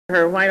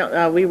Why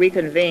don't we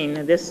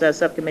reconvene? This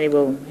subcommittee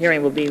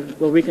hearing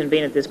will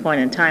reconvene at this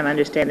point in time. I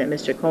understand that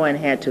Mr. Cohen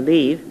had to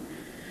leave,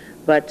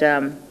 but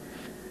Mr.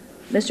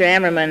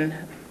 Ammerman,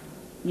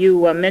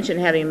 you mentioned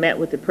having met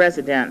with the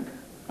president.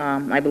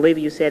 I believe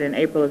you said in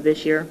April of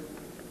this year.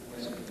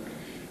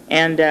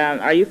 And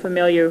are you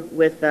familiar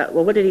with?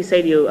 Well, what did he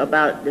say to you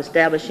about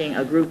establishing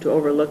a group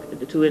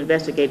to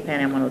investigate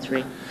Pan Am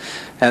 103?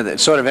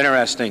 It's sort of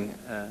interesting.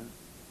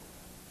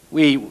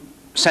 We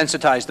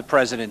sensitized the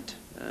president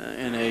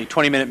in a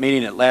 20-minute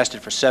meeting that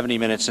lasted for 70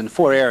 minutes in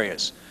 4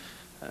 areas.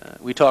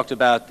 We talked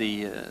about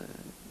the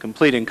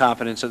complete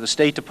incompetence of the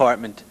State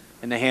Department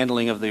in the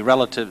handling of the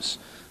relatives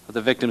of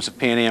the victims of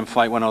Pan Am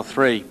Flight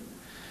 103.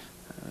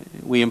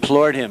 We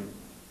implored him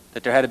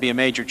that there had to be a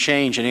major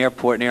change in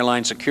airport and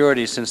airline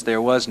security since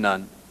there was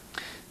none.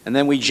 And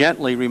then we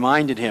gently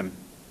reminded him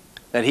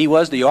that he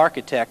was the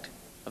architect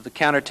of the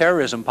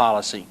counterterrorism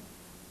policy,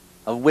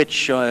 of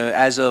which,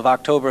 as of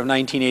October of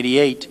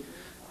 1988,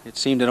 it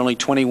seemed that only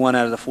 21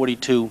 out of the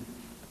 42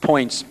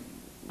 points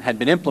had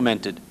been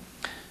implemented.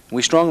 And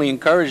we strongly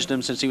encouraged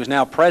him, since he was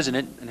now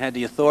president and had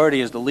the authority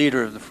as the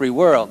leader of the free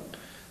world,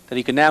 that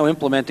he could now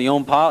implement his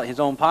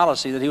own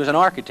policy that he was an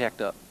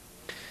architect of.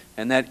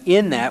 And that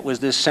in that was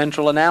this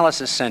central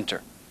analysis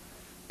center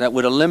that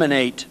would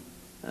eliminate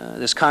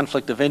this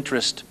conflict of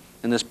interest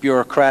and this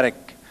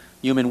bureaucratic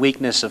human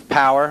weakness of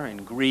power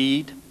and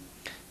greed.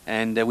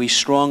 And we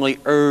strongly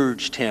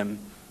urged him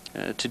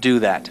to do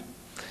that.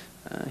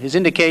 His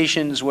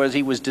indications was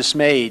he was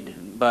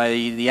dismayed by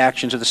the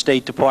actions of the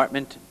State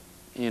Department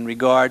in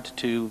regard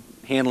to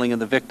handling of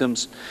the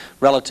victims'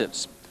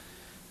 relatives.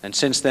 And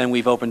since then,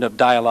 we've opened up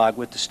dialogue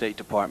with the State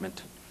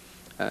Department.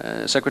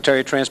 Secretary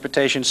of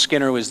Transportation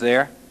Skinner was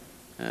there.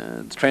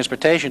 The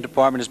Transportation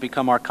Department has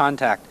become our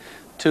contact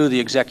to the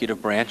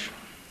executive branch,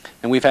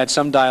 and we've had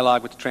some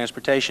dialogue with the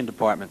Transportation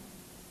Department.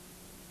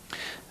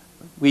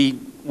 We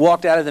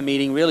walked out of the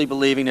meeting really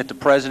believing that the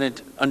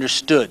President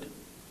understood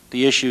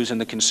the issues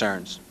and the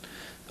concerns.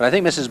 But I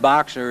think Mrs.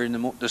 Boxer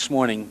this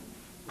morning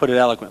put it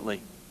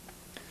eloquently,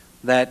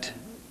 that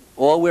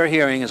all we're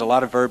hearing is a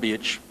lot of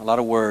verbiage, a lot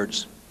of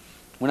words.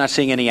 We're not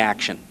seeing any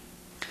action.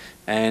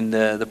 And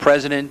the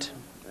President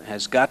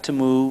has got to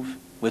move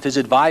with his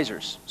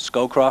advisors.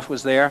 Scowcroft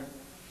was there,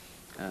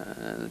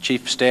 the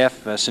Chief of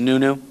Staff,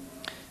 Sununu,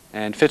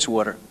 and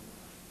Fitzwater.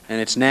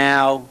 And it's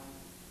now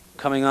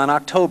coming on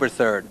October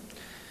 3rd.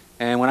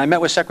 And when I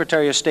met with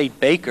Secretary of State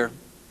Baker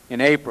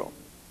in April,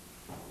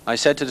 I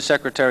said to the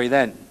Secretary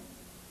then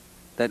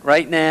that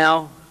right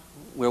now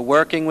we're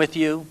working with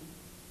you,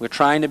 we're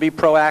trying to be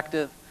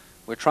proactive,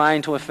 we're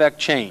trying to effect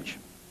change.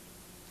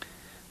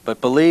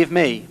 But believe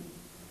me,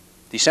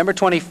 December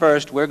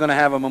 21st, we're going to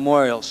have a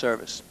memorial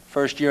service,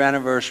 first-year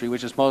anniversary,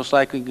 which is most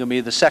likely going to be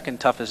the second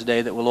toughest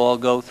day that we'll all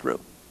go through.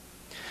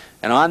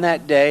 And on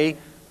that day,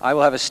 I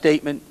will have a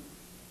statement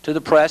to the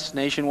press,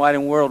 nationwide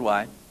and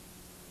worldwide,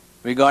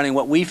 regarding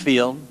what we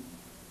feel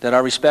that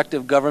our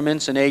respective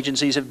governments and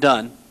agencies have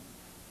done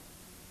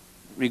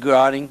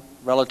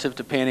relative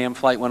to Pan Am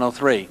Flight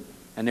 103.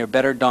 And there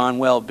better darn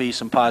well be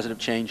some positive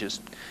changes.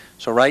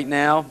 So right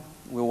now,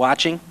 we're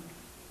watching,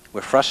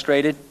 we're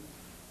frustrated,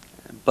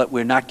 but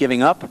we're not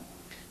giving up.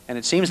 And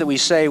it seems that we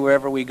say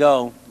wherever we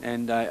go,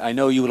 and I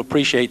know you will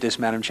appreciate this,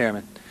 Madam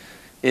Chairman,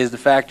 is the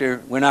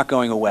factor we're not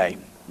going away.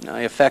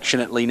 I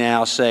affectionately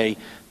now say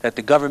that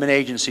the government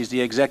agencies,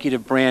 the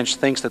executive branch,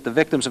 thinks that the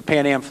victims of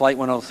Pan Am Flight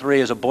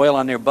 103 is a boil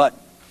on their butt.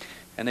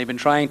 And they've been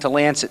trying to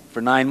lance it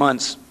for 9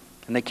 months,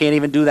 and they can't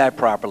even do that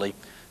properly.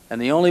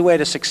 And the only way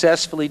to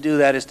successfully do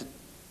that is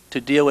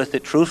to deal with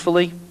it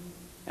truthfully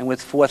and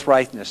with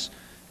forthrightness.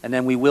 And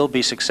then we will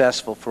be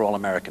successful for all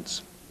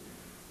Americans.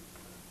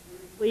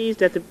 Were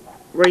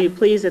you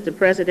pleased that the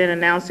President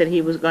announced that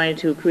he was going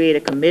to create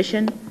a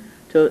commission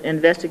to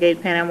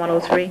investigate Pan Am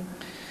 103?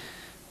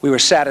 We were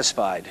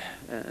satisfied.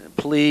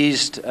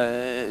 Pleased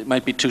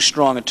might be too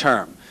strong a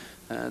term.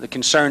 The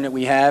concern that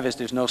we have is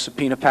there's no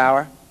subpoena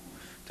power.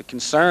 The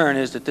concern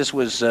is that this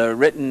was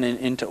written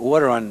into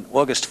order on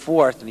August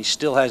 4th, and he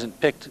still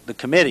hasn't picked the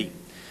committee.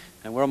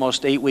 And we're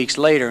almost 8 weeks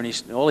later,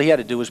 and all he had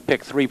to do was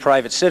pick 3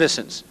 private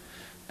citizens.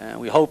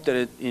 We hope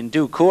that in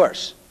due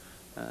course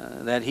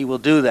that he will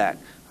do that.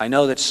 I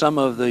know that some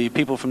of the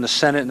people from the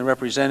Senate and the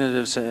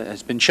representatives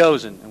has been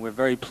chosen, and we're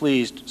very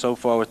pleased so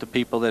far with the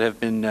people that have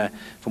been,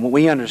 from what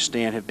we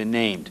understand, have been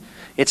named.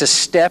 It's a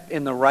step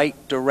in the right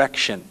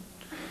direction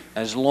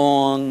as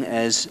long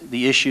as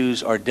the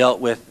issues are dealt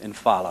with and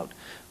followed.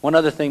 One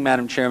other thing,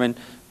 Madam Chairman,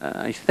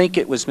 I think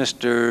it was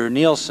Mr.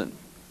 Nielsen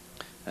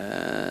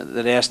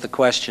that asked the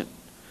question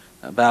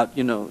about,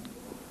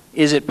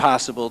 is it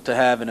possible to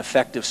have an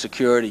effective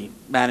security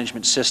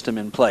management system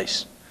in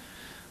place?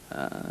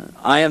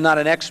 I am not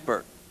an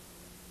expert,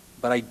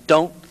 but I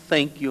don't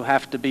think you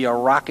have to be a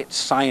rocket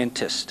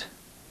scientist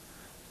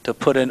to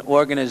put an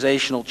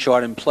organizational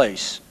chart in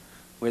place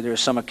where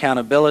there's some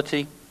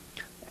accountability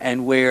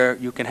and where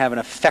you can have an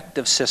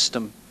effective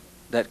system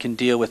that can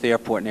deal with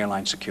airport and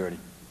airline security.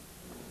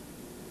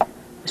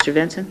 Mr.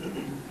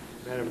 Vinson?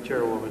 Madam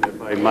Chairwoman,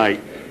 if I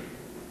might,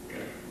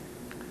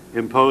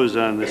 impose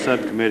on the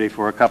subcommittee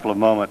for a couple of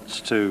moments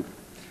to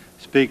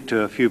speak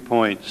to a few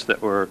points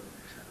that were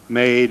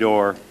made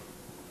or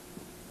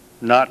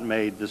not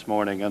made this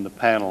morning on the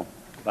panel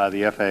by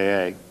the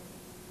FAA.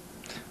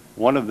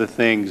 One of the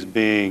things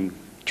being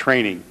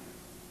training.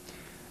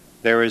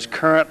 There is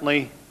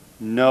currently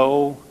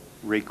no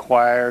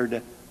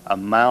required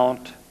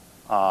amount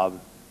of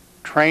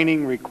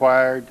training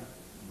required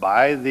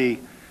by the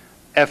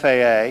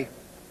FAA,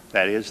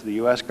 that is the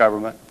U.S.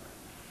 government,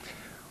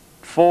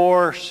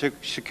 for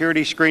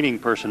security screening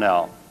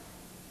personnel,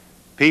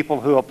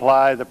 people who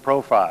apply the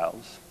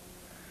profiles.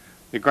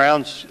 The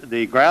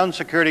ground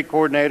security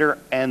coordinator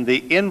and the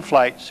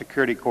in-flight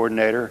security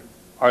coordinator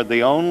are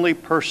the only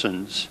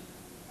persons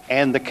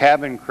and the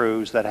cabin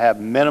crews that have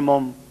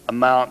minimum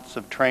amounts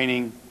of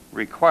training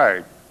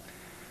required.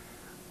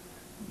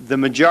 The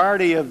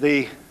majority of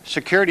the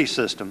security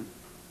system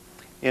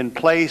in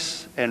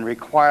place and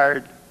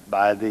required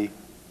by the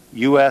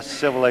U.S.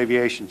 civil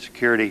aviation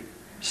security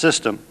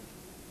system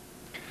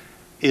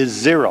is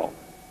zero.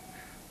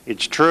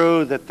 It's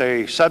true that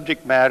the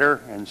subject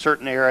matter in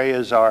certain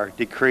areas are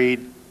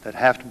decreed that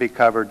have to be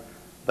covered,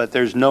 but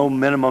there's no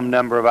minimum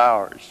number of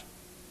hours.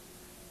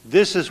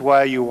 This is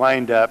why you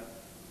wind up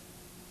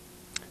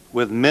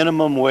with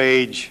minimum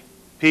wage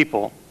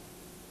people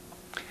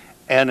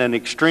and an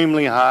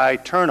extremely high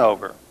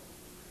turnover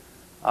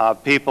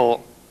of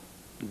people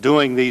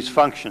doing these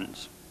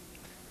functions.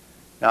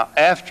 Now,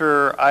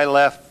 after I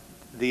left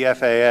the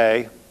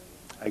FAA,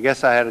 I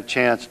guess I had a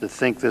chance to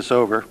think this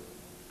over.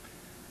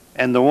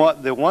 And the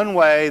one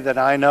way that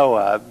I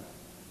know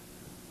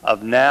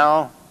of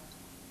now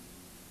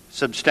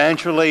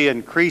substantially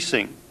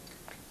increasing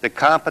the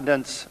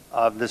competence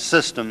of the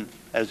system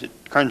as it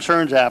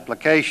concerns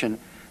application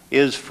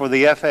is for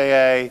the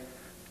FAA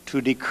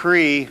to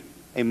decree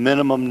a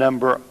minimum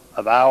number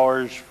of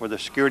hours for the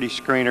security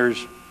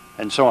screeners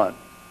and so on.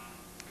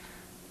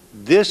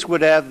 This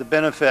would have the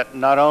benefit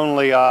not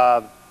only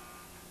of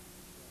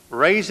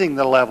raising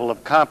the level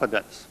of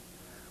competence,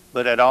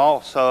 but it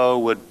also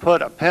would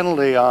put a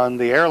penalty on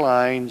the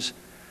airlines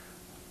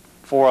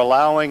for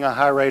allowing a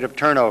high rate of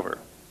turnover.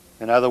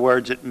 In other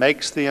words, it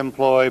makes the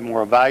employee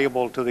more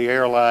valuable to the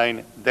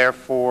airline,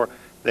 therefore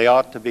they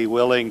ought to be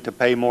willing to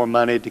pay more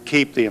money to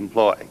keep the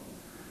employee.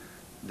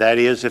 That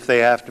is, if they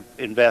have to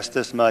invest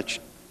this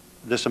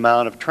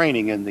amount of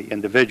training in the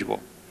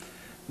individual.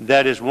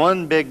 That is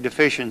one big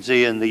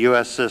deficiency in the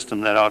U.S.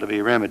 system that ought to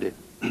be remedied.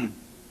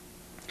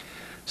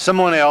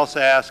 Someone else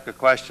asked a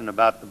question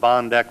about the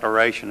bond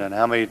declaration and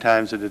how many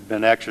times it had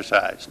been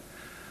exercised.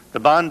 The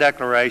bond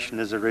declaration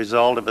is a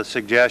result of a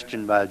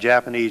suggestion by a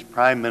Japanese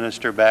Prime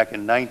Minister back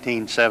in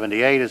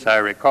 1978, as I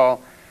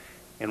recall,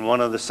 in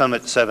one of the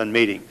Summit 7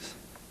 meetings.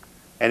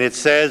 And it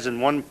says in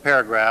one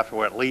paragraph,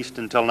 or at least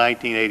until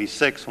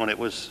 1986 when it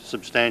was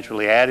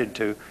substantially added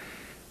to,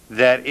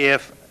 that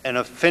if an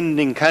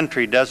offending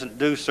country doesn't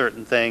do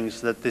certain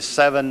things, that the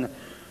 7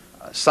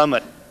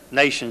 Summit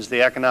nations,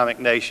 the economic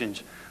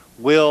nations,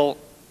 will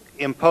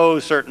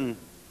impose certain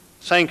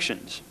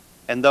sanctions,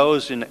 and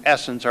those in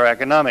essence are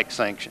economic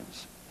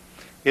sanctions.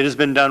 It has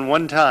been done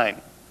one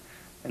time,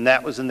 and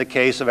that was in the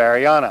case of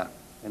Ariana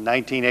in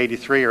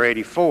 1983 or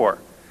 84,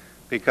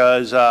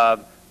 because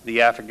of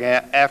the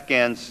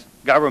Afghan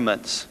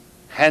government's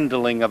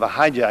handling of a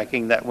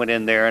hijacking that went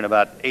in there in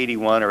about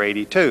 81 or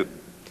 82.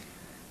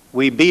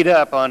 We beat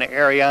up on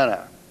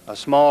Ariana, a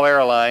small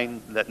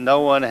airline that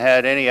no one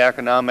had any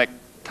economic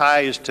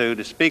ties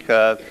to speak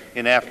of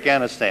in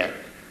Afghanistan.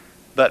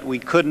 But we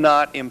could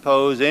not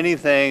impose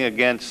anything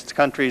against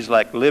countries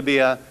like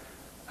Libya,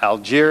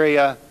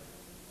 Algeria,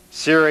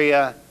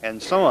 Syria,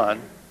 and so on,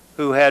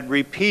 who had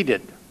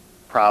repeated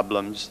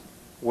problems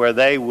where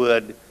they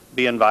would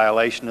be in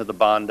violation of the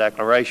bond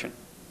declaration.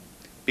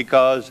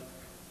 Because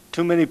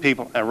too many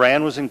people,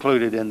 Iran was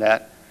included in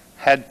that,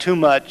 had too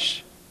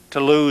much to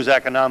lose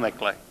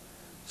economically.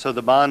 So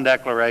the bond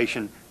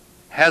declaration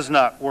has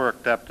not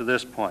worked up to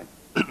this point.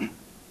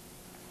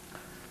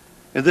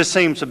 This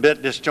seems a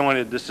bit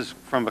disjointed. This is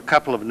from a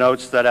couple of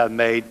notes that I've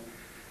made.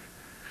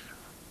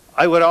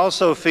 I would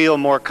also feel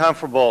more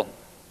comfortable,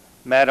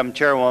 Madam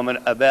Chairwoman,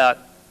 about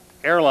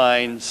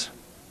airlines'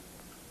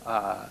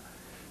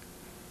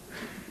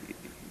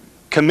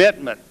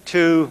 commitment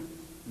to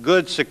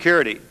good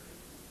security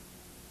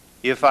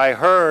if I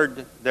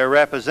heard their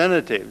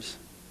representatives,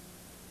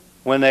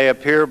 when they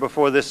appear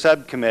before this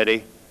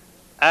subcommittee,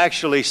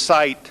 actually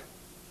cite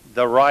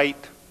the right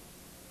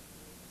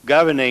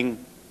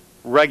governing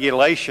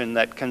regulation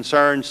that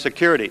concerns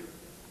security.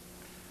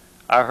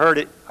 I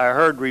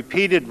heard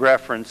repeated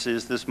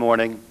references this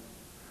morning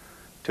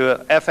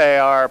to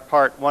FAR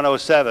Part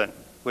 107,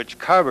 which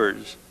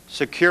covers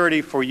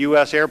security for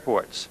U.S.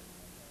 airports.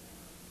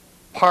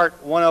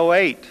 Part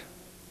 108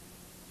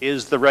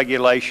 is the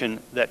regulation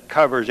that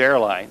covers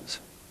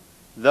airlines.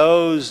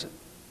 Those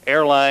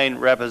airline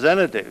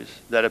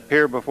representatives that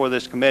appear before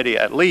this committee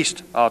at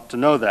least ought to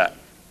know that.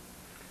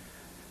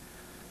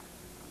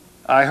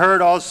 I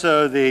heard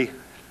also the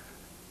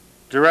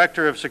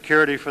Director of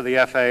Security for the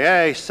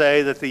FAA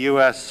say that the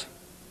U.S.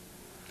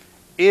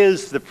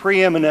 is the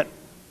preeminent,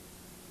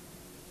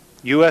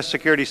 U.S.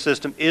 security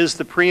system is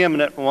the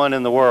preeminent one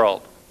in the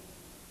world.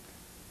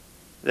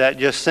 That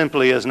just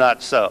simply is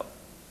not so.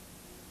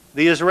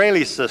 The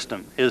Israeli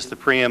system is the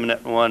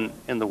preeminent one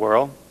in the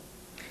world.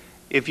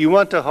 If you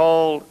want to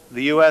hold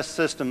the U.S.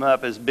 system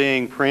up as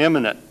being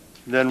preeminent,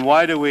 then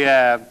why do we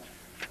have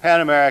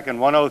Pan American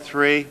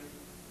 103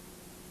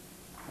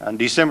 on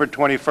December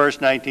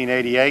 21st,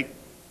 1988,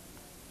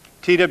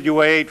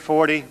 TWA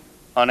 840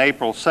 on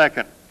April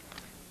 2nd,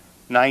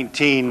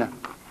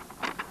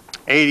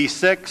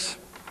 1986,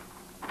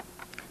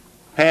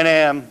 Pan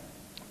Am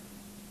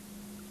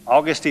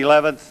August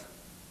 11th,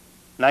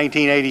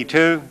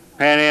 1982,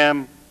 Pan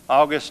Am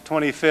August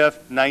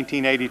 25th,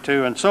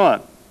 1982, and so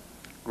on.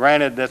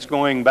 Granted, that's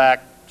going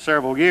back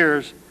several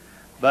years,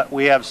 but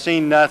we have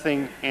seen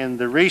nothing in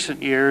the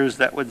recent years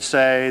that would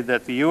say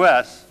that the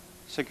U.S.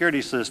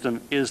 security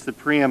system is the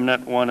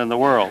preeminent one in the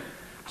world.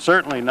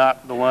 Certainly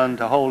not the one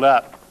to hold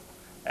up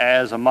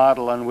as a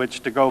model on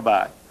which to go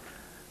by.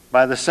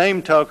 By the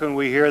same token,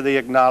 we hear the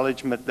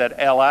acknowledgement that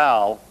El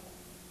Al,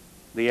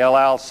 the El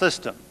Al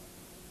system,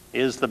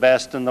 is the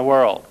best in the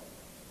world.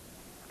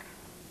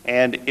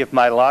 And if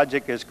my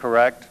logic is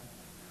correct,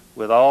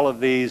 with all of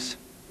these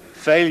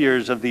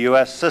failures of the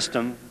U.S.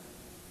 system,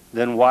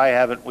 then why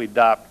haven't we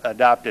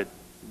adopted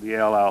the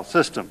El Al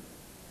system?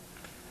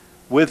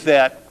 With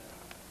that,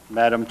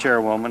 Madam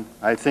Chairwoman,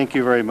 I thank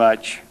you very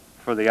much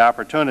for the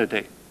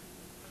opportunity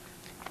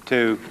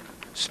to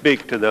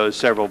speak to those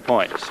several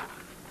points.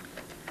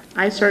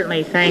 I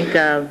certainly thank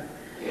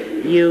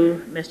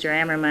you, Mr.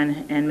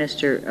 Ammerman, and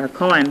Mr.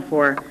 Cohen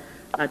for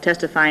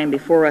testifying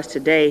before us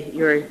today.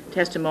 Your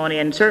testimony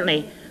and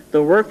certainly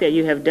the work that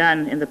you have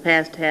done in the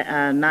past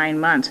 9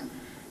 months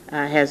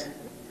has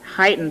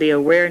heightened the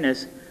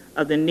awareness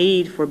of the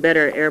need for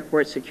better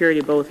airport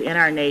security both in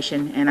our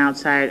nation and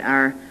outside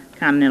our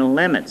continental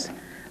limits.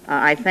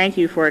 I thank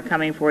you for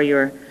coming for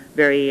your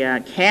very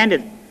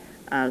candid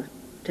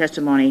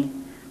testimony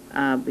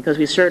because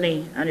we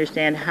certainly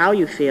understand how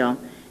you feel,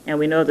 and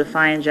we know the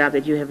fine job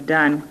that you have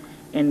done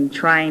in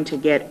trying to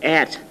get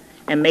at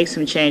and make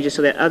some changes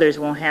so that others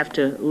won't have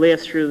to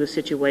live through the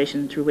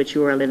situation through which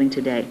you are living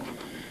today.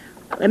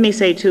 Let me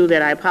say, too,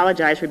 that I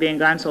apologize for being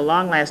gone so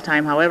long last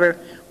time. However,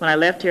 when I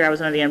left here, I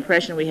was under the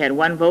impression we had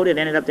one vote. It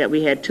ended up that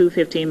we had 2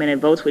 15-minute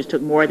votes, which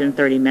took more than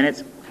 30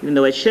 minutes, even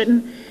though it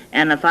shouldn't,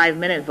 and a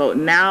 5-minute vote.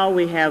 Now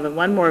we have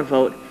one more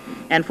vote,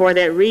 and for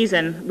that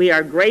reason, we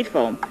are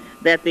grateful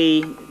that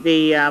the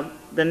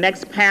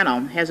next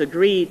panel has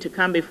agreed to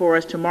come before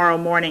us tomorrow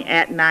morning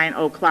at 9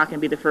 o'clock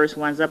and be the first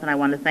ones up, and I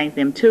want to thank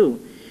them, too.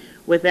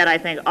 With that, I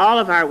thank all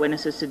of our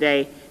witnesses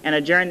today and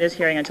adjourn this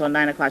hearing until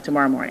 9 o'clock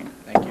tomorrow morning.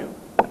 Thank you.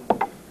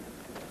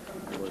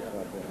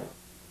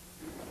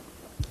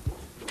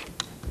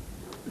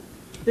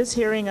 This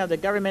hearing of the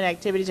Government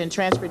Activities and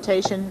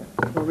Transportation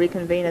will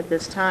reconvene at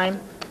this time.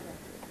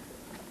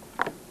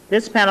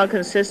 This panel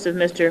consists of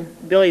Mr.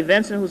 Billy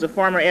Vinson, who's a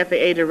former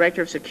FAA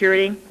Director of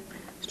Security,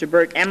 Mr.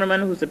 Burt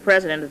Emmerman, who's the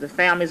President of the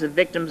Families of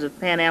Victims of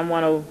Pan Am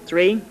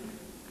 103,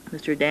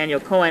 Mr. Daniel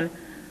Cohen,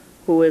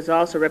 who is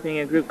also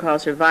representing a group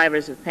called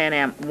Survivors of Pan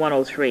Am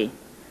 103.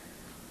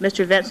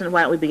 Mr. Vinson,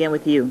 why don't we begin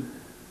with you?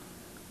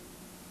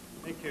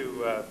 Thank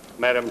you,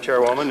 Madam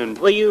Chairwoman. And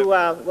will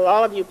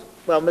all of you,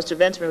 well, Mr.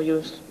 Vinson, will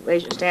you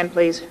raise your stand,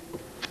 please?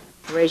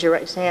 Raise your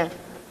right hand.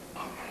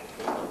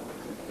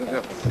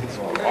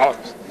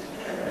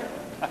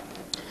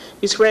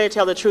 You swear to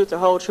tell the truth, the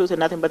whole truth, and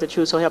nothing but the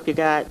truth, so help you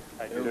God?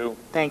 I do.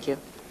 Thank you.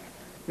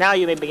 Now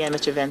you may begin,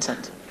 Mr.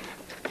 Vincent.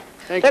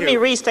 Let me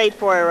restate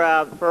for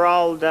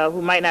all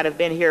who might not have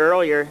been here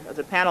earlier,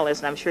 the panelists,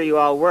 and I'm sure you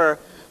all were.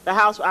 The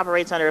House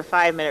operates under a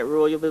 5-minute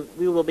rule.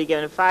 We will be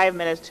given 5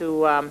 minutes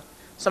to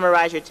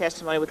summarize your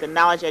testimony with the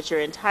knowledge that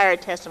your entire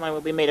testimony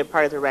will be made a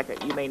part of the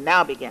record. You may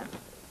now begin.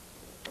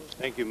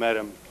 Thank you,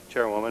 Madam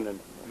Chairwoman and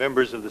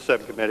members of the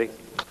subcommittee.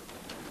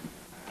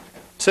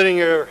 Sitting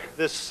here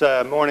this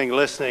morning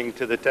listening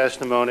to the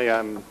testimony,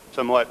 I'm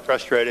somewhat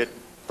frustrated,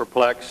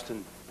 perplexed,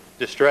 and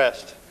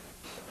distressed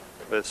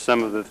with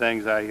some of the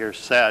things I hear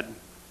said.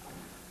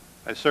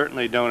 I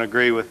certainly don't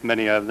agree with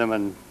many of them,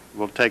 and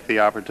will take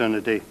the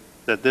opportunity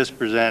that this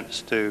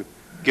presents to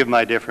give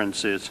my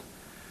differences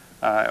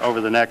over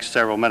the next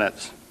several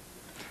minutes.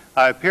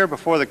 I appear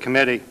before the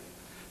committee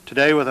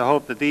today with the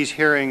hope that these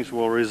hearings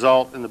will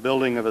result in the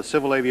building of a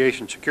civil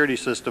aviation security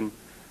system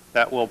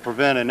that will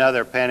prevent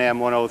another Pan Am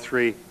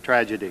 103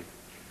 tragedy.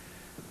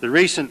 The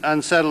recent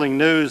unsettling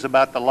news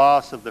about the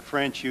loss of the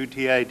French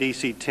UTA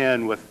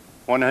DC-10 with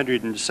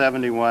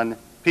 171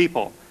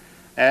 people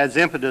adds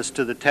impetus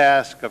to the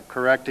task of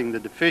correcting the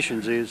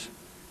deficiencies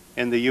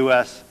in the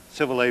U.S.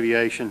 civil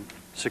aviation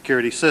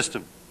security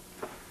system.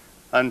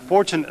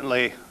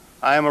 Unfortunately,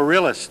 I am a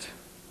realist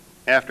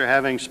after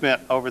having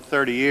spent over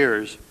 30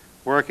 years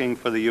working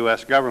for the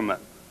U.S.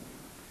 government.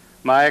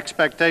 My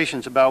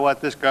expectations about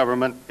what this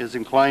government is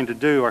inclined to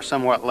do are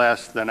somewhat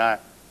less than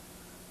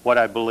what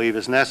I believe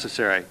is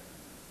necessary.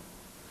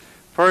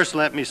 First,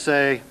 let me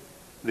say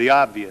the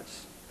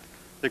obvious.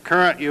 The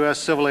current U.S.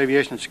 civil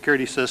aviation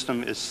security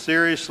system is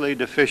seriously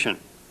deficient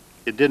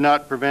It did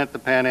not prevent the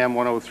Pan Am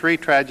 103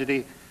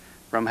 tragedy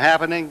from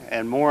happening,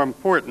 and more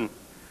important,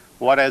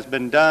 what has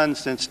been done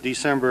since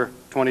December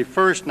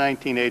 21st,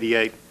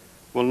 1988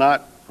 will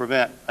not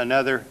prevent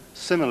another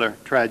similar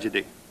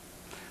tragedy.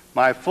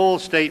 My full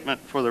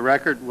statement for the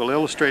record will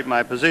illustrate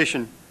my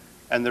position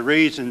and the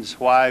reasons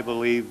why I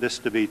believe this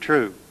to be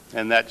true,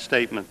 and that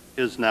statement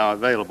is now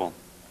available.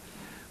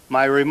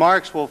 My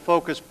remarks will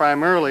focus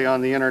primarily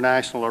on the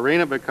international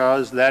arena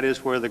because that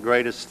is where the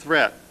greatest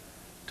threat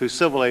to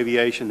civil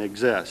aviation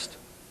exists.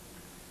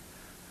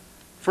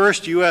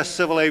 First, U.S.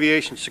 civil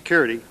aviation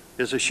security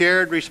is a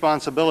shared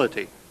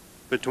responsibility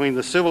between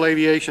the civil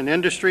aviation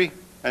industry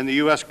and the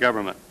U.S.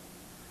 government,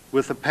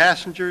 with the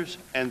passengers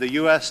and the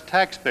U.S.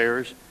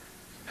 taxpayers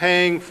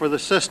paying for the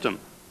system.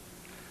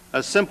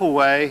 A simple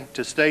way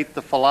to state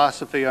the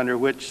philosophy under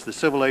which the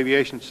civil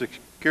aviation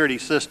security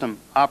system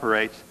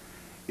operates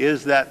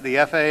is that the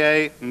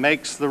FAA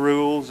makes the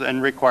rules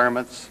and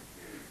requirements,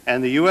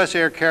 and the U.S.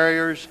 air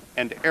carriers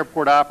and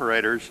airport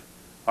operators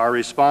are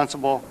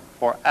responsible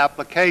for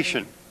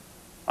application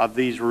of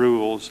these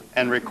rules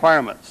and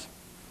requirements.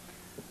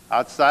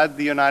 Outside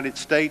the United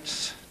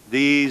States,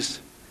 these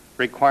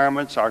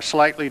requirements are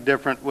slightly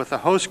different, with the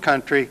host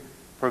country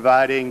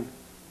providing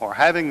or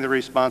having the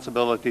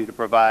responsibility to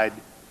provide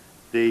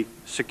the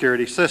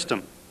security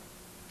system.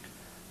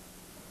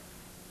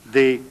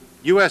 The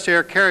U.S.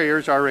 air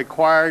carriers are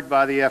required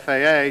by the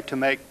FAA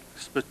to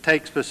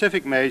take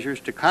specific measures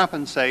to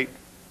compensate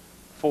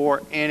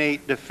for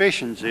any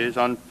deficiencies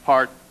on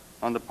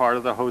the part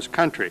of the host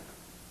country.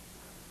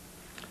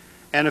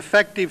 An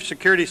effective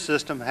security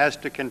system has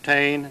to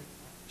contain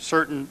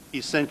certain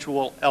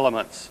essential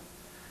elements.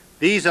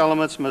 These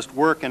elements must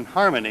work in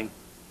harmony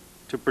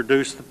to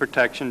produce the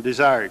protection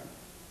desired.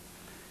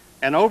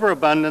 An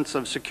overabundance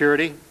of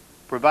security,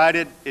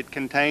 provided it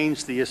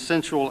contains the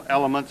essential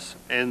elements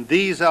and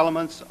these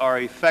elements are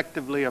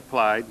effectively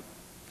applied,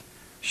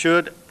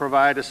 should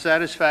provide a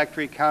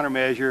satisfactory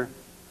countermeasure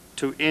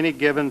to any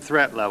given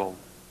threat level.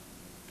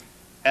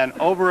 An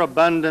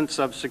overabundance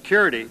of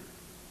security,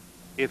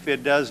 if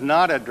it does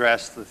not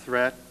address the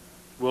threat,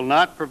 will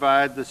not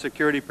provide the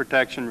security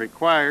protection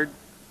required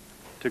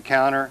to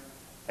counter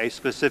a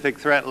specific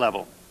threat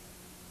level.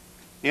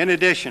 In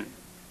addition,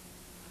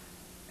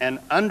 an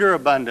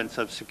underabundance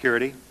of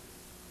security,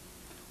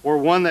 or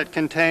one that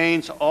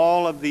contains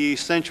all of the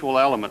essential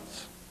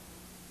elements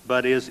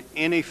but is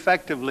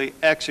ineffectively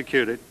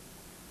executed,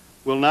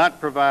 will not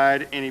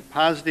provide any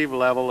positive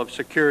level of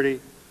security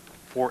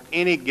for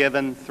any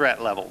given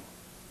threat level.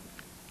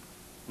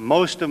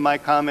 Most of my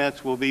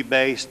comments will be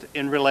based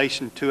in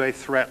relation to a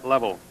threat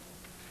level.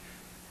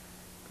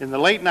 In the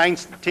late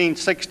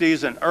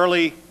 1960s and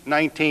early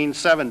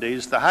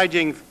 1970s, the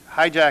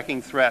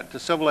hijacking threat to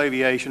civil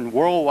aviation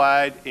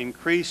worldwide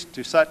increased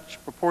to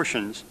such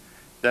proportions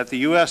that the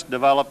U.S.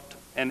 developed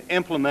and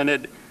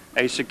implemented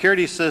a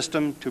security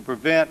system to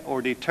prevent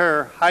or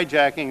deter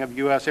hijacking of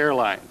U.S.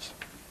 airlines.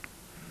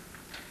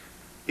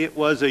 It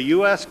was a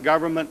U.S.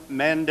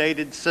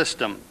 government-mandated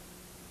system.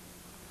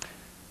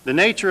 The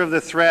nature of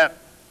the threat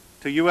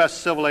to U.S.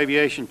 civil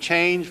aviation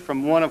changed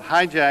from one of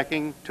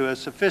hijacking to a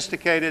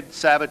sophisticated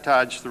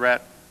sabotage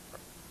threat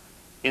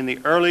in the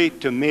early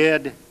to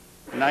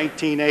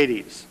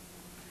mid-1980s.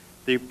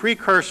 The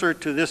precursor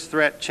to this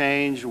threat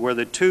change were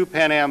the two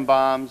Pan Am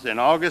bombs in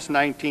August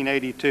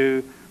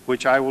 1982,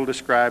 which I will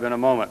describe in a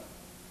moment.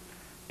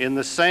 In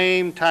the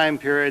same time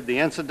period, the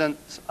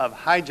incidents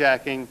of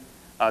hijacking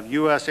of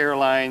U.S.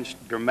 airlines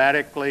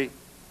dramatically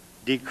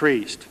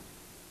decreased.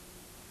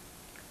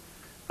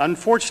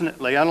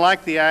 Unfortunately,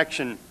 unlike the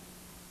action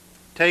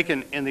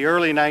taken in the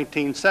early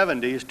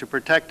 1970s to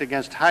protect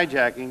against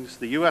hijackings,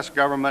 the U.S.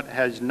 government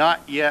has not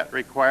yet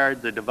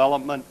required the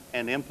development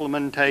and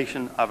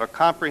implementation of a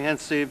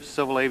comprehensive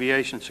civil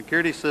aviation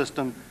security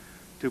system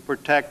to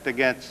protect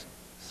against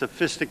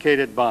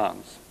sophisticated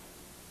bombs.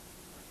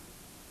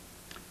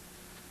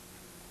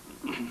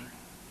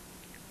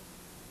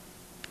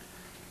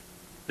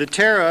 The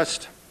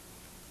terrorist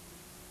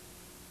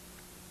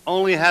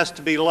only has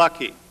to be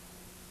lucky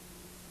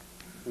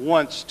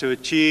once to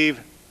achieve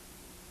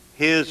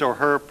his or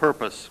her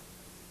purpose,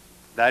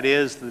 that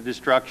is, the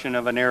destruction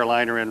of an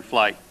airliner in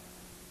flight.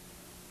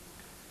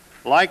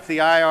 Like the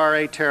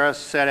IRA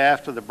terrorists said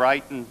after the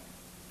Brighton,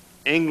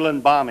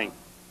 England bombing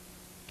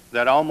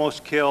that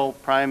almost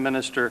killed Prime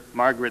Minister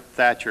Margaret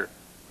Thatcher,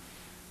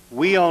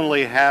 we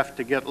only have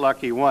to get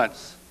lucky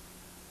once.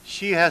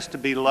 She has to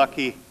be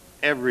lucky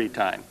every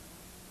time.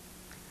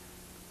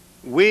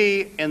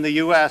 We in the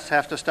U.S.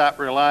 have to stop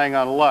relying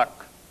on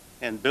luck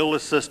and build a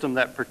system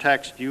that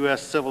protects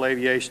U.S. civil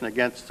aviation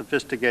against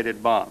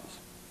sophisticated bombs.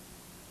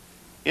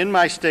 In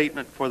my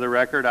statement, for the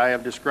record, I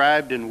have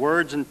described in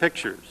words and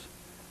pictures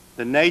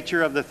the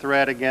nature of the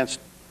threat against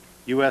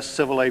U.S.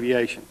 civil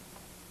aviation.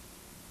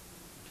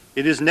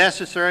 It is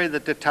necessary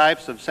that the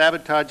types of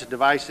sabotage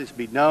devices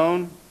be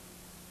known,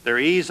 their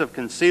ease of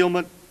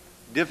concealment,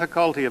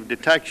 difficulty of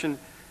detection,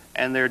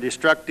 and their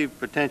destructive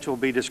potential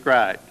be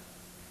described.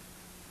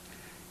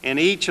 In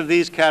each of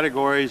these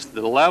categories,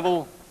 the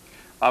level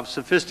of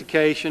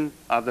sophistication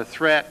of the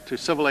threat to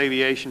civil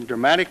aviation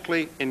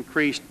dramatically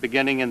increased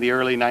beginning in the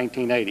early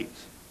 1980s.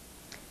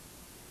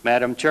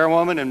 Madam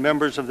Chairwoman and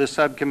members of this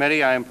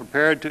subcommittee, I am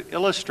prepared to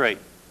illustrate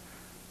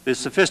the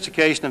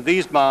sophistication of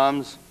these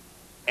bombs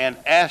and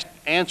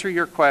answer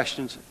your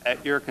questions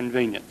at your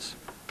convenience.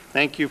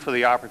 Thank you for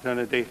the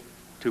opportunity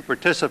to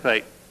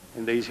participate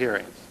in these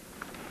hearings.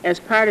 As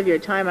part of your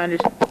time, I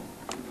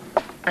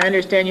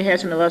understand you have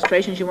some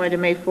illustrations you wanted to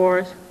make for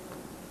us?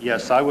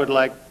 Yes, I would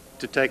like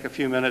to take a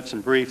few minutes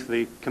and brief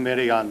the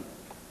committee on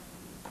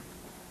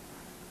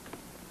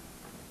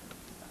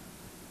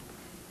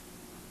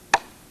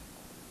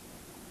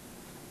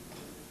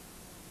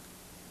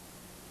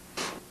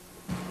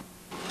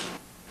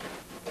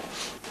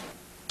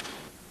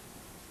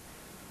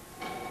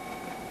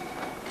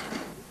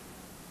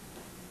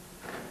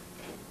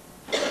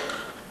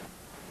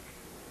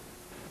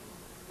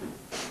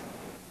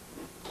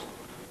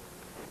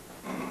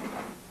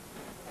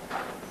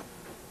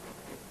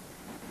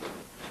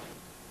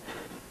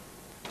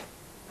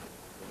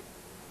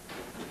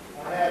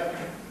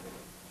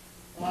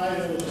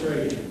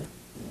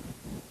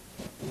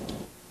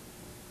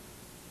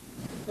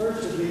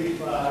first of these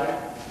five,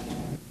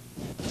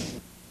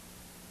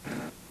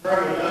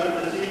 Charlie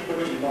 11, the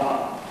sequence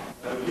bomb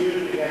that was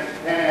used against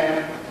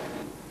Japan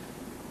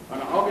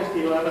on August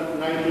 11,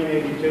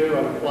 1982,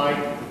 on a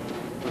flight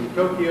from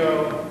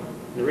Tokyo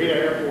Narita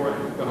Airport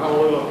to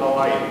Honolulu,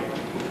 Hawaii.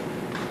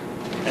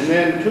 And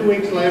then 2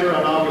 weeks later,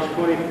 on August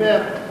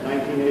 25,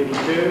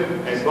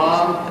 1982, a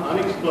bomb,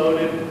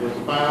 unexploded, was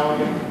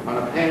found on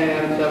a Pan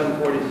Am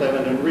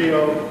 747 in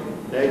Rio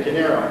de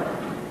Janeiro.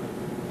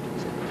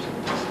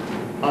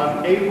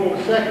 On April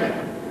 2nd,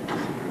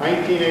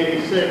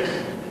 1986,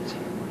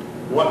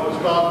 what was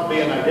thought to be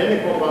an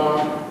identical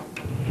bomb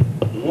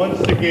once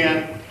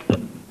again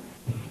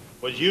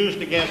was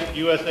used against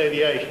U.S.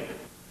 aviation.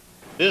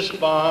 This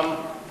bomb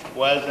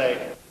was a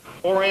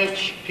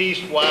 4-inch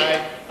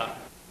wide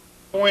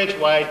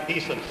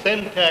piece of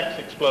Semtex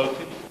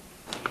explosives,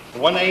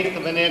 1/8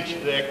 of an inch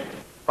thick,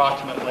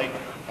 approximately,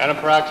 and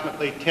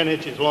approximately 10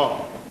 inches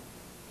long.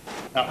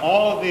 Now,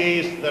 all of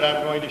these that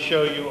I'm going to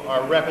show you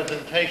are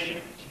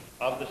representations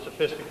of the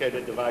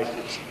sophisticated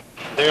devices.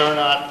 They are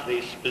not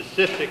the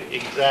specific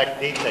exact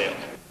details.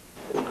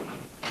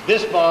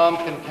 This bomb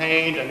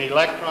contained an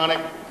electronic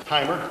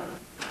timer,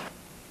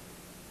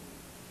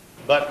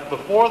 but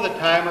before the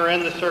timer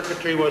in the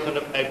circuitry was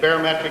a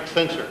barometric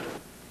sensor.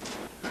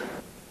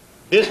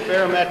 This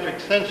barometric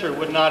sensor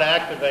would not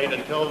activate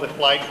until the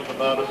flight was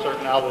above a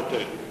certain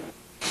altitude.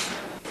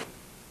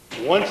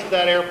 Once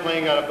that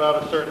airplane got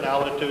above a certain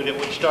altitude, it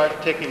would start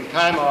ticking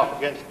time off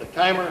against the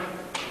timer.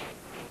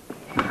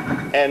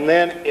 And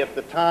then if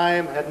the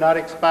time had not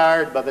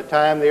expired by the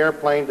time the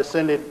airplane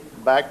descended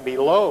back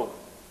below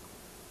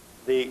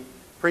the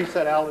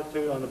preset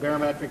altitude on the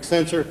barometric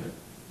sensor,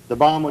 the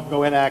bomb would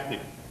go inactive.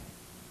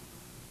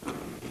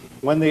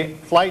 When the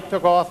flight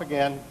took off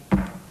again,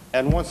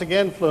 and once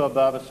again flew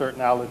above a certain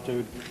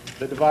altitude,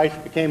 the device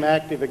became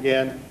active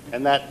again,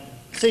 and that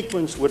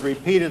sequence would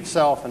repeat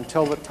itself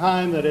until the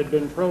time that had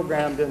been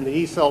programmed in the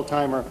E-cell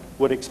timer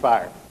would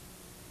expire.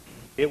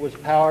 It was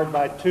powered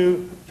by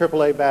 2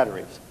 AAA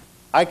batteries.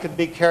 I could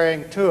be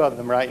carrying 2 of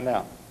them right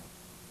now.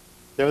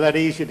 They're that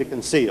easy to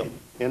conceal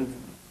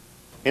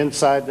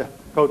inside the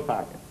coat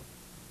pocket.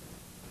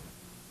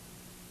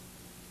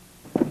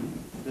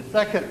 The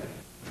second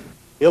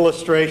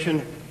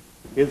illustration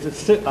is a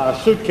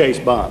suitcase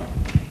bomb.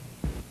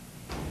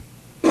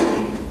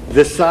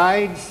 The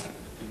sides,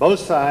 both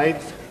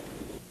sides,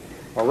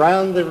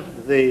 around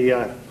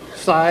the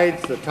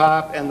sides, the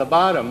top, and the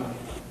bottom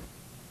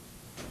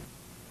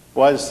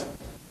was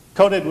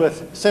coated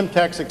with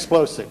Semtex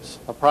explosives,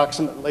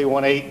 approximately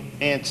 1/8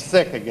 inch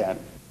thick again.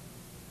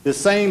 The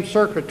same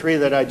circuitry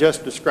that I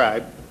just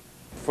described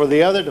for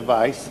the other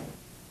device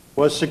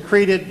was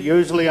secreted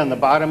usually on the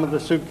bottom of the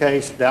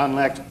suitcase down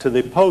next to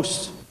the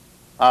posts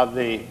of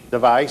the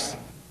device,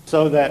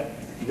 so that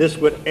this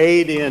would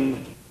aid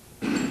in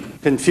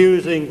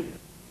confusing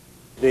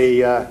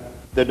the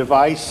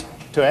device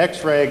to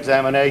X-ray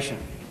examination.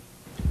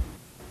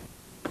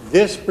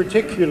 This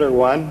particular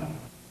one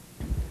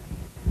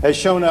has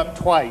shown up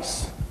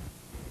twice.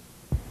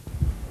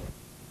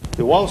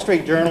 The Wall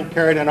Street Journal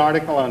carried an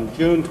article on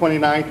June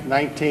 29,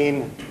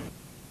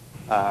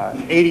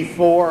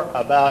 1984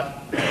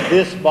 about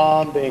this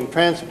bomb being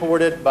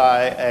transported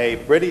by a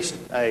British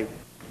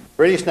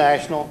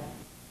national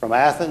from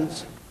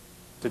Athens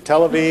to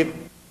Tel Aviv,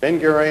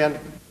 Ben Gurion,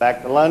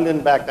 back to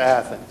London, back to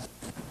Athens.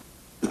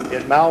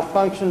 It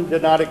malfunctioned,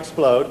 did not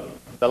explode.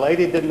 The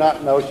lady did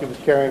not know she was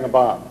carrying a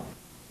bomb.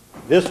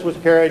 This was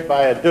carried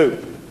by a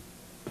dupe.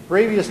 The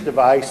previous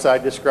device I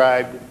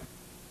described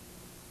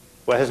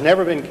has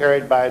never been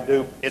carried by a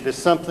dupe. It is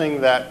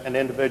something that an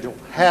individual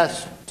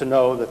has to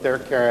know that they're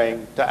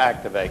carrying to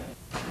activate.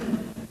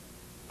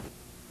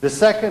 The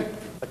second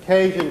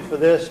occasion for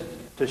this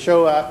to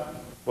show up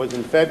was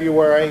in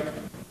February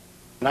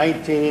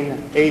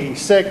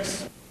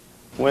 1986,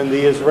 when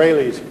the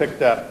Israelis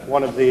picked up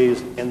one of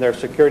these in their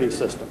security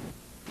system.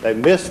 They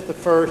missed the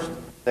first,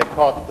 they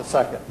caught the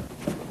second.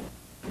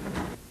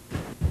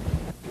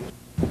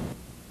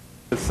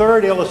 The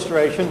third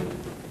illustration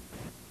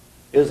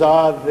is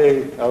of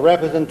a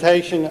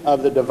representation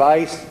of the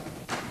device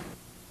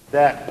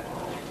that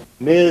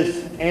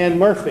Ms. Ann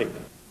Murphy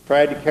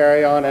tried to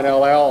carry on in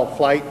El Al, a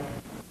flight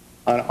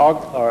on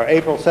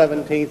April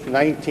 17th,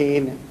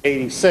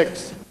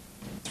 1986,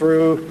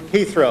 through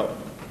Heathrow.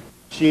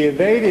 She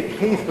evaded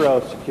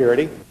Heathrow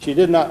security. She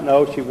did not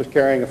know she was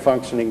carrying a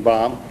functioning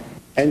bomb,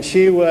 and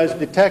she was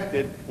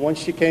detected once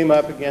she came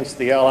up against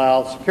the El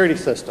Al security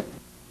system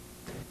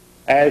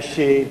as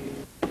she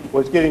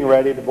was getting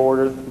ready to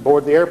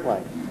board the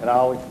airplane. And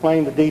I'll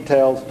explain the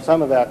details,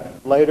 some of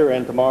that later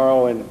and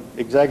tomorrow in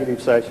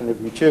executive session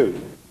if you choose.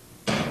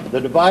 The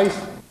device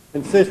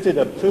consisted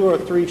of 2 or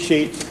 3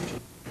 sheets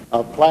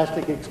of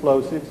plastic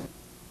explosives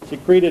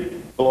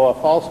secreted below a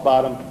false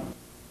bottom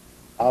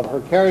of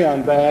her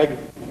carry-on bag,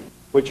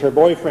 which her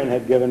boyfriend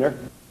had given her,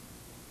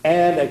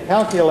 and a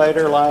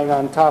calculator lying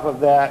on top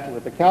of that,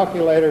 with the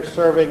calculator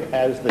serving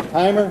as the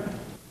timer,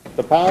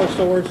 the power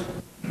source,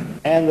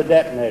 and the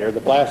detonator,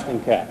 the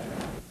blasting cap.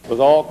 It was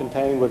all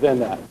contained within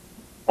that.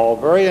 All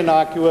very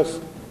innocuous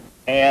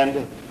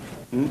and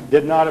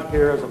did not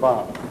appear as a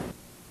bomb.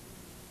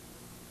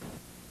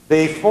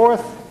 The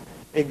fourth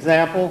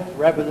example,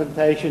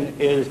 representation,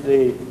 is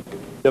the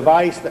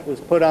device that was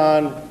put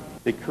on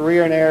the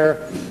Korean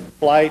Air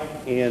flight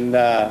in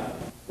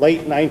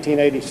late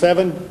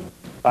 1987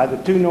 by the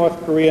 2 North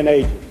Korean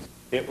agents.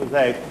 It was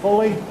a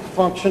fully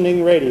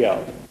functioning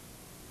radio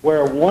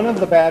where one of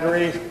the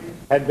batteries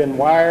had been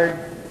wired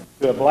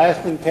to a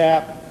blasting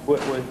cap,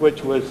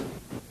 which was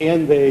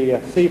in the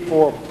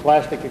C4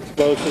 plastic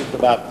explosives,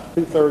 about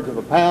 2/3 of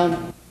a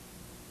pound.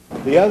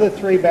 The other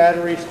 3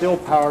 batteries still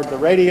powered the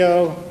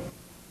radio.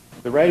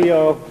 The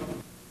radio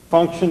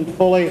functioned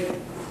fully.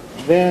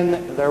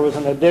 Then there was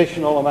an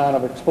additional amount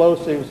of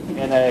explosives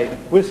in a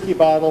whiskey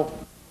bottle,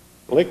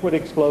 liquid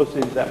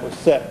explosives that was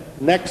set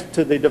next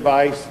to the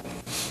device.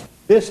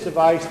 This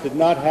device did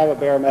not have a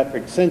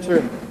barometric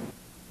sensor.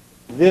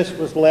 This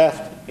was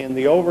left in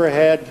the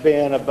overhead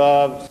bin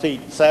above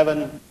seat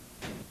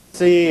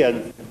 7C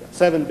and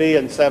 7B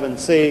and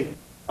 7C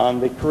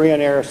on the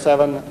Korean Air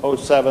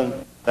 707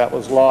 that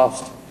was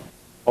lost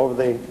over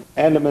the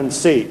Andaman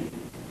Sea.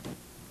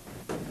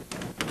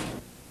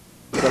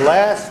 The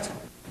last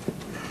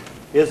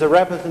is a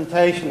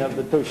representation of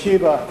the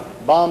Toshiba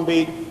Bomb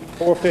Beat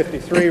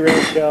 453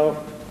 radio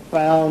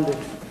found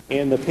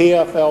in the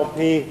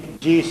PFLP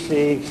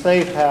GC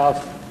safe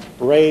house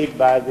raid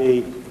by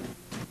the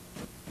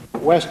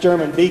West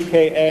German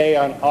BKA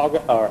on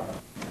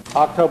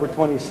October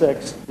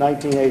 26,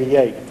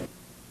 1988.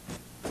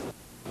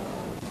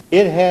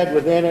 It had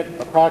within it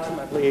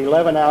approximately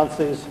 11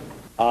 ounces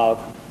of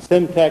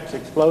Simtex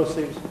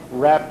explosives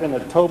wrapped in a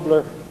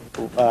Tobler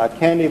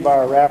candy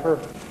bar wrapper,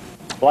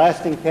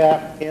 blasting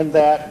cap in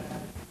that,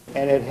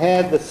 and it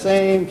had the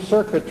same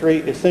circuitry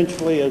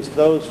essentially as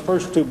those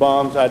first 2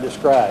 bombs I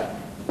described.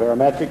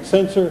 Barometric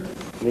sensor,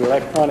 the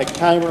electronic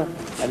timer,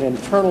 an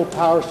internal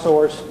power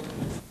source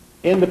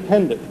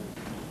independent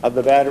of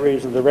the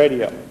batteries of the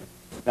radio.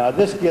 Now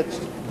this gets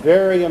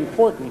very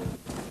important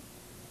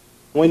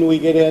when we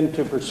get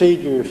into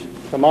procedures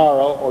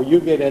tomorrow, or you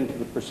get into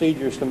the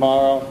procedures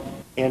tomorrow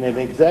in an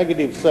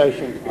executive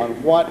session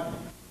on what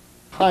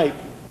type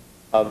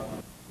of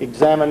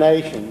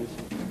examinations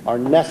are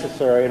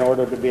necessary in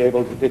order to be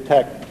able to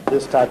detect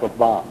this type of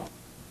bomb.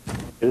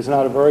 It is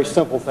not a very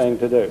simple thing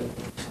to do.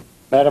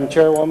 Madam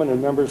Chairwoman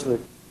and members of the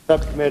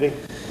subcommittee,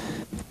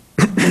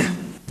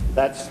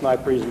 that's my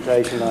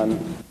presentation on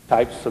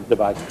types of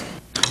devices.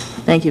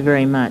 Thank you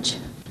very much,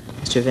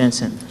 Mr.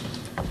 Vincent.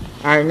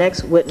 Our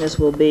next witness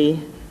will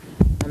be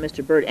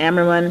Mr. Bert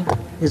Ammerman,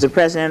 who's the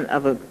president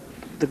of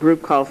the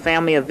group called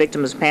Family of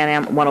Victims Pan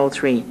Am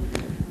 103.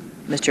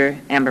 Mr.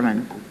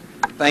 Ammerman.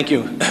 Thank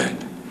you,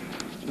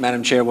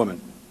 Madam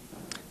Chairwoman.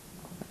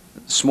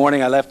 This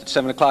morning I left at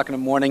 7 o'clock in the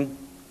morning.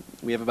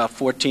 We have about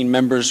 14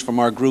 members from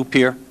our group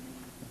here.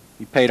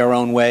 We paid our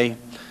own way.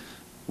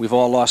 We've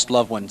all lost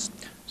loved ones.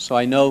 So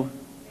I know...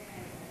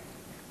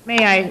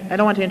 May I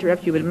don't want to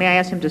interrupt you, but may I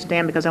ask him to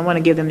stand because I want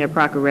to give them their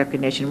proper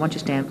recognition. Won't you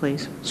stand,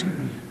 please?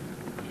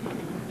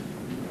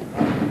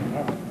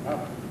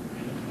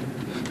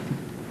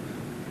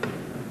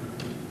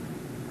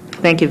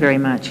 Thank you very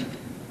much.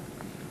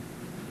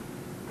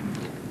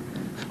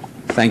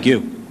 Thank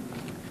you.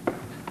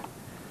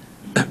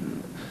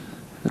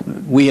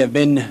 We have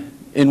been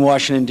in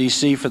Washington,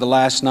 D.C. for the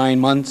last 9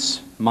 months,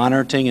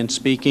 monitoring and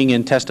speaking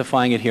and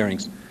testifying at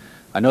hearings.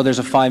 I know there's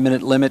a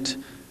 5-minute limit,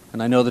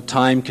 and I know the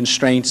time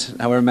constraints.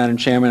 However, Madam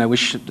Chairman, I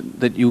wish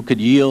that you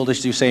could yield,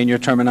 as you say in your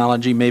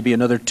terminology, maybe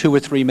another 2 or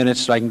 3 minutes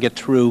so I can get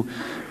through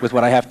with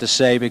what I have to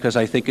say, because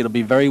I think it'll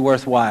be very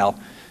worthwhile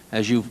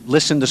as you've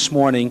listened this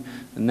morning,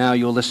 and now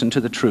you'll listen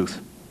to the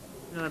truth.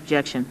 No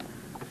objection.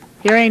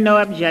 Hearing no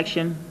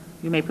objection,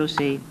 you may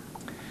proceed.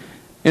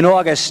 In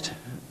August,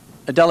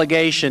 a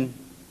delegation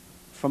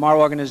from our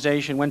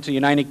organization went to the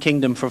United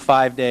Kingdom for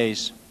 5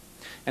 days.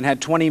 and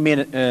had 20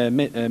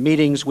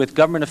 meetings with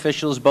government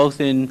officials both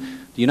in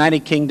the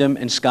United Kingdom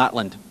and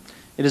Scotland.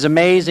 It is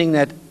amazing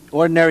that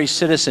ordinary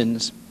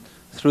citizens,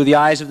 through the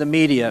eyes of the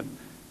media,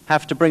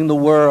 have to bring the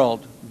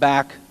world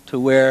back to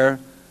where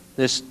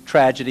this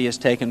tragedy has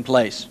taken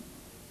place.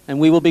 And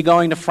we will be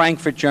going to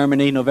Frankfurt,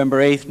 Germany,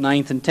 November 8th,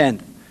 9th, and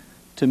 10th,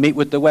 to meet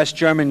with the West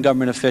German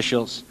government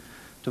officials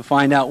to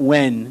find out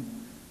when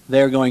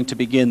they're going to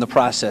begin the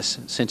process,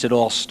 since it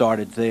all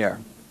started there.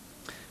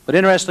 But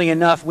interestingly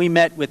enough, we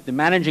met with the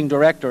managing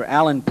director,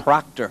 Alan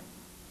Proctor,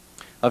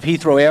 of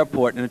Heathrow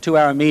Airport in a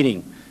 2-hour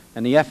meeting,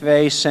 and the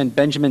FAA sent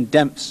Benjamin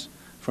Demps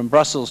from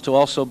Brussels to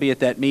also be at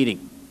that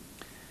meeting.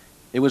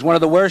 It was one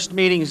of the worst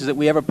meetings that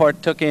we ever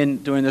partook in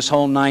during this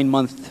whole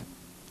 9-month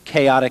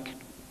chaotic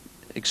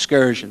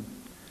excursion.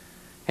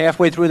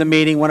 Halfway through the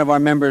meeting, one of our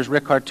members,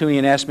 Rick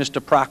Hartunian, asked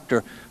Mr.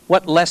 Proctor,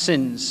 "What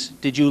lessons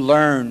did you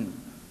learn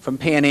from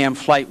Pan Am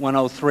Flight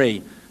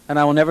 103? And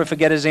I will never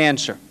forget his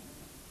answer.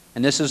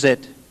 And this is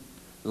it.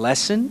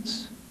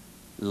 Lessons?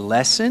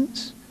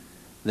 Lessons?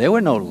 There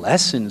were no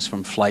lessons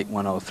from Flight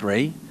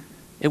 103.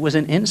 It was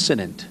an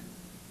incident,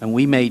 and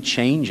we made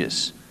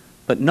changes,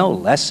 but no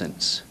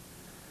lessons.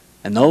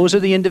 And those are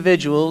the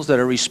individuals that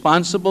are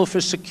responsible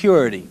for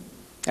security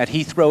at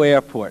Heathrow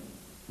Airport,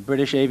 the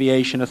British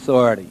Aviation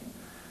Authority.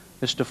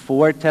 Mr.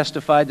 Ford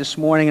testified this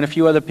morning, and a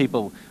few other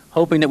people,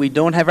 hoping that we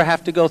don't ever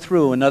have to go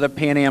through another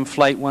Pan Am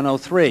Flight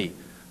 103.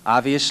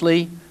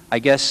 Obviously, I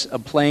guess a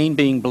plane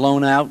being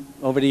blown out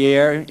over the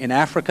air in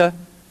Africa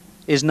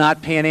is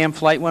not Pan Am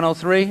Flight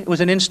 103. It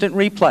was an instant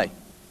replay.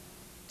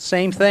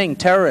 Same thing,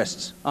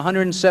 terrorists,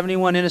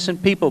 171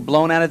 innocent people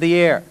blown out of the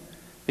air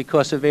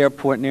because of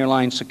airport and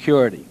airline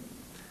security.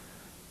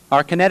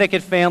 Our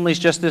Connecticut families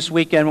just this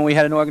weekend, when we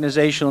had an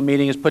organizational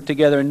meeting, has put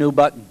together a new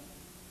button.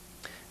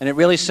 And it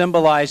really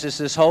symbolizes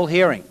this whole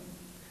hearing.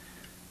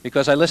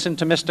 Because I listened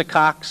to Mr.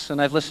 Cox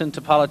and I've listened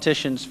to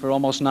politicians for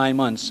almost 9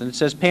 months. And it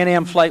says, Pan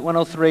Am Flight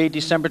 103,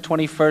 December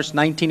 21st,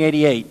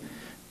 1988.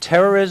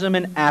 Terrorism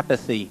and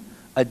apathy,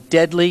 a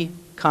deadly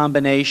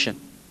combination.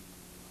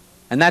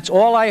 And that's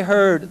all I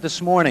heard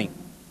this morning.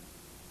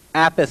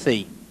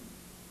 Apathy,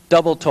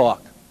 double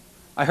talk.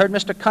 I heard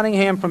Mr.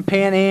 Cunningham from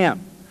Pan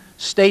Am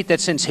state that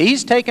since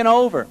he's taken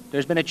over,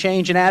 there's been a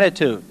change in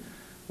attitude.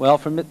 Well,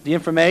 from the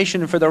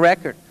information and for the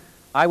record,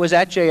 I was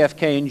at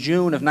JFK in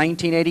June of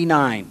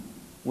 1989,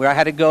 where I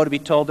had to go to be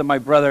told that my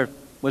brother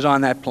was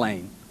on that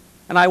plane.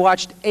 And I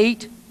watched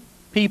 8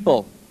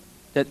 people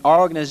that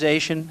our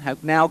organization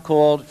have now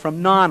called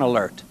from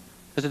non-alert,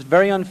 because it's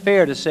very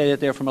unfair to say that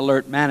they're from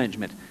alert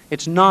management.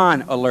 It's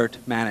non-alert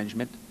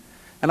management.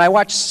 And I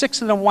watched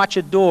 6 of them watch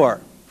a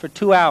door for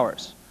 2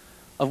 hours,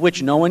 of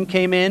which no one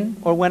came in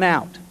or went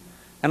out.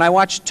 And I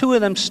watched 2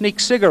 of them sneak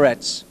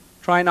cigarettes,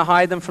 trying to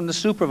hide them from the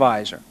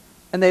supervisor.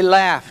 And they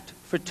laughed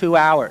for 2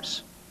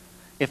 hours.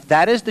 If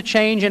that is the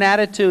change in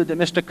attitude that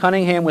Mr.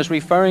 Cunningham was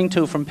referring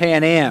to from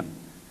Pan Am,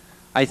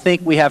 I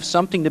think we have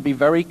something to be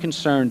very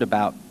concerned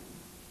about.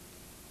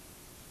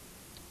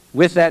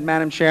 With that,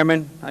 Madam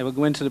Chairman, I will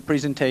go into the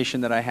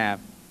presentation that I have.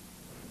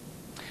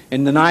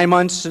 In the 9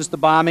 months since the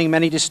bombing,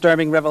 many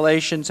disturbing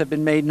revelations have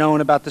been made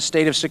known about the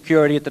state of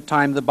security at the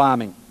time of the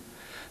bombing.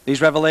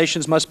 These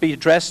revelations must be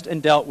addressed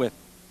and dealt with.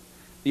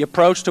 The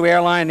approach to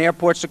airline and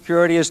airport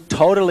security is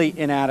totally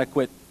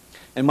inadequate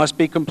and must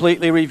be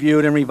completely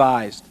reviewed and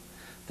revised.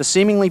 The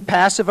seemingly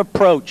passive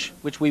approach,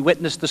 which we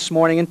witnessed this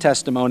morning in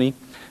testimony,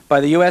 by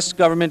the U.S.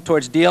 government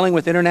towards dealing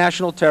with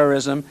international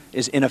terrorism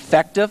is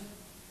ineffective,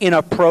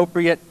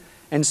 inappropriate,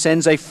 and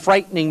sends a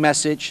frightening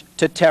message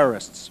to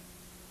terrorists.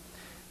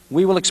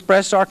 We will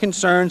express our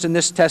concerns in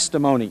this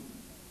testimony.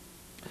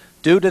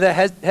 Due to the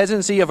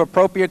hesitancy of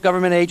appropriate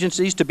government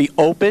agencies to be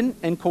open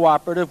and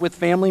cooperative with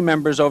family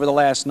members over the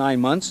last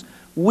 9 months,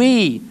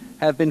 we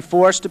have been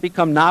forced to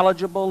become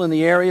knowledgeable in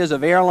the areas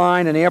of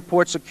airline and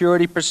airport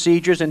security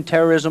procedures and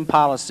terrorism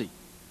policy.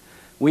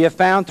 We have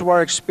found through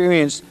our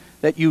experience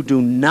that you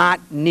do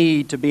not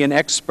need to be an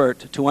expert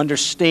to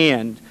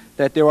understand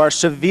that there are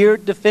severe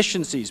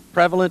deficiencies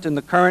prevalent in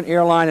the current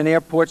airline and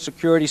airport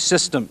security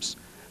systems.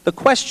 The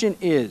question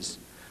is,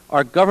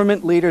 are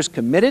government leaders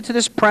committed to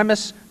this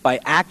premise by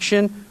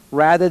action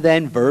rather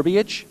than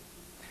verbiage?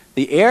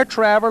 The air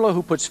traveler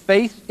who puts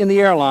faith in the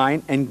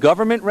airline and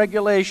government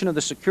regulation of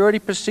the security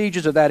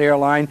procedures of that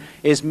airline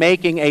is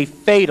making a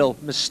fatal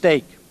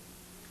mistake.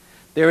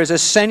 There is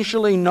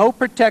essentially no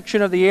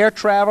protection of the air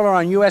traveler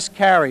on U.S.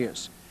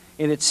 carriers.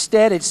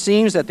 Instead, it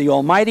seems that the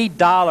almighty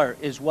dollar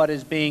is what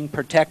is being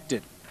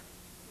protected.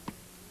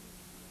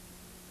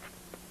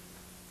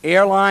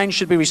 Airlines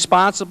should be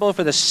responsible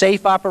for the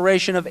safe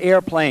operation of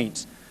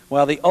airplanes,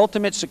 while the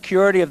ultimate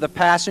security of the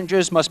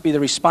passengers must be the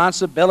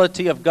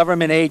responsibility of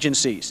government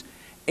agencies.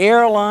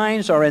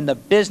 Airlines are in the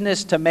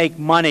business to make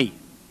money.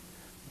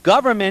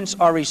 Governments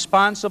are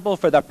responsible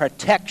for the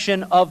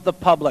protection of the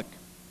public.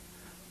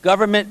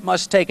 Government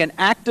must take an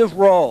active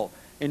role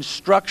in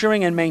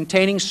structuring and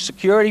maintaining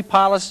security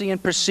policy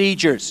and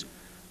procedures.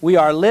 We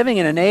are living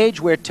in an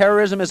age where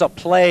terrorism is a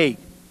plague.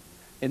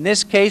 In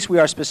this case, we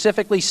are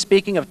specifically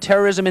speaking of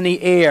terrorism in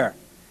the air.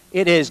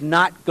 It is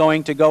not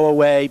going to go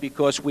away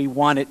because we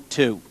want it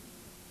to.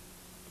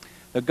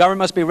 The government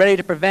must be ready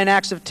to prevent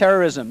acts of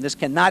terrorism. This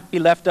cannot be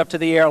left up to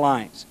the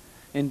airlines.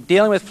 In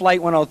dealing with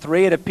Flight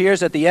 103, it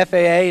appears that the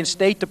FAA and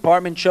State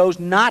Department chose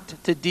not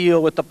to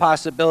deal with the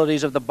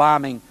possibilities of the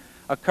bombing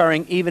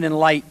occurring even in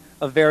light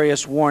of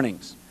various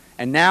warnings.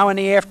 And now in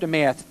the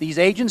aftermath, these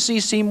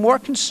agencies seem more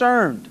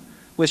concerned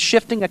with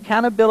shifting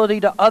accountability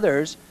to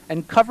others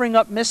and covering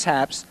up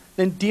mishaps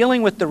than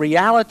dealing with the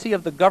reality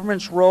of the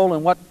government's role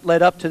in what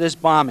led up to this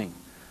bombing.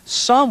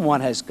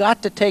 Someone has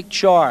got to take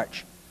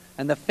charge,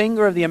 and the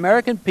finger of the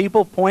American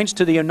people points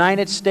to the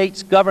United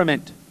States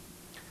government.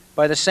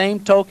 By the same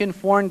token,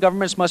 foreign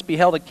governments must be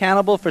held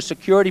accountable for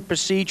security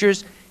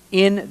procedures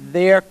in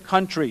their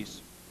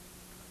countries.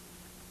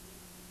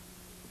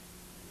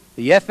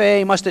 The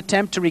FAA must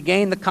attempt to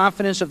regain the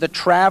confidence of the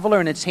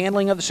traveler in its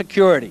handling of the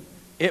security.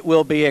 It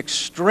will be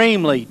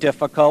extremely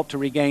difficult to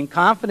regain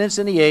confidence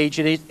in the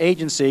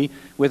agency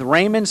with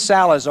Raymond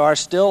Salazar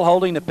still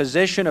holding the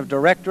position of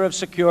Director of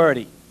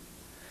Security.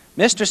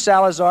 Mr.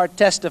 Salazar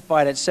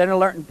testified at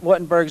Senator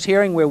Lautenberg's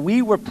hearing where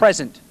we were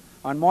present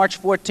on March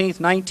 14,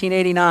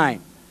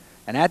 1989.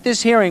 And at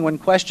this hearing, when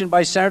questioned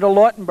by Senator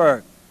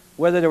Lautenberg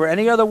whether there were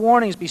any other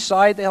warnings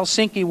beside the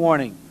Helsinki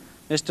warning,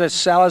 Mr.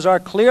 Salazar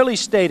clearly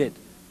stated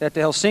that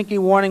the Helsinki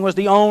warning was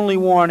the only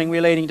warning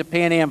relating to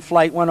Pan Am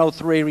Flight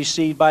 103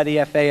 received by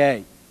the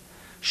FAA.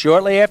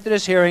 Shortly after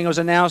this hearing, it was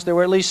announced there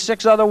were at least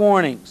 6 other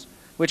warnings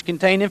which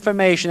contained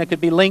information that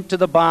could be linked to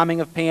the bombing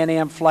of Pan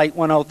Am Flight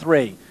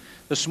 103.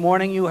 This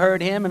morning you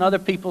heard him and other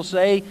people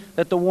say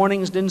that the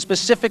warnings didn't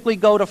specifically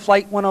go to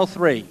Flight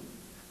 103.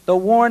 The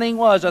warning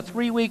was a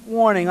 3-week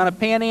warning on a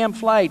Pan Am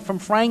flight from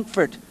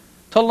Frankfurt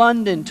to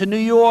London to New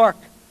York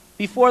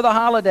before the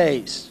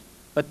holidays.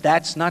 But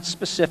that's not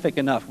specific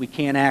enough. We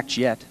can't act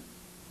yet.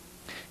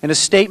 In a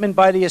statement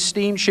by the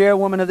esteemed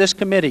chairwoman of this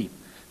committee,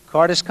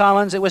 Cardis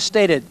Collins, it was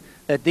stated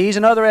that these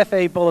and other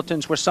FAA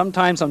bulletins were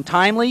sometimes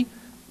untimely,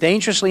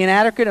 dangerously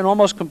inadequate, and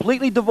almost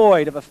completely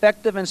devoid of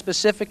effective and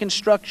specific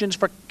instructions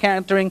for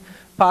countering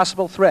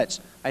possible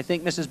threats. I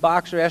think Mrs.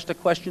 Boxer asked a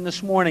question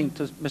this morning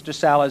to Mr.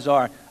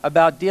 Salazar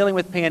about dealing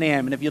with Pan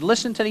Am, and if you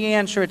listen to the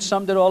answer, it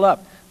summed it all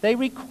up. They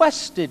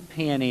requested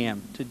Pan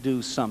Am to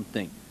do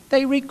something.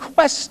 They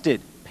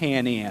requested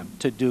Pan Am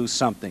to do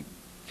something.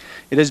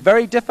 It is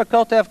very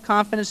difficult to have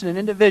confidence in an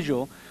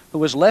individual who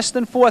was less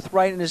than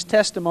forthright in his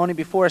testimony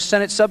before a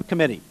Senate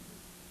subcommittee.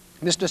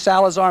 Mr.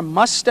 Salazar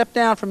must step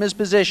down from his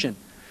position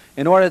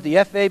in order that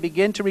the FAA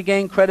begin to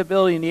regain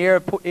credibility in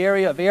the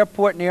area of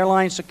airport and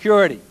airline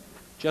security.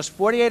 Just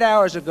 48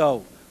 hours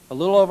ago, a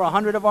little over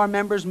 100 of our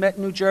members met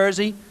in New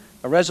Jersey.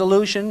 A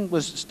resolution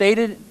was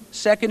stated,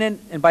 seconded,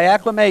 and by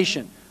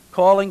acclamation,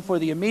 calling for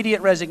the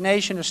immediate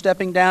resignation or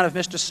stepping down of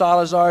Mr.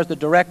 Salazar as the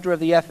director of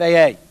the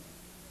FAA.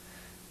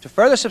 To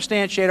further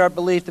substantiate our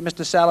belief that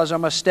Mr. Salazar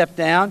must step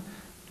down,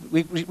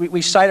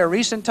 we cite a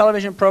recent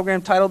television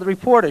program titled The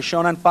Reporter,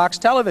 shown on Fox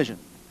Television.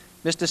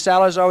 Mr.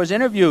 Salazar was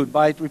interviewed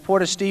by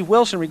reporter Steve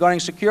Wilson regarding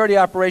security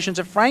operations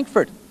at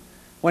Frankfurt.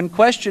 When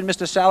questioned,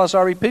 Mr.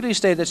 Salazar repeatedly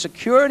stated that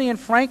security in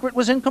Frankfurt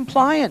was in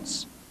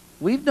compliance.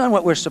 We've done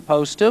what we're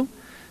supposed to.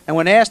 And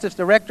when asked if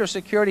the Director of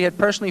Security had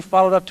personally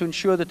followed up to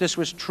ensure that this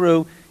was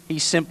true, he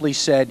simply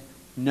said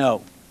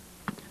no.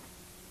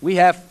 We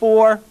have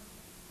 4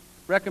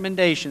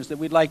 recommendations that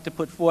we'd like to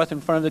put forth in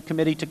front of the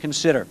committee to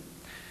consider.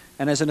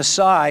 And as an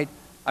aside,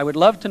 I would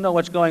love to know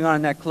what's going on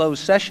in that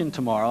closed session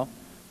tomorrow,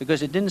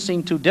 because it didn't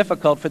seem too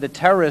difficult for the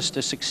terrorists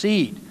to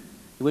succeed.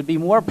 It would be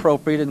more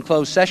appropriate in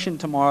closed session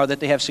tomorrow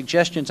that they have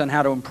suggestions on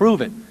how to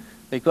improve it,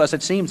 because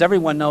it seems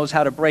everyone knows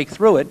how to break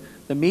through it.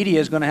 The media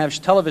is going to have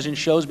television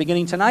shows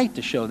beginning tonight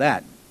to show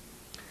that.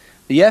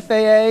 The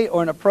FAA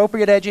or an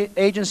appropriate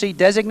agency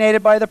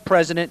designated by the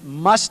President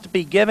must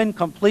be given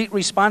complete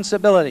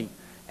responsibility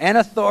and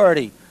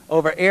authority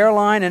over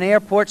airline and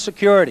airport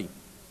security.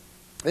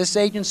 This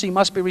agency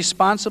must be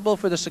responsible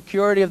for the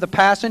security of the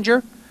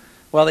passenger,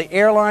 while the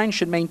airline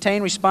should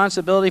maintain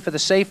responsibility for the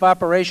safe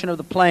operation of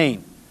the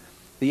plane.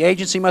 The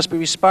agency must be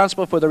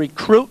responsible for the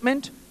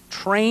recruitment,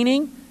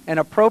 training, and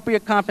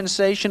appropriate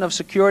compensation of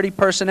security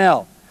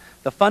personnel.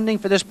 The funding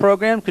for this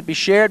program could be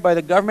shared by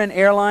the government,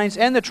 airlines,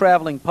 and the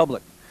traveling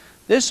public.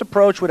 This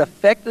approach would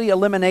effectively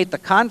eliminate the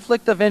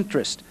conflict of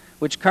interest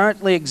which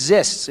currently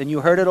exists, and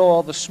you heard it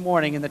all this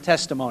morning in the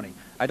testimony.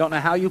 I don't know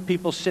how you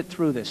people sit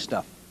through this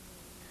stuff.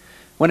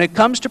 When it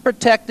comes to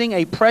protecting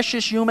a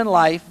precious human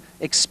life,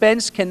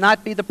 expense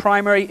cannot be the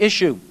primary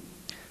issue.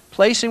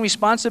 Placing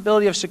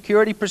responsibility of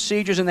security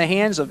procedures in the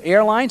hands of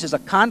airlines is a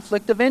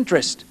conflict of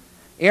interest.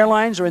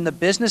 Airlines are in the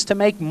business to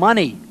make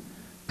money.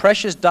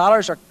 Precious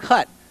dollars are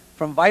cut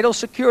from vital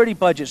security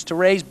budgets to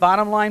raise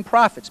bottom-line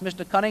profits.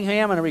 Mr.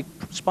 Cunningham, in a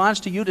response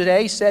to you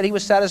today, said he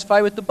was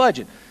satisfied with the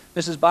budget.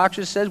 Mrs.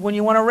 Boxer says, when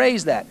you want to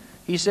raise that?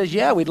 He says,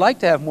 yeah, we'd like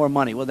to have more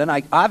money. Well, then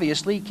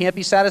obviously you can't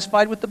be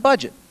satisfied with the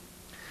budget.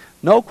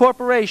 No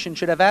corporation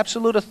should have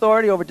absolute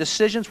authority over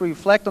decisions that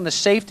reflect on the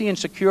safety and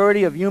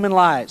security of human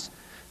lives.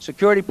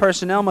 Security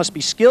personnel must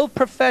be skilled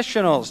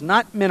professionals,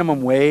 not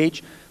minimum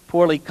wage,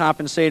 poorly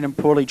compensated and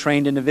poorly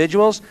trained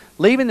individuals.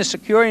 Leaving the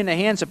security in the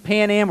hands of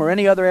Pan Am or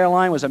any other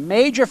airline was a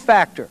major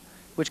factor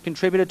which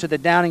contributed to the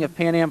downing of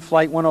Pan Am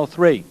Flight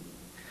 103.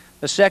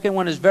 The second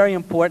one is very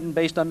important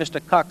based on Mr.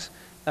 Koch's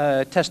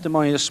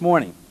testimony this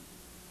morning.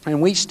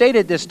 And we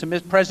stated this to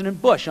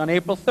President Bush on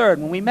April 3rd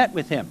when we met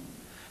with him.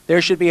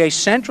 There should be a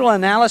central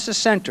analysis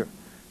center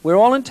where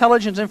all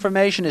intelligence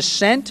information is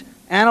sent,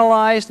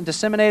 analyzed, and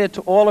disseminated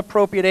to all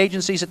appropriate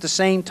agencies at the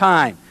same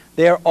time.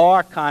 There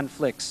are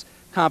conflicts,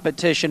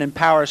 competition, and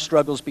power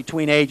struggles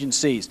between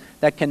agencies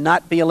that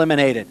cannot be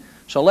eliminated.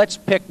 So let's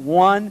pick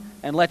one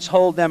and let's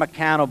hold them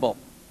accountable.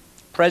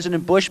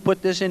 President Bush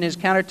put this in his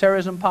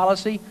counterterrorism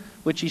policy,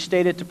 which he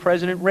stated to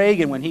President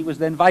Reagan when he was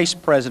then vice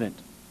president.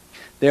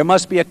 There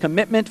must be a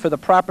commitment for the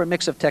proper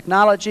mix of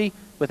technology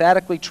with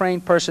adequately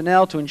trained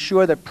personnel to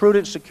ensure that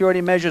prudent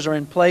security measures are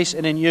in place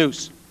and in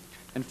use.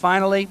 And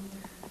finally,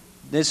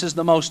 this is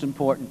the most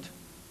important.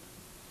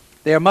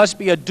 There must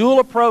be a dual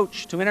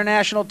approach to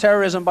international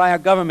terrorism by our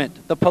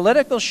government. The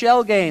political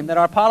shell game that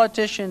our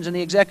politicians in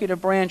the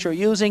executive branch are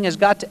using has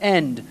got to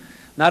end,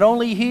 not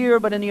only here,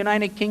 but in the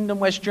United Kingdom,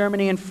 West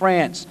Germany, and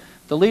France.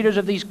 The leaders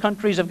of these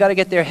countries have got to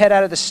get their head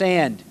out of the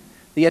sand.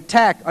 The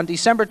attack on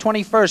December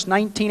 21st,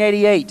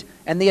 1988,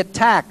 and the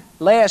attack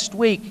last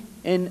week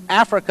in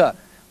Africa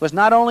was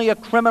not only a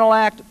criminal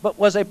act, but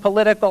was a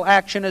political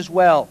action as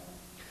well.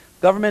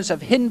 Governments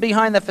have hidden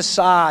behind the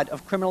facade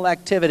of criminal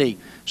activity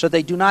so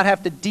they do not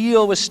have to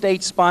deal with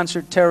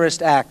state-sponsored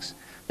terrorist acts.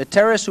 The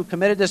terrorists who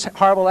committed this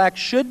horrible act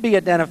should be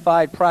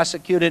identified,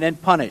 prosecuted,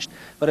 and punished.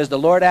 But as the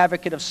Lord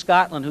Advocate of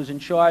Scotland, who's in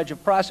charge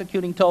of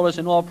prosecuting, told us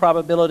in all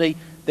probability,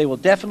 they will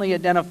definitely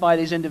identify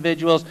these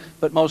individuals,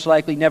 but most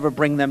likely never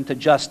bring them to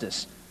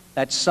justice.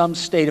 That's some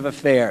state of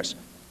affairs.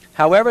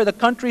 However, the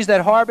countries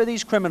that harbor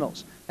these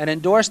criminals and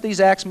endorse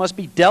these acts must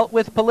be dealt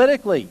with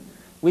politically.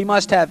 We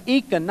must have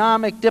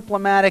economic,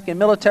 diplomatic, and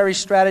military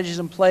strategies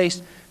in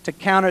place to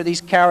counter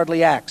these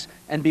cowardly acts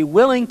and be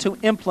willing to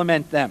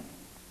implement them.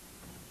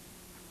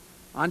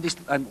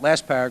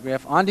 Last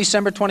paragraph. On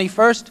December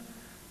 21st,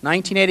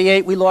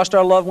 1988, we lost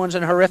our loved ones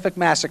in a horrific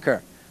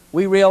massacre.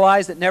 We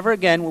realized that never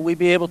again will we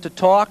be able to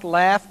talk,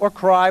 laugh, or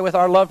cry with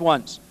our loved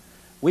ones.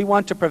 We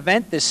want to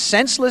prevent this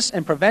senseless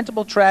and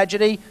preventable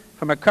tragedy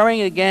from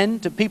occurring again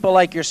to people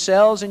like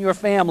yourselves and your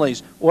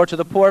families, or to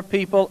the poor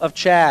people of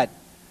Chad.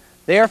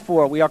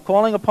 Therefore, we are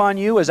calling upon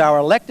you as our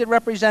elected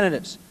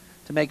representatives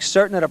to make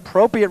certain that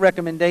appropriate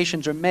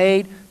recommendations are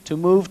made to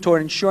move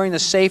toward ensuring the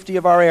safety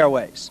of our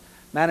airways.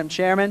 Madam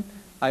Chairman,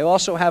 I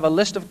also have a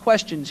list of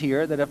questions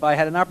here that if I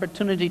had an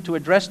opportunity to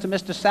address to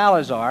Mr.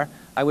 Salazar,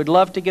 I would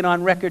love to get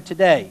on record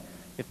today.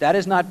 If that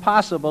is not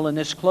possible in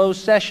this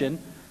closed session,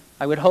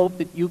 I would hope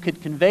that you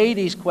could convey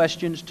these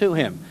questions to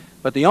him.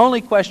 But the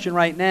only question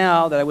right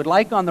now that I would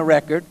like on the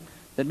record,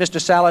 that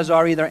Mr.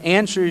 Salazar either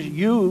answers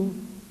you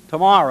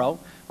tomorrow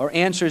or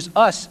answers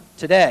us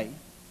today,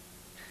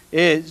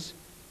 is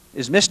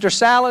Mr.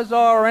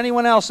 Salazar or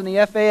anyone else in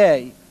the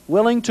FAA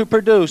willing to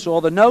produce all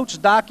the notes,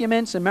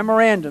 documents, and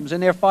memorandums in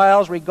their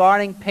files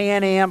regarding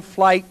Pan Am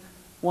Flight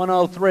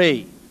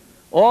 103?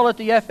 All that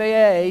the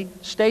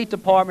FAA, State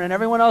Department, and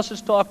everyone else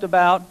has talked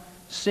about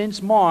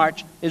since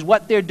March is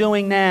what they're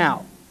doing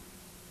now.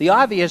 The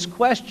obvious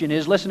question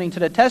is, listening to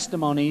the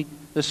testimony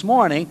this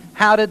morning,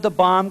 how did the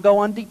bomb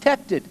go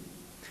undetected?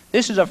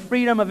 This is a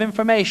Freedom of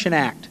Information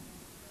Act.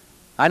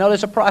 I know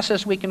there's a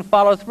process we can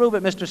follow through,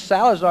 but Mr.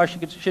 Salazar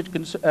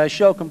should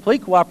show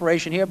complete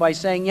cooperation here by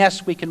saying,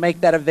 yes, we can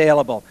make that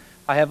available.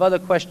 I have other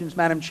questions,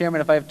 Madam Chairman.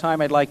 If I have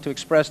time, I'd like to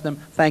express them.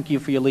 Thank you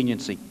for your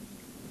leniency.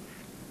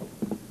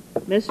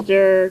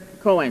 Mr.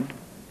 Cohen.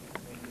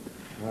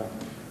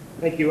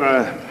 Thank you,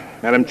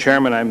 Madam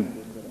Chairman. I'm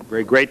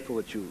very grateful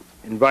that you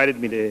invited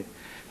me to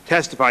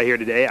testify here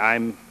today.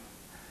 I'm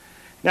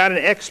not an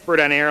expert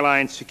on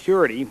airline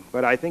security,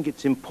 but I think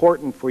it's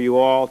important for you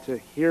all to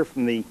hear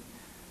from the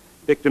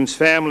victims'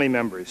 family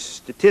members.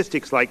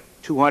 Statistics like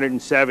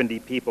 270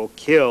 people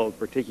killed,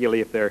 particularly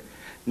if they're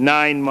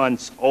 9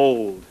 months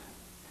old,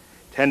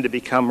 tend to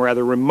become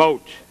rather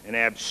remote and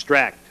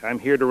abstract. I'm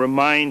here to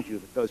remind you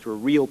that those were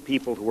real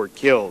people who were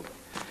killed.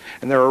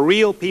 And there are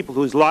real people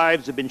whose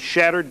lives have been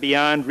shattered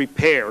beyond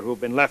repair, who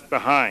have been left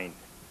behind.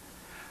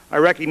 I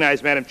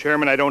recognize, Madam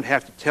Chairman, I don't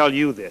have to tell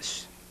you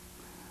this.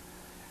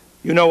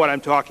 You know what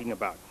I'm talking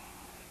about.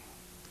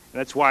 And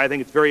that's why I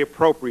think it's very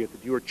appropriate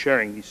that you are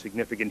chairing these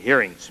significant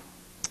hearings.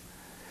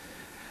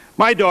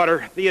 My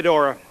daughter,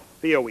 Theodora,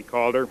 Theo we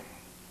called her,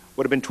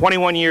 would have been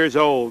 21 years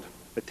old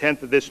the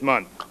 10th of this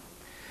month.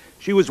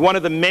 She was one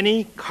of the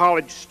many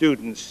college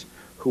students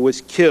who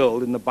was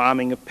killed in the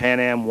bombing of Pan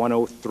Am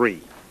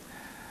 103.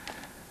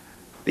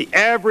 The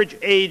average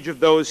age of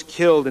those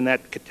killed in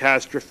that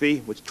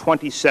catastrophe was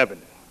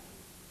 27.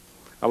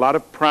 A lot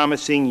of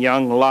promising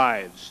young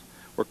lives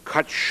were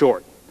cut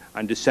short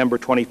on December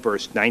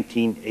 21st,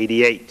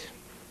 1988.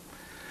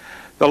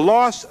 The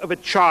loss of a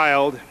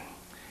child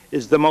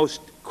is the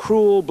most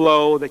cruel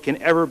blow that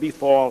can ever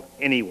befall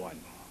anyone.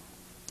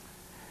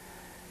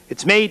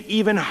 It's made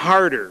even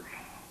harder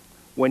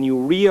when you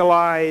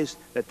realize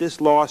that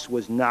this loss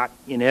was not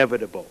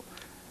inevitable.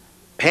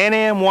 Pan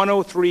Am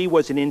 103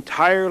 was an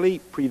entirely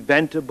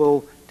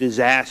preventable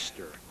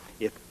disaster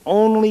if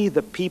only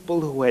the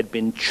people who had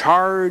been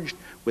charged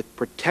with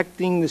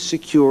protecting the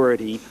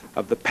security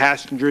of the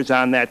passengers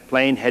on that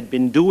plane had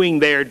been doing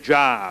their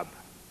job.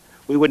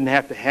 We wouldn't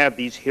have to have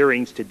these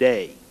hearings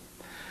today.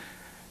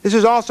 This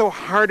is also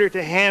harder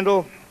to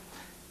handle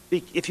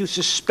if you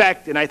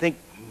suspect, and I think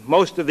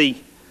most of the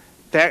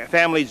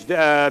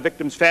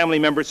victims' family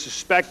members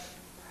suspect,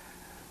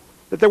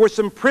 that there were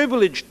some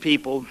privileged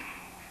people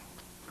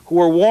who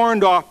were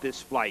warned off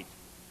this flight,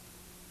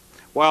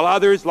 while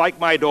others, like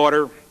my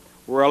daughter,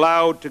 were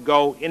allowed to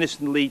go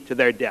innocently to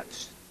their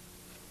deaths.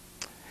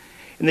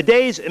 In the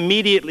days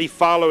immediately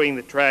following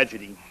the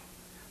tragedy,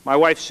 my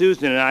wife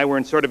Susan and I were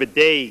in sort of a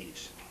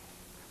daze.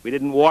 We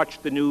didn't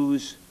watch the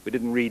news. We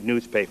didn't read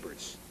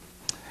newspapers.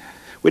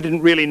 We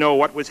didn't really know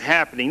what was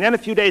happening. Then a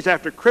few days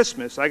after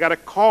Christmas, I got a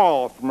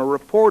call from a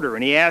reporter,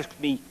 and he asked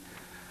me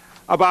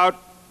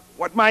about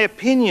what my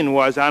opinion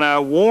was on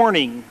a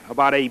warning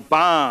about a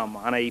bomb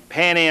on a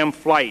Pan Am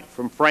flight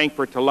from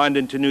Frankfurt to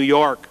London to New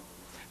York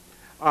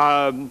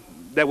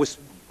that was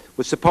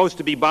supposed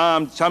to be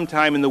bombed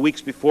sometime in the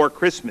weeks before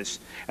Christmas,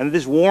 and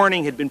this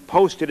warning had been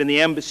posted in the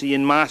embassy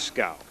in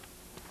Moscow.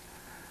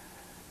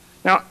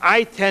 Now,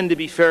 I tend to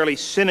be fairly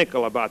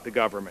cynical about the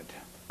government,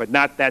 but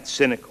not that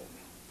cynical.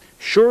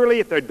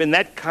 Surely, if there had been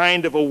that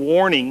kind of a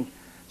warning,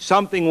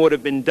 something would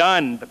have been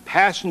done. The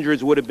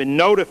passengers would have been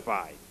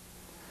notified.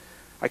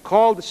 I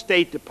called the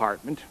State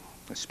Department.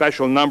 A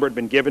special number had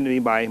been given to me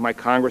by my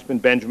Congressman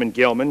Benjamin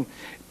Gilman,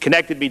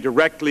 connected me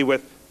directly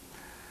with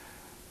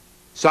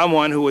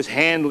someone who was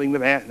handling the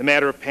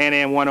matter of Pan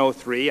Am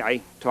 103.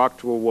 I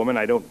talked to a woman,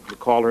 I don't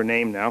recall her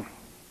name now,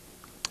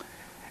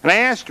 and I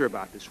asked her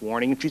about this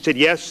warning, and she said,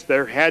 yes,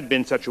 there had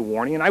been such a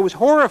warning, and I was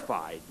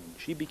horrified. And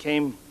she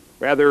became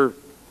rather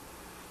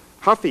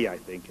huffy, I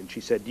think, and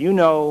she said, do you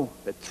know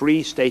that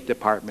 3 State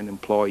Department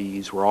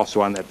employees were also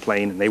on that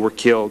plane, and they were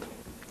killed?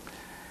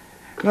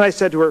 And I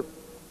said to her,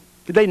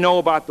 did they know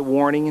about the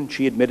warning? And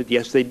she admitted,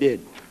 yes, they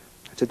did.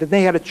 I said, then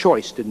they had a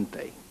choice, didn't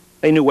they?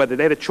 They knew whether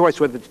they had a choice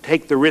whether to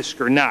take the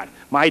risk or not.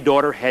 My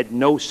daughter had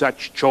no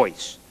such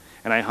choice,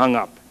 and I hung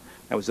up.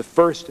 That was the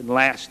first and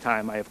last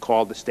time I have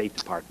called the State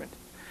Department.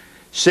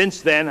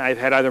 Since then, I've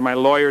had either my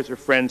lawyers or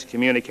friends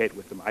communicate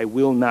with them. I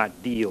will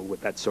not deal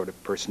with that sort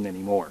of person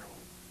anymore.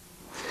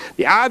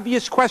 The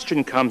obvious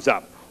question comes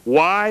up,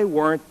 why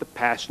weren't the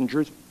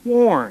passengers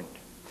warned?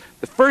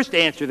 The first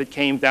answer that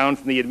came down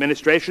from the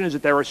administration is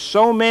that there are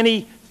so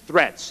many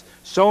threats,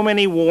 so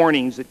many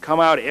warnings that come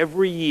out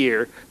every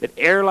year that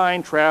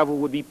airline travel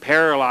would be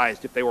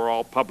paralyzed if they were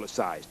all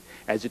publicized.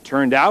 As it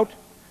turned out,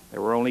 there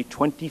were only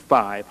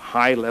 25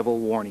 high-level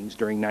warnings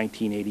during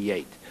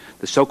 1988.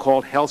 The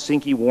so-called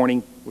Helsinki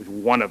warning was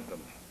one of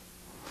them.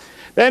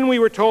 Then we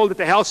were told that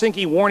the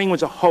Helsinki warning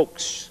was a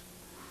hoax.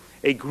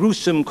 A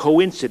gruesome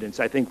coincidence,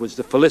 I think, was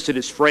the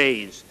felicitous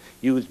phrase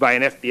used by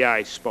an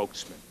FBI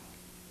spokesman.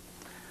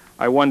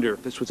 I wonder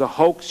if this was a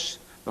hoax.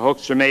 The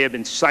hoaxer may have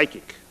been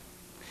psychic.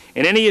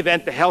 In any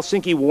event, the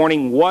Helsinki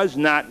warning was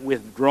not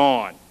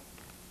withdrawn.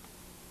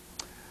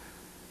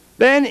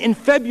 Then, in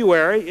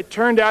February, it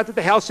turned out that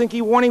the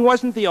Helsinki warning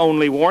wasn't the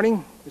only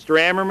warning. Mr.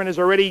 Ammerman has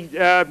already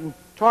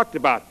talked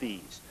about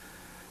these.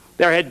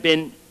 There had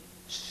been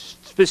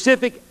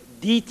specific,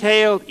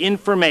 detailed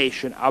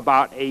information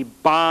about a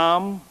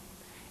bomb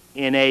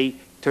in a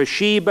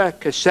Toshiba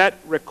cassette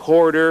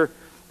recorder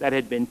that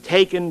had been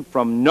taken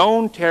from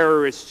known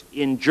terrorists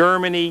in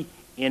Germany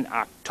in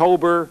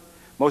October.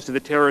 Most of the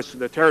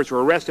terrorists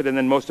were arrested, and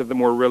then most of them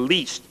were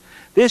released.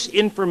 This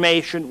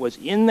information was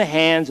in the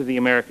hands of the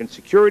American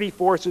security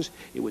forces.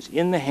 It was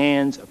in the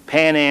hands of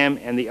Pan Am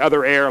and the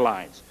other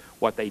airlines.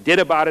 What they did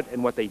about it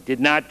and what they did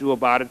not do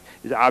about it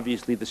is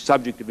obviously the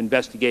subject of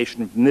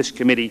investigation from this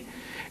committee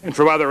and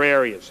from other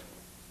areas.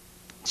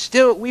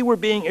 Still, we were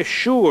being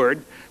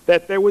assured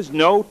that there was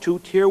no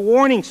two-tier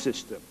warning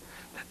system.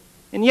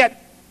 And yet,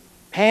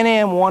 Pan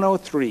Am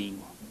 103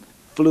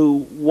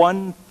 flew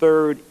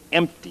 1/3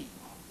 empty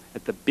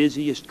at the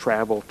busiest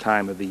travel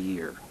time of the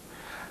year.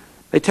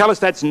 They tell us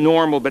that's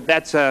normal, but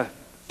that's a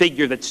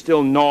figure that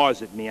still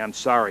gnaws at me. I'm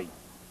sorry.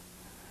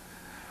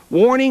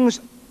 Warnings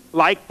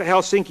like the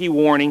Helsinki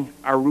warning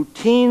are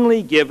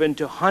routinely given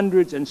to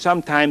hundreds and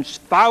sometimes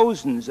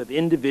thousands of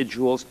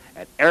individuals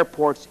at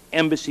airports,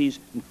 embassies,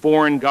 and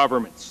foreign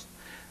governments.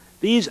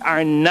 These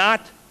are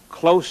not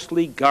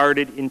closely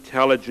guarded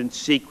intelligence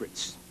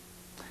secrets.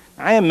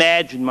 I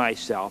imagine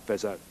myself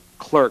as a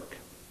clerk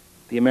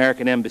at the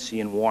American Embassy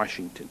in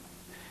Washington,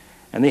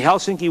 and the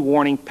Helsinki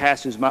warning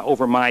passes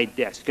over my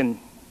desk, and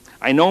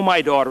I know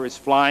my daughter is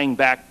flying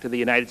back to the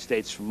United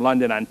States from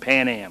London on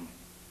Pan Am.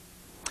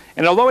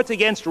 And although it's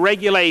against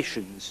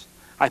regulations,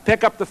 I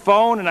pick up the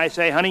phone and I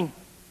say, honey,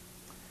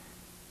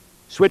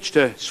 switch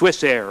to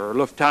Swiss Air or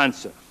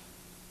Lufthansa.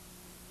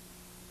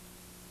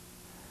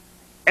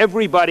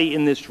 Everybody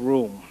in this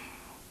room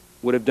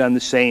would have done the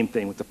same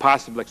thing, with the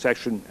possible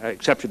exception of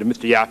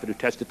Mr. Yaphet, who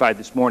testified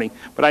this morning.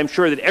 But I'm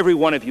sure that every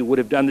one of you would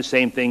have done the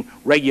same thing,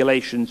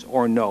 regulations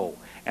or no.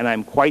 And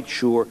I'm quite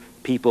sure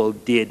people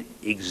did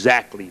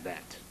exactly that.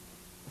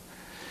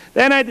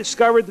 Then I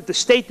discovered that the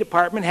State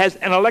Department has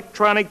an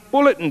electronic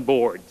bulletin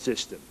board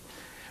system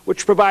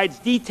which provides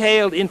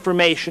detailed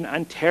information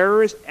on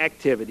terrorist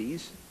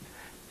activities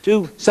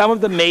to some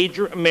of the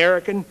major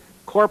American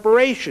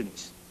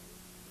corporations.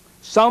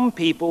 Some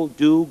people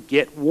do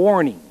get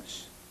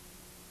warnings.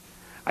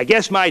 I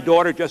guess my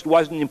daughter just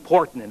wasn't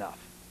important enough.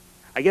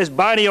 I guess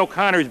Bonnie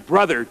O'Connor's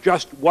brother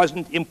just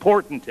wasn't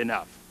important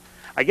enough.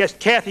 I guess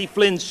Kathy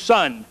Flynn's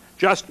son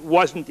just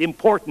wasn't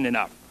important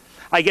enough.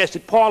 I guess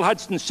that Paul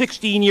Hudson's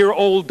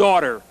 16-year-old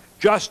daughter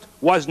just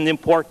wasn't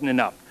important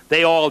enough.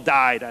 They all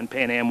died on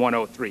Pan Am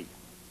 103.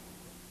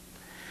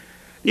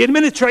 The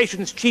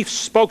administration's chief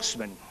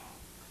spokesman,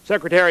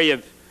 Secretary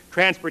of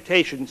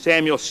Transportation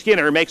Samuel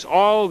Skinner, makes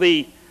all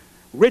the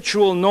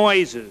ritual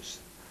noises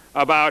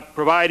about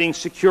providing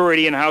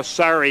security and how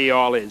sorry he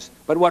all is.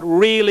 But what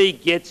really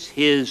gets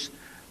his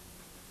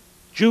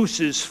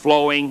juices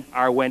flowing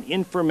are when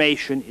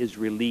information is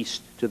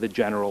released to the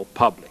general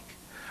public.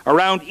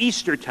 Around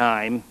Easter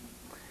time,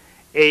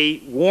 a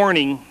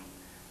warning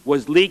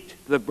was leaked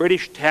to the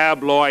British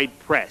tabloid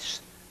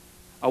press,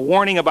 a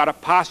warning about a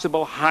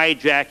possible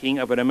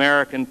hijacking of an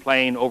American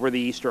plane over the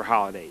Easter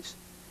holidays.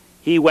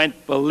 He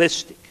went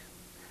ballistic.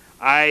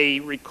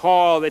 I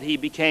recall that he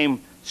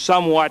became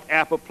somewhat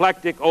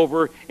apoplectic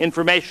over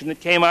information that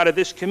came out of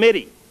this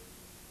committee.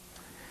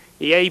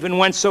 He even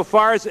went so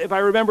far as, if I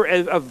remember,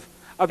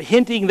 of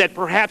hinting that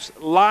perhaps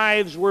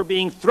lives were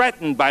being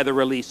threatened by the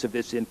release of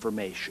this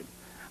information.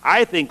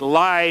 I think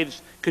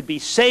lives could be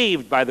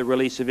saved by the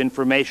release of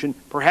information.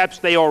 Perhaps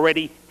they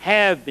already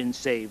have been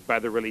saved by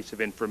the release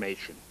of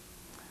information.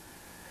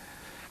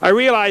 I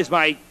realize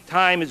my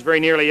time is very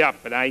nearly up,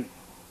 but I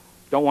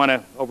don't want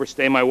to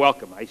overstay my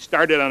welcome. I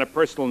started on a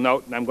personal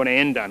note, and I'm going to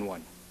end on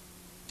one.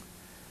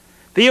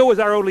 Theo was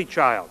our only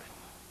child.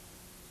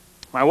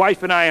 My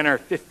wife and I in our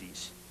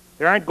 50s.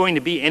 There aren't going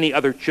to be any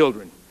other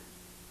children.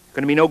 There are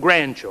going to be no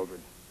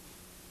grandchildren.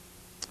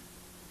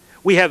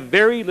 We have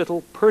very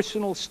little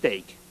personal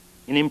stake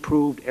in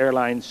improved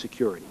airline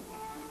security.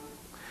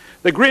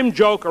 The grim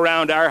joke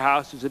around our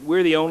house is that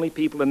we're the only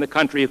people in the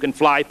country who can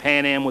fly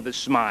Pan Am with a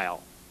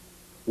smile.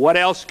 What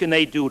else can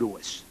they do to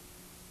us?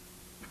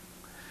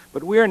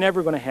 But we're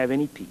never going to have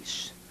any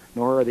peace,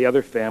 nor are the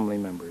other family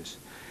members,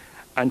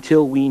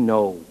 until we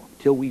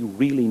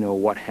really know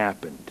what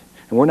happened.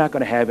 And we're not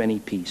going to have any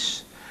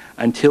peace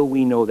until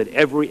we know that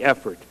every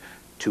effort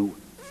to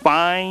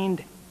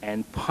find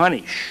and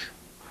punish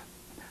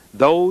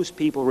those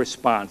people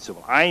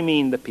responsible, I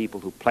mean the people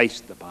who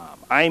placed the bomb,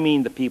 I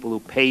mean the people who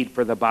paid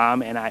for the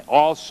bomb, and I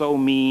also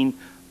mean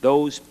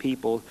those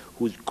people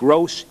whose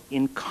gross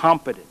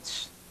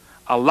incompetence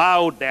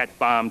allowed that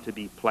bomb to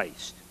be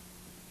placed.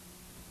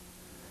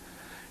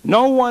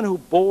 No one who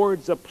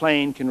boards a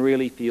plane can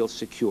really feel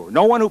secure.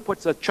 No one who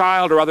puts a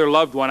child or other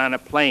loved one on a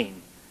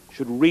plane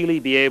should really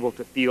be able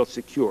to feel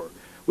secure.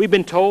 We've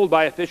been told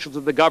by officials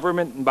of the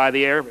government and by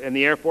the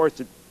Air Force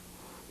that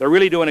they're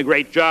really doing a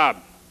great job.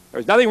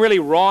 There's nothing really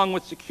wrong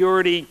with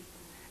security,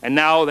 and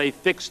now they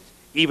fixed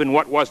even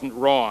what wasn't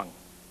wrong.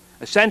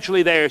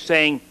 Essentially, they are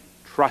saying,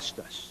 trust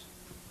us.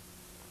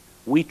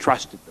 We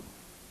trusted them.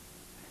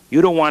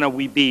 You don't want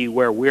to be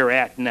where we're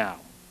at now.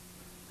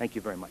 Thank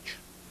you very much.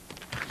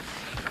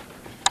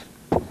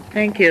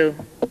 Thank you.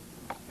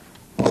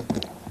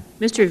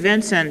 Mr.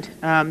 Vincent,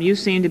 you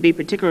seem to be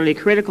particularly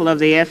critical of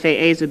the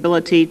FAA's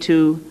ability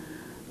to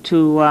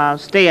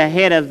stay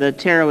ahead of the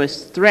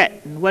terrorist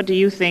threat. What do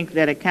you think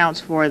that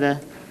accounts for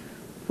the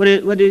what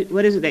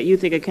is it that you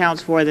think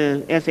accounts for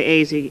the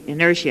FAA's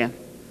inertia?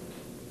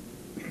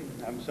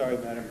 I'm sorry,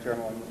 Madam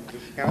Chairman.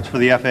 This accounts for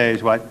the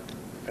FAA's what?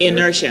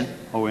 Inertia.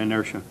 Oh,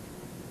 inertia.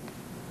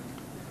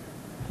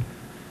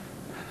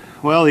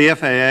 Well, the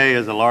FAA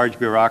is a large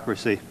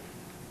bureaucracy.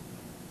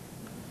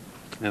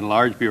 And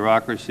large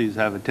bureaucracies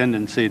have a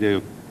tendency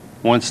to,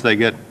 once they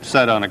get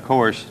set on a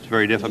course, it's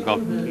very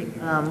difficult.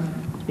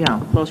 Yeah,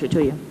 closer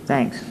to you.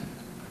 Thanks.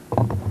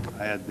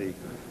 I had the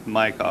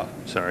mic off,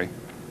 sorry.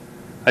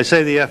 I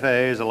say the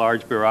FAA is a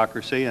large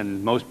bureaucracy,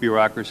 and most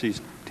bureaucracies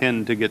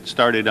tend to get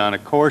started on a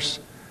course,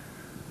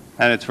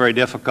 and it's very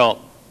difficult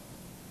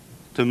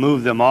to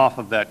move them off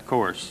of that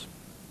course.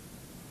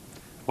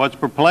 What's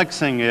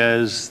perplexing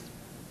is,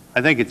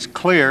 I think it's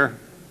clear,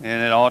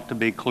 and it ought to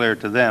be clear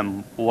to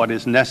them, what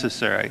is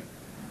necessary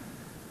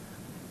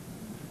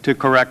to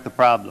correct the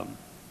problem.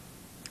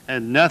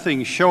 And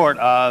nothing short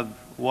of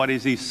what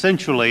is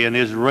essentially an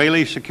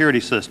Israeli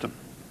security system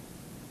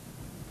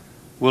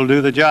will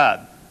do the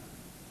job.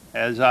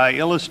 As I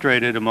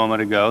illustrated a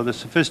moment ago, the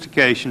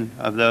sophistication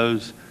of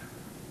those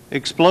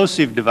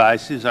explosive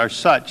devices are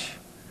such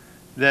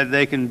that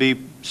they can be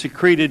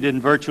secreted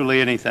in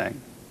virtually anything.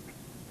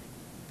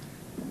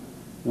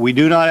 We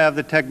do not have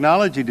the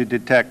technology to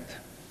detect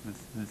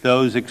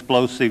those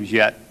explosives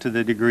yet to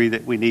the degree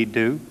that we need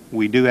to.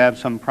 We do have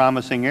some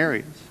promising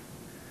areas.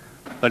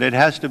 But it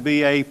has to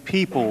be a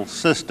people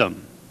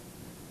system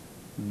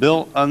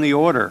built on the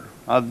order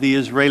of the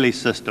Israeli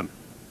system.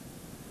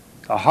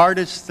 The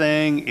hardest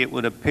thing, it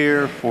would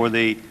appear, for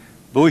the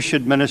Bush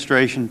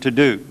administration to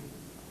do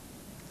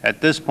at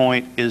this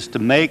point is to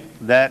make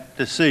that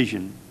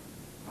decision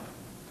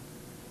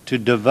to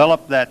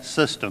develop that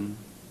system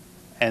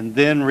and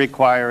then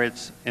require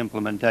its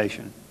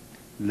implementation.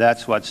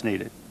 That's what's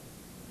needed.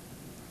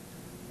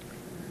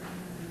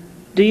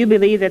 Do you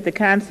believe that the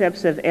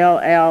concepts of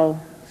LL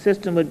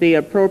system would be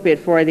appropriate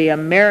for the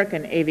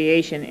American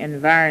aviation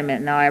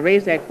environment? Now, I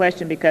raise that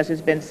question because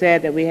it's been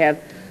said that we have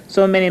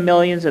so many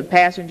millions of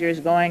passengers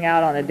going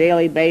out on a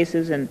daily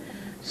basis and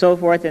so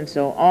forth and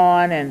so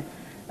on, and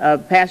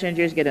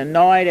passengers get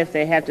annoyed if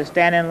they have to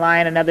stand in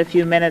line another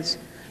few minutes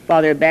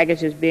while their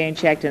baggage is being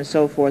checked and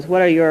so forth.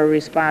 What are your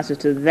responses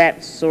to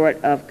that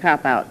sort of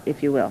cop-out,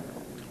 if you will?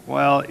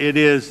 Well, it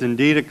is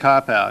indeed a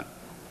cop-out.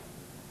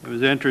 It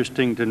was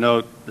interesting to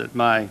note that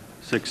my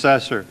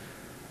successor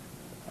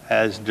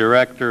as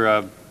director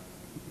of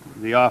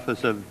the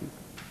Office of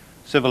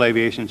Civil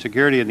Aviation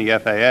Security in the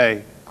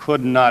FAA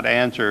could not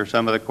answer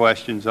some of the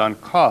questions on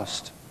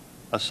cost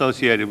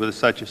associated with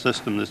such a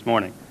system this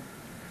morning.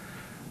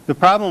 The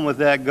problem with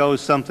that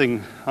goes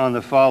something on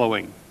the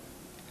following.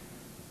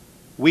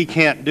 We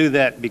can't do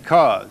that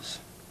because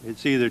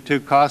it's either too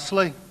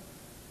costly,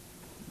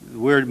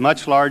 we're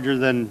much larger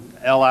than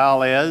El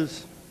Al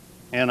is,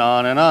 and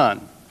on and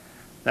on.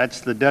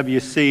 That's the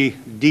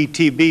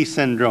WCDTB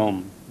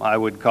syndrome, I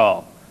would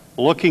call.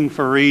 Looking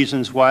for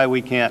reasons why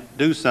we can't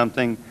do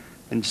something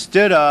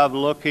instead of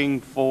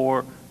looking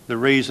for the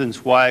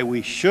reasons why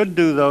we should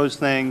do those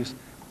things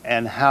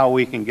and how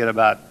we can get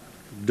about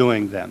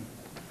doing them.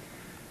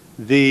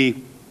 The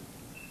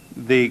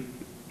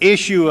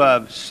issue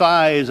of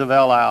size of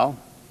El Al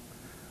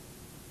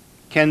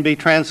can be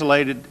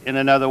translated in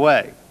another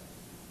way,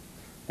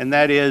 and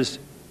that is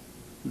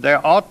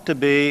there ought to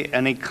be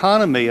an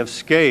economy of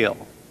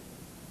scale.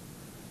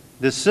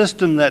 The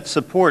system that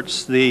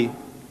supports the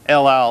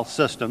El Al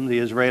system, the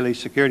Israeli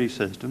security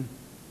system,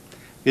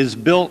 is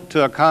built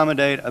to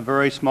accommodate a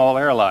very small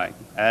airline,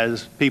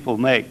 as people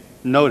make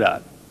note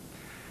of.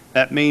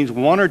 That means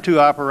one or two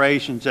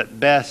operations at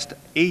best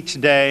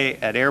each day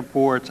at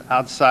airports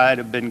outside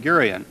of Ben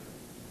Gurion.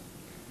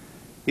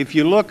 If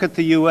you look at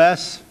the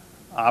U.S.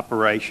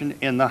 operation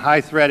in the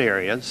high threat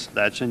areas,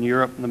 that's in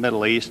Europe and the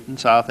Middle East and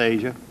South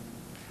Asia,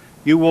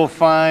 you will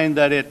find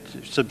that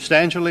it's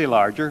substantially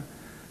larger,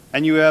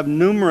 and you have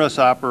numerous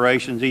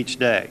operations each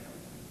day.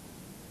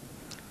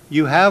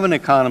 You have an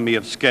economy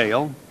of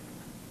scale,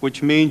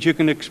 which means you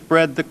can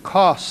spread the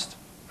cost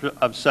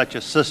of such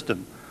a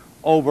system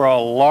over a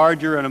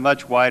larger and a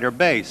much wider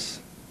base.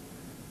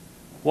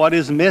 What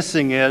is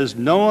missing is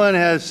no one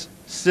has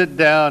sit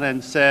down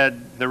and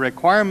said the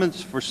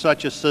requirements for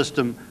such a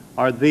system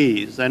are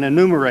these and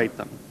enumerate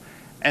them,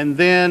 and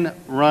then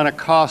run a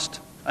cost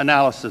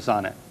analysis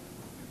on it.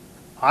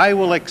 I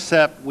will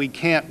accept we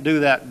can't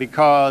do that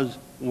because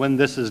when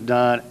this is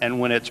done and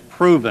when it's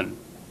proven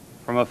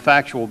from a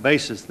factual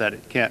basis that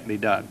it can't be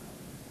done.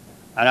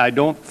 And I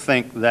don't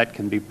think that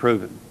can be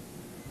proven.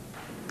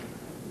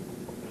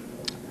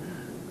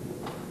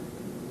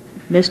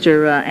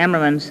 Mr.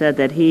 Ammerman said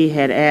that he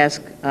had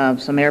asked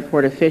some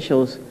airport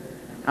officials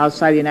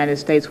outside the United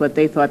States what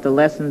they thought the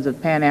lessons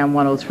of Pan Am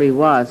 103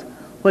 was.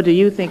 What do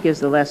you think is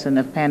the lesson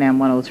of Pan Am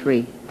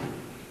 103?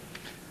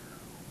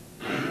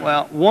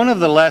 Well, one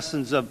of the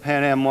lessons of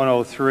Pan Am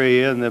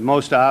 103, and the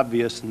most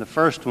obvious and the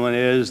first one,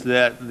 is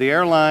that the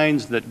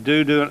airlines that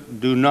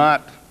do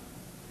not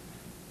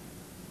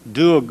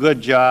do a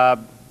good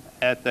job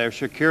at their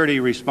security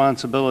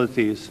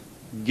responsibilities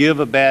give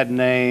a bad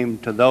name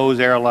to those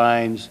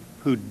airlines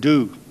who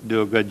do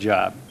a good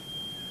job.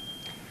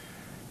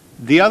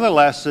 The other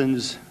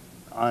lessons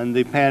on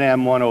the Pan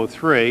Am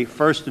 103,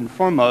 first and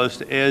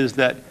foremost, is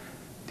that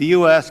the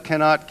U.S.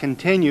 cannot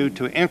continue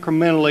to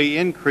incrementally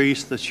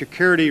increase the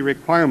security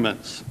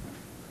requirements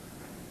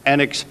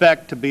and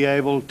expect to be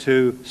able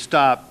to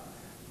stop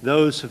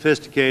those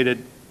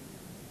sophisticated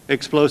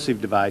explosive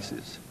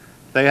devices.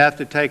 They have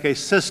to take a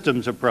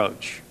systems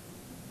approach,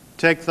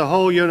 take the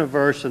whole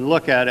universe and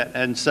look at it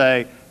and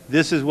say,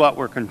 this is what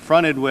we're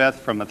confronted with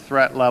from a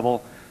threat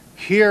level.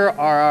 Here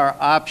are our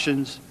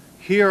options.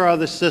 Here are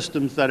the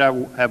systems that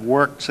have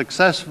worked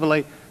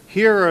successfully.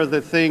 Here are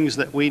the things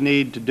that we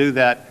need to do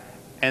that,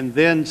 and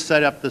then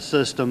set up the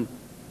system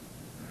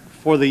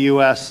for the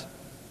U.S.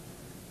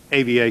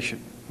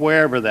 aviation,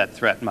 wherever that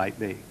threat might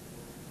be.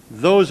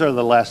 Those are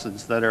the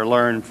lessons that are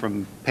learned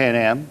from Pan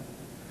Am.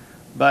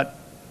 But,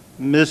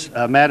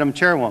 Madam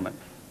Chairwoman,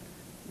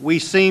 we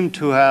seem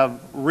to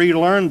have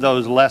relearned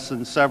those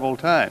lessons several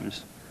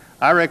times.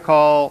 I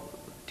recall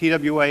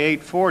TWA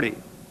 840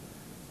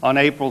 on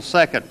April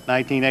 2nd,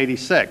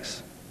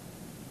 1986.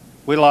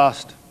 We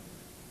lost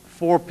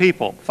 4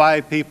 people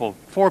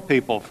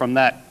from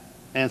that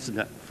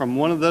incident, from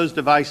one of those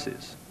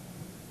devices.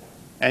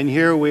 And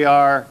here we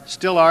are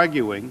still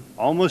arguing,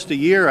 almost a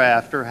year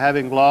after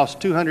having lost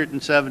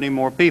 270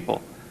 more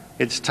people.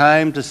 It's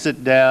time to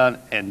sit down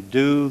and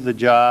do the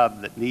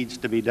job that needs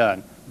to be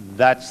done.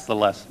 That's the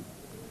lesson.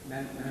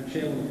 Madam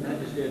Chairman, can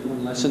I just add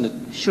one lesson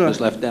that Sure. was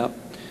left out?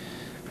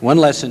 One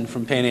lesson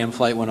from Pan Am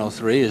Flight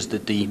 103 is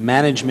that the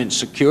management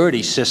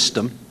security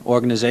system,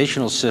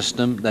 organizational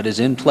system that is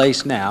in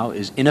place now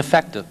is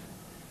ineffective,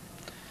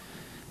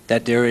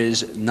 that there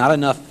is not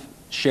enough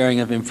sharing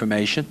of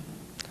information,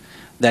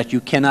 that you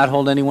cannot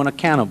hold anyone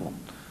accountable.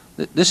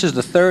 This is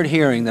the third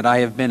hearing that I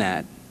have been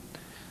at,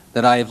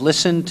 that I have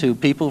listened to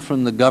people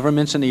from the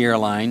governments and the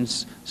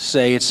airlines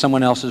say it's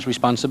someone else's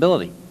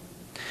responsibility.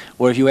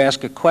 Or if you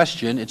ask a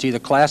question, it's either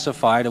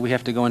classified or we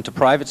have to go into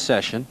private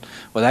session,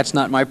 well, that's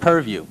not my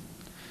purview.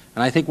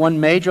 And I think one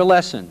major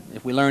lesson,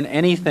 if we learn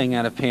anything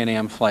out of Pan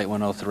Am Flight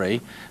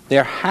 103,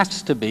 there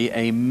has to be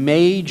a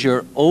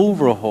major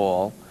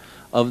overhaul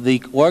of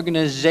the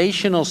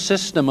organizational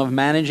system of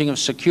managing of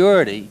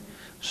security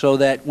so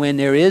that when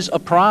there is a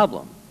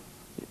problem,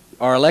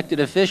 our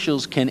elected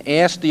officials can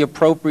ask the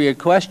appropriate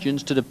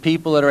questions to the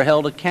people that are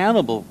held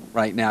accountable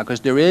right now, because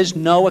there is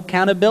no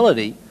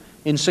accountability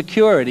in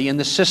security in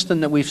the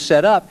system that we've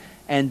set up,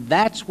 and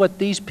that's what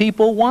these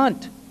people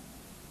want.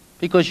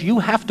 Because you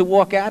have to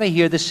walk out of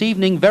here this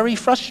evening very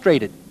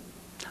frustrated.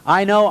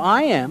 I know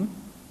I am,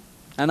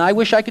 and I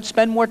wish I could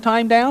spend more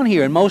time down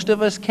here, and most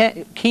of us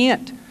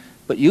can't.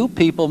 But you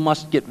people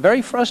must get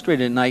very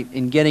frustrated at night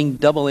in getting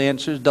double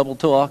answers, double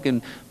talk,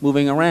 and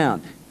moving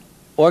around.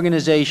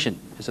 Organization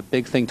is a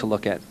big thing to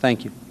look at.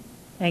 Thank you.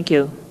 Thank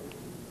you.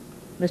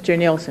 Mr.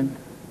 Nielsen.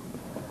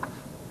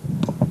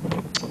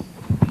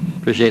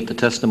 Appreciate the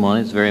testimony.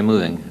 It's very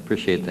moving.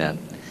 Appreciate that.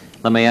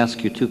 Let me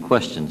ask you two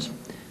questions.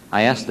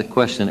 I asked the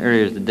question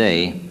earlier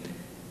today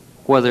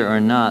whether or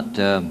not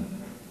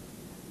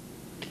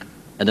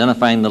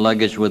identifying the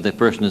luggage where the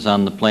person is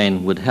on the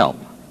plane would help.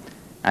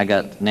 I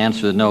got an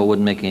answer that no, it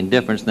wouldn't make any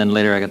difference. Then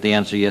later I got the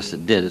answer, yes,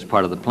 it did. It's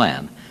part of the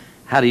plan.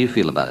 How do you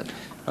feel about it?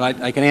 Well,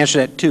 I can answer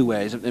that two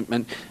ways.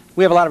 And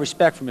we have a lot of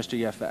respect for Mr.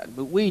 Yefat,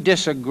 but we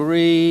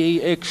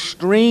disagree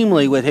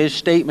extremely with his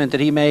statement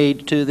that he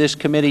made to this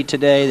committee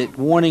today that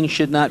warnings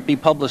should not be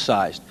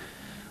publicized.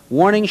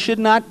 Warnings should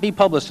not be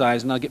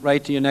publicized, and I'll get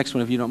right to your next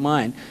one if you don't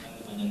mind.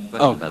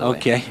 Oh,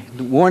 okay.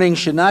 Warnings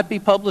should not be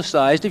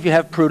publicized if you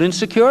have prudent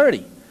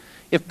security.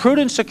 If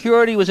prudent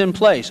security was in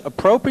place,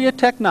 appropriate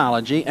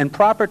technology and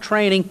proper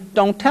training,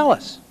 don't tell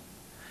us.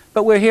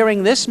 But we're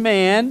hearing this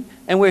man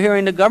and we're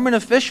hearing the government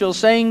officials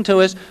saying to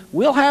us,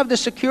 we'll have the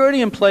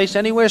security in place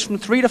anywhere from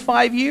 3 to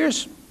 5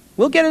 years.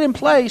 We'll get it in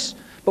place,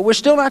 but we're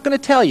still not going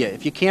to tell you.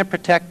 If you can't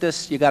protect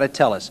us, you got to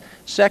tell us.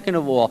 Second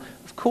of all,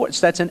 of course,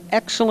 that's an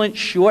excellent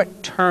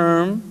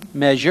short-term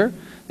measure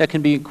that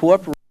can be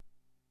incorporated.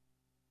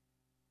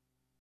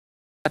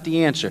 Not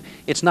the answer.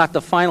 It's not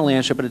the final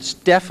answer, but it's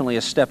definitely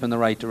a step in the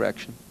right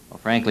direction. Well,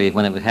 frankly,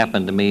 when it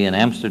happened to me in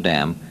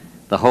Amsterdam,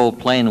 the whole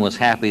plane was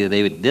happy that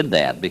they did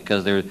that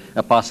because there's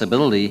a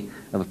possibility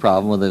of a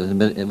problem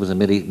with it was a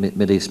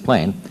Mideast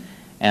plane,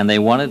 and they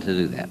wanted to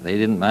do that. They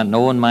didn't. No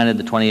one minded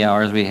the 20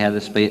 hours we had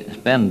to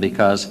spend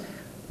because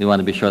we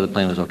wanted to be sure the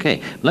plane was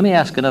okay. Let me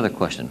ask another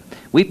question.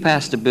 We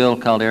passed a bill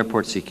called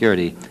Airport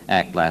Security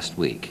Act last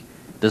week.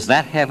 Does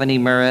that have any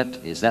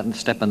merit? Is that a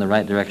step in the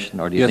right direction,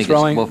 or do you think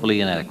it's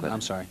woefully inadequate? I'm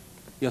sorry.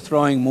 You're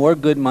throwing more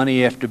good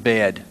money after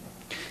bad.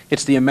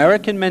 It's the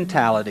American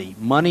mentality.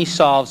 Money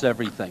solves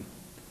everything.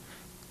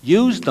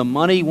 Use the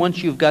money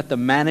once you've got the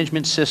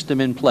management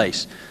system in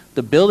place.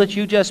 The bill that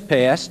you just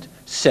passed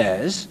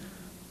says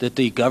that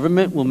the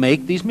government will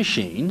make these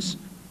machines.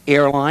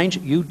 Airlines,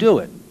 you do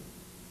it.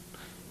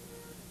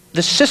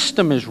 The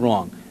system is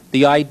wrong.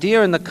 The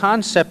idea and the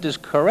concept is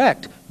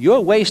correct.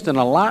 You're wasting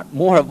a lot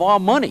more of our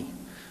money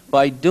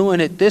by doing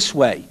it this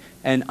way.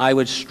 And I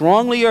would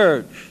strongly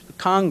urge the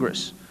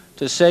Congress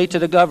to say to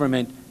the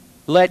government,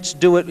 let's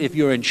do it. If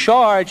you're in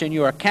charge and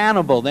you're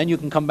accountable, then you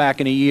can come back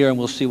in a year and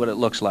we'll see what it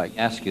looks like.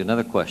 Ask you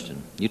another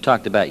question. You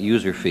talked about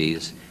user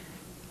fees.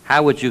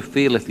 How would you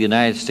feel if the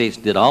United States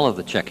did all of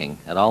the checking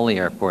at all the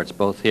airports,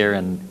 both here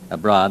and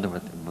abroad,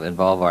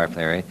 involve our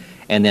ferry,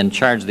 and then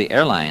charge the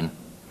airline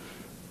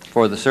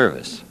for the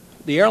service?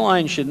 The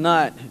airline should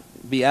not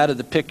be out of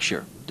the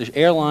picture. The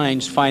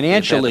airlines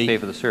financially, pay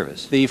for the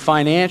service. The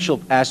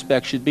financial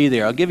aspect should be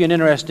there. I'll give you an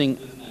interesting...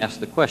 Ask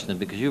the question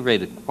because you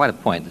raised quite a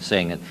point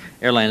saying that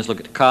airlines look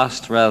at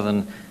costs rather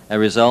than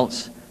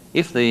results.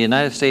 If the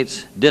United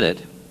States did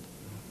it,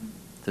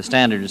 the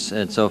standards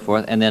and so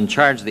forth, and then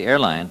charged the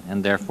airline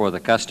and therefore the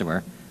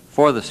customer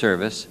for the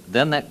service,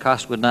 then that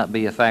cost would not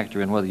be a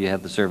factor in whether you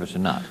have the service or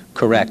not.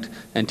 Correct.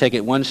 And take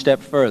it one step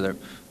further.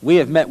 We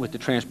have met with the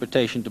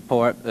Transportation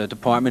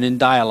Department in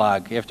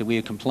dialogue after we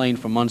had complained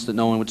for months that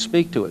no one would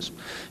speak to us.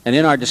 And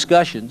in our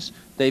discussions,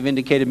 they've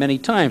indicated many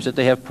times that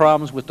they have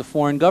problems with the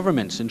foreign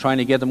governments in trying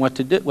to get them what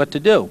to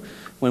do.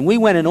 When we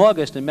went in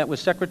August and met with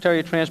Secretary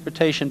of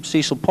Transportation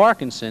Cecil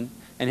Parkinson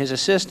and his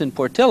assistant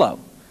Portillo,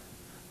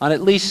 on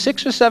at least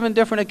 6 or 7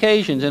 different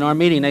occasions in our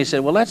meeting, they said,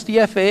 well, that's the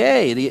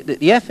FAA.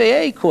 The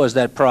FAA caused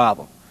that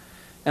problem.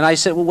 And I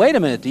said, well, wait a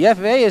minute. The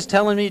FAA is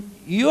telling me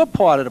you're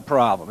part of the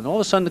problem. And all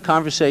of a sudden, the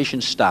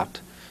conversation stopped.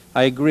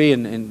 I agree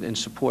and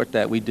support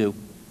that. We do.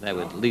 That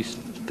would at least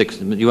fix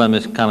it. You want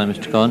to comment,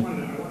 Mr. Cohen? I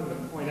wanted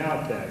to point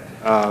out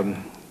that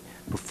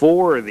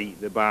before the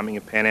bombing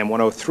of Pan Am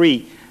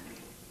 103,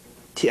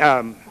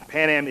 Pan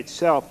Pan Am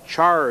itself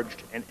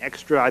charged an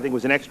extra, I think it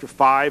was an extra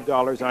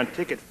 $5 on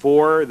ticket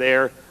for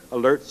their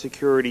alert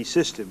security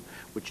system,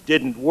 which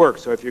didn't work.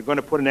 So if you're going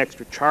to put an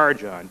extra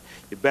charge on,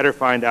 you better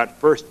find out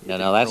first if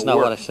No, that's not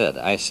what I said.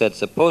 I said,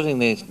 supposing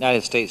the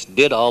United States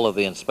did all of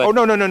the inspections.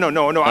 Oh,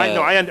 no,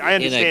 I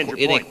understand your point.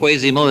 In a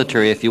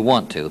quasi-military, if you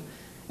want to,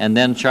 and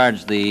then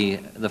charge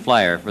the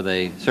flyer for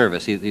the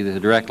service, either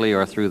directly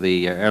or through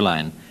the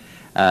airline.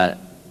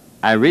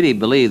 I really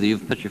believe that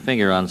you've put your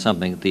finger on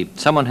something.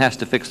 Someone has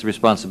to fix the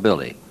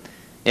responsibility.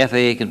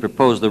 FAA can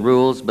propose the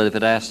rules, but if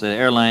it asks the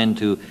airline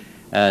to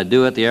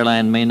do it, the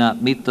airline may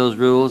not meet those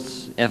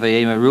rules.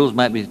 FAA rules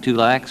might be too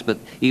lax, but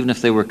even if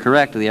they were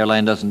correct, the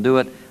airline doesn't do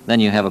it, then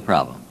you have a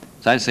problem.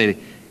 So I'd say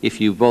if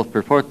you both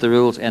purport the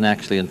rules and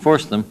actually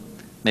enforce them,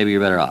 maybe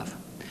you're better off.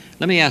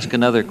 Let me ask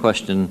another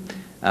question.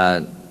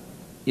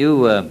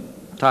 You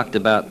talked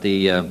about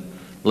the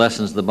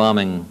lessons, the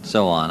bombing,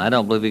 so on. I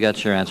don't believe you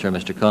got your answer,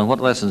 Mr. Cohen. What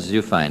lessons did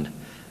you find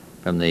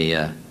from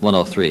the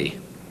 103?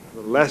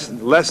 The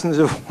lessons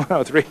of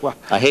 103? Well,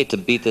 I hate to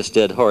beat this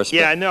dead horse.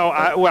 Yeah, no,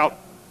 well,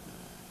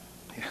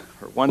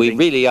 for one thing,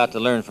 we really ought to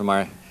learn from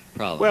our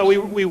problems. well, we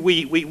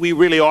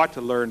really ought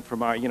to learn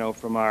from our,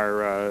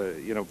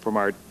 from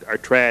our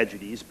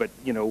tragedies, but,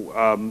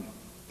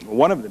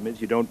 one of them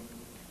is you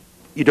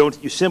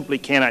simply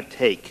cannot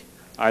take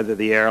either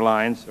the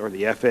airlines or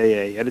the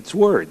FAA at its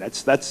word.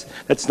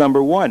 That's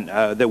number one.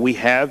 That we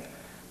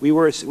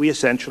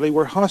essentially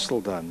were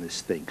hustled on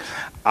this thing.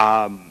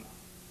 I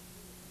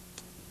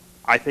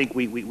think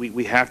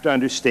we have to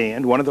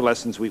understand, one of the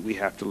lessons we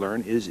have to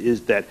learn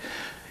is that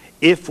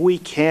if we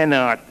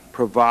cannot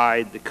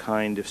provide the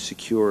kind of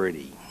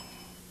security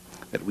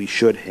that we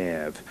should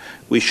have,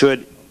 we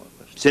should,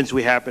 since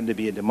we happen to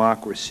be a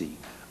democracy,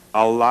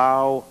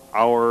 allow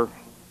our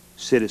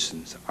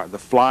citizens, the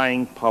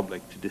flying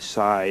public, to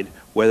decide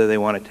whether they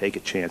want to take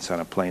a chance on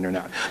a plane or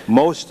not.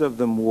 Most of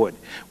them would.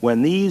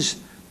 When these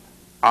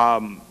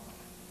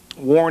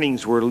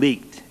warnings were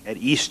leaked at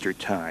Easter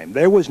time,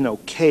 there was no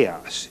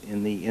chaos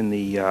in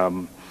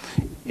the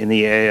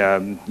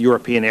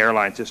European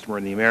airline system or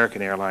in the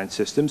American airline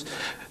systems.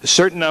 A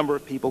certain number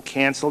of people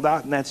canceled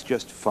out, and that's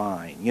just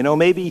fine.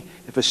 Maybe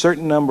if a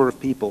certain number of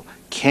people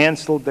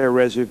canceled their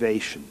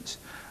reservations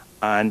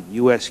on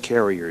U.S.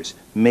 carriers,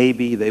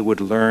 maybe they would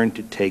learn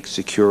to take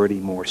security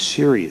more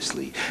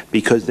seriously,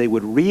 because they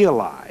would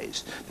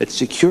realize that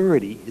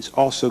security is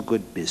also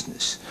good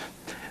business.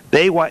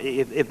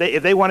 If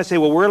they want to say,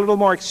 well, we're a little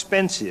more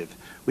expensive,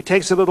 it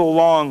takes a little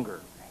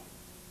longer,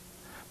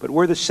 but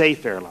we're the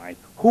safe airline,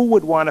 who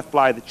would want to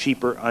fly the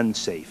cheaper,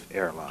 unsafe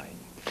airline?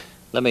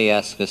 Let me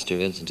ask Mr.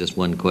 Vincent just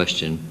one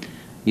question.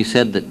 You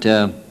said that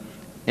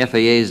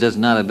FAA does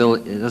not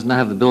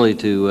have the ability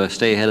to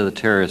stay ahead of the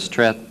terrorist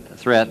threat,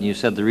 and you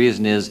said the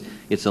reason is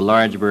it's a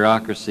large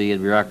bureaucracy,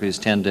 and bureaucracies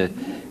tend to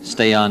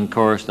stay on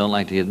course, don't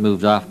like to get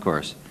moved off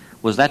course.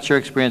 Was that your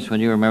experience when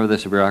you remember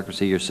this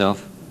bureaucracy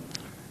yourself?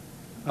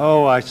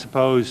 Oh, I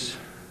suppose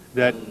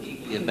that...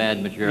 A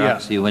bad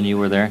bureaucracy when you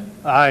were there?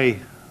 I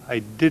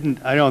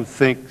don't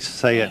think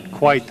say it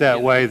quite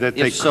that way. That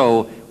if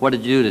so, what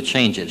did you do to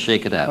change it,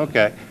 shake it out?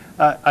 Okay.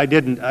 I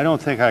don't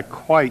think I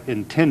quite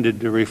intended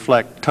to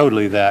reflect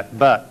totally that,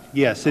 but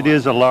yes, it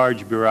is a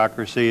large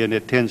bureaucracy and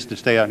it tends to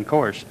stay on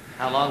course.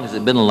 How long has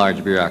it been a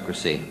large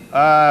bureaucracy?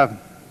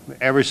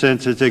 Ever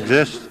since it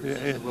exists,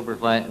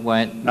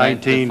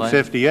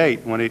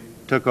 1958, when it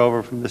took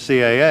over from the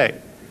CAA.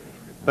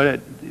 But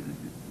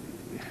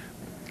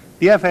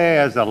the FAA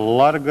has a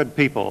lot of good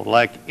people,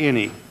 like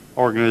any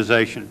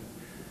organization,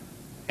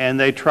 and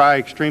they try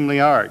extremely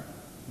hard.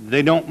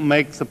 They don't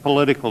make the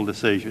political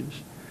decisions.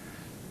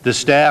 The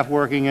staff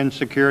working in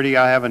security,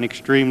 I have an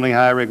extremely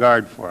high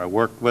regard for. I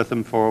worked with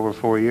them for over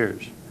 4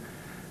 years.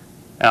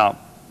 Now,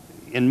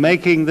 in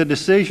making the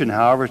decision,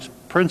 however, it's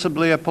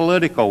principally a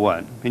political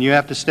one, and you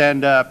have to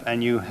stand up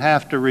and you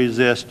have to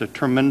resist a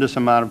tremendous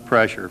amount of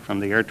pressure from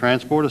the Air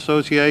Transport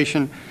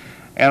Association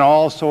and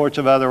all sorts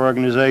of other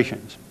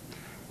organizations,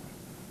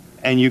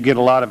 and you get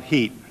a lot of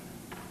heat.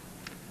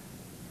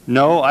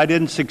 No, I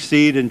didn't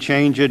succeed in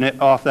changing it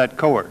off that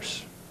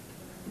course.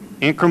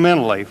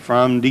 Incrementally,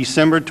 from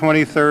December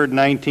 23rd,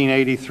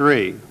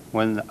 1983,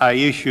 when I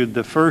issued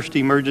the first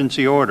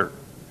emergency order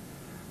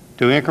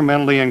to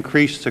incrementally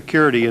increase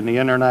security in the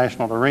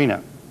international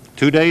arena,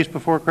 2 days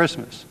before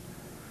Christmas,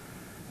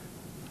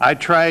 I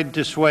tried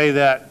to sway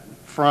that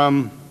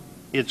from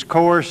its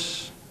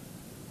course,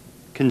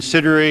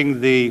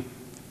 considering the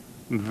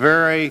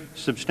very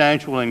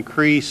substantial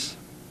increase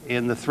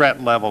in the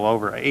threat level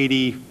over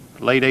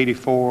late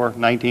 84,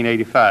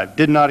 1985.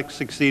 Did not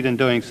succeed in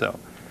doing so.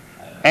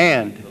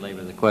 And I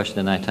belabor the question,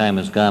 and my time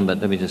is gone, but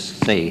let me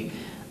just say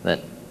that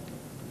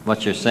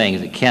what you're saying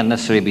is it can't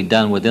necessarily be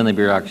done within the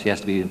bureaucracy. It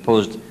has to be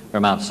imposed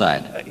from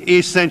outside.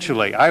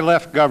 Essentially, I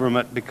left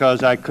government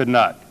because I could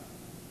not.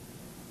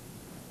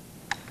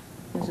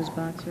 Mrs.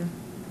 Boxer.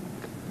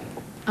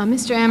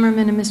 Mr.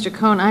 Ammerman and Mr.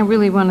 Cohn, I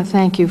really want to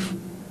thank you,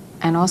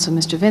 and also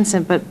Mr.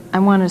 Vincent, but I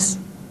want to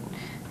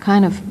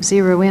kind of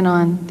zero in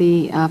on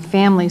the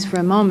families for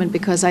a moment,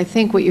 because I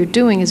think what you're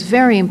doing is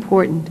very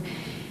important.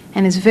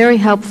 and is very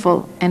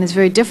helpful and is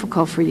very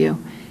difficult for you.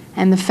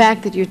 And the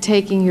fact that you're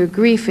taking your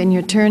grief and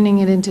you're turning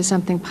it into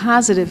something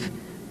positive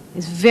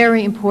is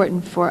very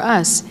important for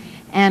us.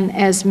 And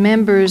as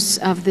members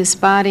of this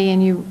body,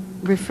 and you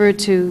refer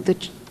to the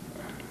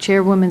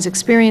chairwoman's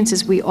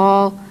experiences, we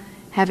all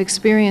have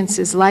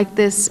experiences like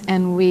this,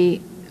 and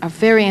we are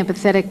very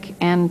empathetic,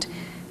 and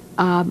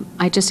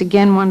I just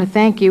again want to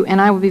thank you,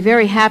 and I will be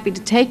very happy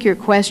to take your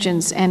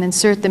questions and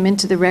insert them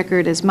into the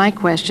record as my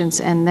questions,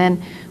 and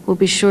then we'll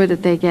be sure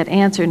that they get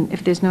answered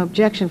if there's no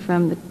objection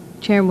from the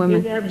chairwoman.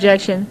 Is there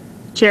objection?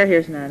 The chair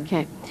hears none.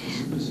 Okay.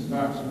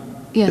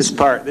 Yes.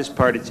 This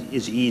part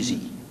is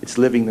easy. It's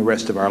living the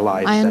rest of our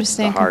lives. I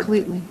understand That's the hard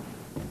completely.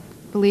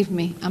 Believe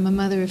me, I'm a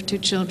mother of 2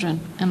 children,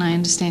 and I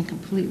understand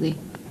completely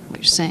what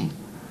you're saying.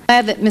 I'm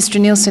glad that Mr.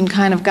 Nielsen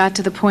kind of got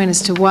to the point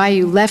as to why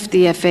you left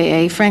the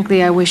FAA.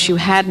 Frankly, I wish you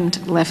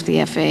hadn't left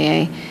the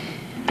FAA,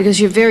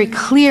 because you're very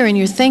clear in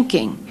your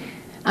thinking.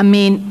 I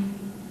mean,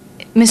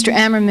 Mr.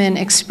 Ammerman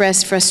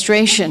expressed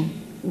frustration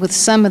with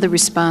some of the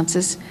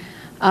responses.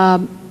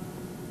 My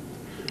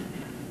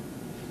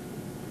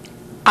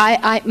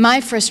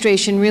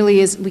frustration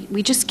really is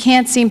we just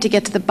can't seem to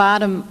get to the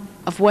bottom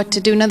of what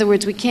to do. In other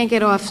words, we can't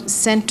get off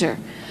center.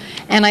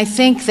 And I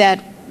think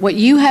that what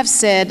you have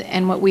said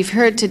and what we've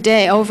heard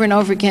today over and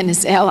over again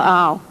is El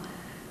Al.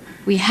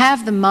 We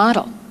have the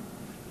model.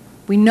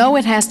 We know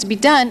it has to be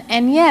done,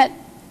 and yet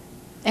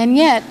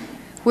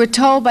we're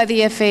told by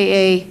the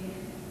FAA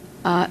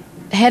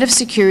head of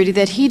security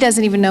that he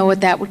doesn't even know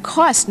what that would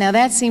cost. Now,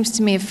 that seems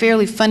to me a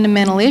fairly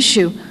fundamental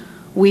issue.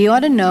 We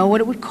ought to know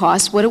what it would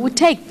cost, what it would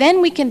take.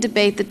 Then we can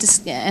debate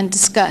and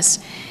discuss.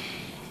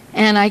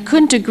 And I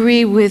couldn't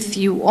agree with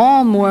you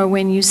all more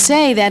when you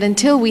say that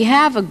until we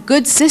have a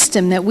good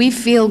system that we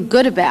feel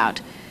good about,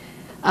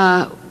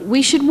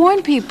 we should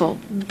warn people,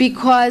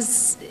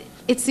 because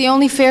it's the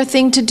only fair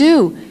thing to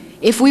do.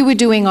 If we were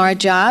doing our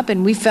job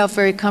and we felt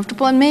very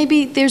comfortable, and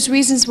maybe there's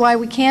reasons why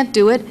we can't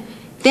do it,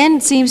 then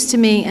it seems to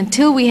me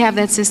until we have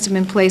that system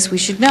in place, we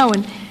should know.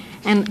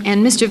 And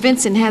Mr.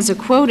 Vincent has a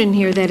quote in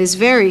here that is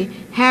very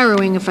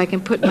harrowing, if I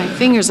can put my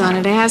fingers on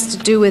it. It has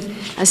to do with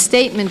a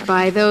statement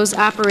by those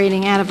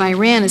operating out of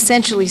Iran,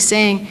 essentially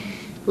saying,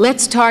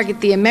 let's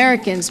target the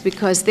Americans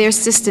because their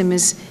system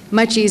is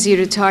much easier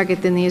to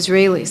target than the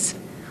Israelis.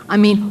 I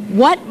mean,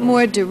 what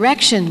more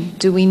direction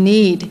do we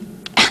need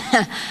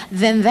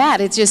than that?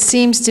 It just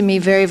seems to me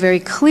very, very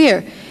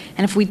clear.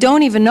 And if we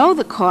don't even know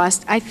the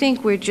cost, I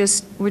think we're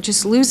just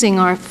losing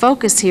our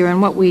focus here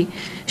on what we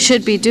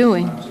should be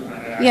doing.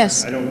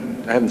 Yes. I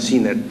haven't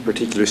seen that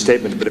particular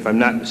statement, but if I'm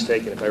not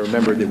mistaken, if I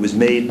remember, it was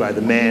made by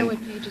the man,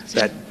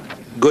 that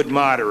good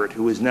moderate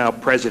who is now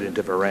president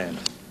of Iran,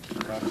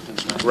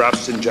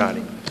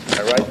 Rafsanjani. Is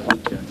that right?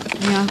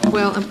 Yeah,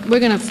 well, we're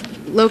going to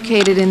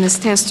locate it in this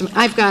testimony.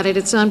 I've got it.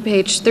 It's on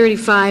page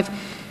 35.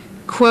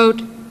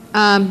 Quote,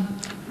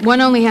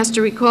 one only has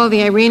to recall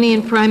the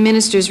Iranian Prime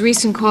Minister's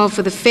recent call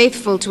for the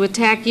faithful to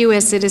attack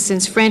U.S.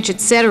 citizens, French,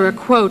 etc.,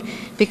 quote,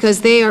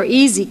 because they are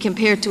easy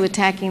compared to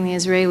attacking the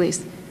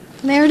Israelis.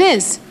 And there it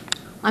is.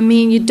 I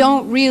mean, you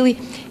don't really...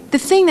 The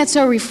thing that's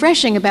so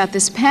refreshing about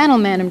this panel,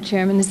 Madam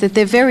Chairman, is that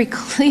they're very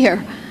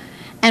clear.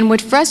 And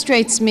what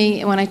frustrates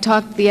me when I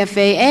talk to the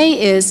FAA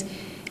is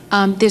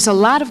there's a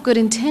lot of good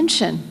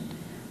intention.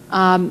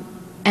 And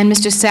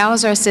Mr.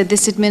 Salazar said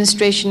this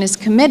administration is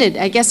committed.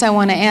 I guess I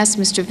want to ask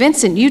Mr.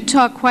 Vincent, you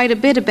talk quite a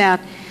bit about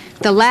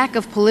the lack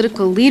of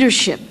political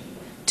leadership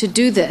to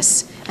do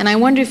this. And I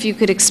wonder if you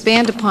could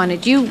expand upon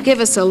it. You give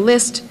us a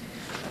list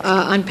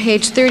on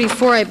page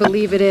 34, I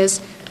believe it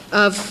is,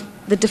 of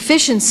the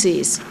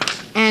deficiencies.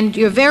 And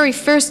your very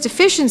first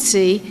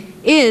deficiency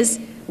is,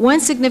 one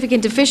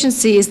significant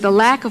deficiency is the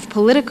lack of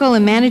political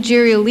and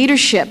managerial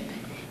leadership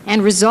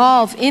and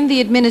resolve in the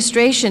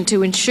administration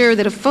to ensure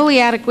that a fully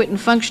adequate and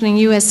functioning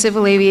U.S.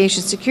 civil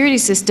aviation security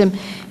system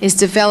is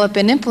developed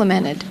and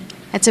implemented.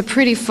 That's a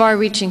pretty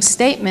far-reaching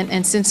statement,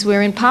 and since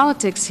we're in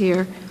politics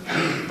here,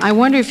 I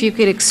wonder if you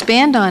could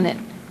expand on it.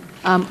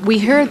 We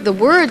heard the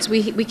words,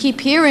 we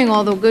keep hearing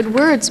all the good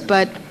words,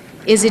 but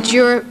is it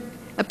your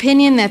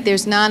opinion that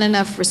there's not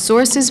enough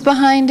resources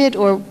behind it,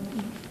 or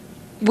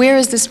where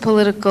is this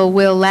political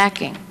will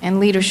lacking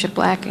and leadership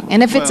lacking?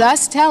 And if it's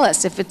us, tell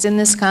us. If it's in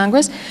this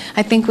Congress,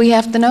 I think we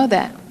have to know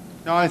that.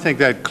 No, I think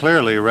that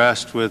clearly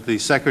rests with the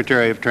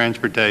Secretary of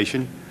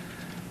Transportation,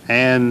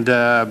 and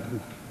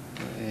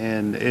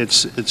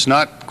it's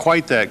not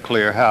quite that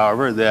clear,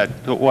 however, that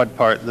what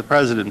part the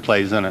President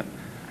plays in it.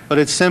 But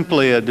it's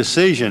simply a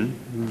decision,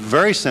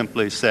 very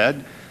simply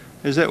said,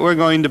 is that we're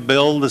going to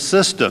build a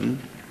system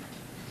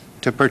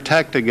to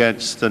protect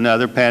against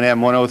another Pan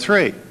Am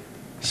 103.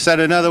 Said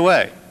another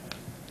way,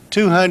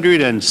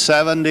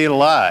 270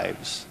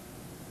 lives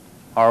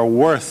are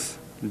worth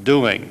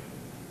doing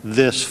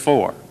this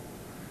for.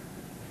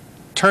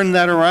 Turn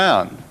that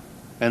around,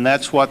 and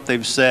that's what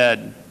they've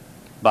said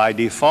by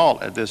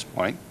default at this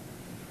point,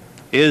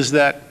 is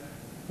that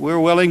we're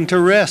willing to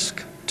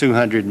risk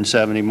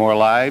 270 more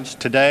lives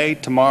today,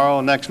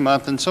 tomorrow, next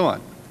month, and so on.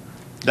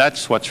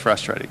 That's what's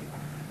frustrating.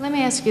 Let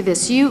me ask you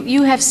this.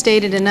 You have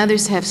stated, and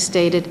others have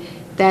stated,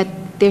 that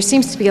there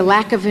seems to be a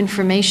lack of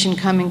information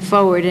coming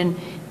forward,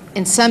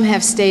 and some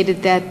have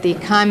stated that the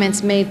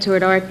comments made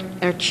toward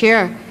our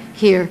chair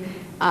here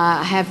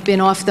have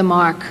been off the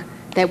mark,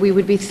 that we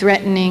would be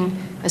threatening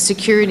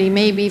security,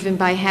 maybe even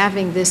by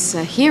having this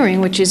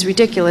hearing, which is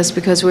ridiculous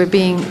because we're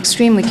being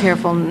extremely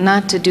careful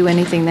not to do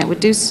anything that would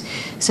do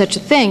such a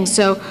thing.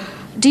 So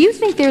do you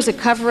think there's a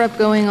cover-up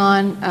going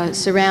on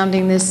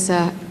surrounding this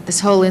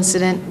whole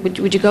incident?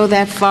 Would you go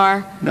that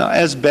far? No,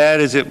 as bad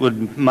as it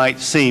might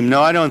seem.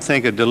 No, I don't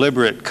think a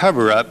deliberate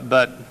cover-up,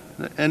 but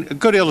a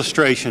good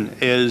illustration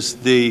is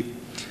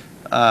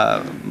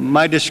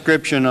my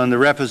description on the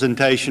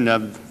representation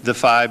of the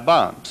 5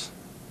 bombs.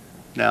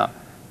 Now,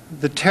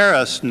 the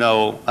terrorists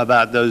know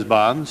about those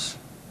bombs.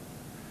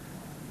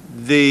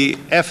 The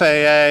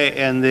FAA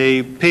and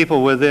the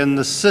people within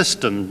the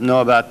system know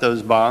about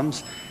those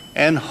bombs,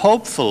 and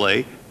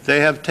hopefully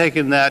they have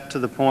taken that to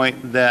the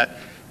point that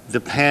the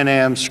Pan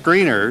Am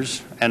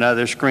screeners and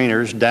other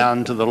screeners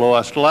down to the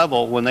lowest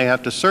level, when they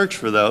have to search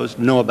for those,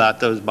 know about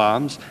those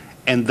bombs,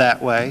 and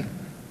that way.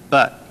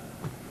 But,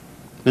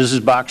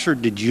 Mrs. Boxer,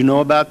 did you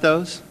know about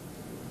those?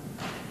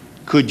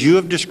 Could you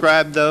have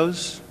described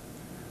those?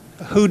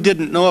 Who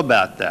didn't know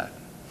about that?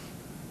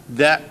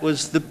 That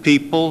was the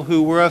people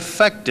who were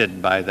affected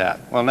by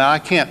that. Well, now I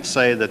can't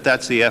say that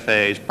that's the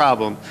FAA's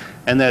problem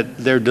and that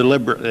they're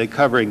deliberately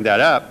covering that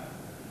up,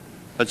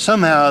 but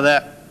somehow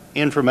that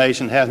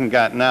information hasn't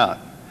gotten out.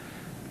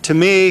 To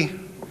me,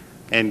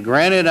 and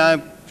granted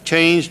I've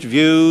changed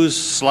views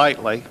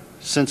slightly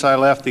since I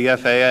left the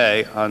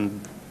FAA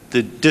on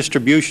the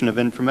distribution of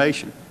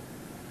information,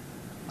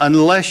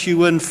 unless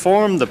you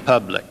inform the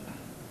public,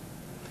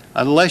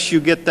 unless you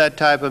get that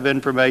type of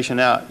information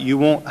out, you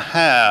won't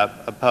have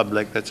a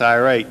public that's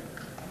irate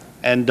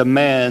and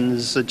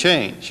demands a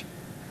change.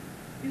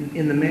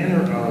 In the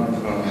manner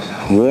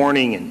of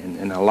warning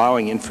and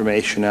allowing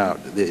information out,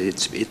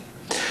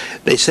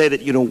 they say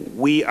that, you know,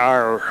 we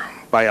are,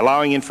 by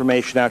allowing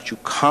information out, you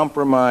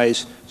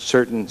compromise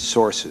certain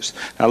sources.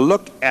 Now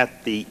look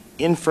at the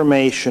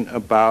information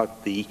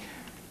about the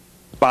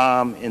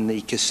bomb in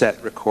the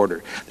cassette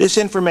recorder. This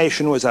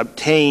information was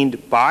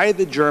obtained by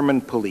the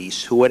German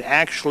police, who had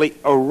actually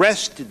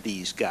arrested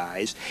these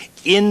guys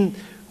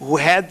who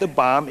had the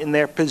bomb in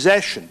their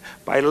possession.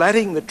 By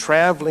letting the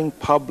traveling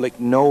public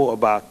know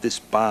about this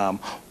bomb,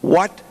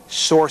 what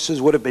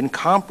sources would have been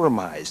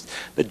compromised?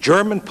 The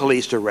German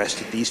police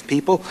arrested these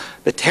people.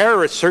 The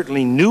terrorists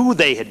certainly knew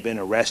they had been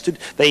arrested.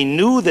 They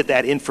knew that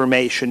that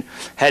information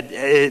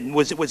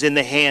was in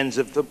the hands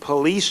of the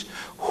police.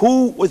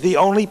 Who were the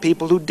only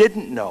people who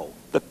didn't know?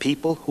 The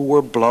people who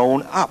were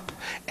blown up.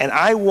 And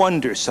I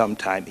wonder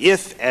sometime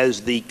if,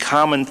 as the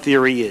common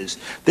theory is,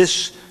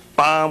 this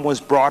bomb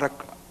was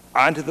brought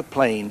onto the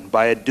plane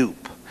by a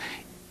dupe,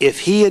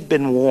 if he had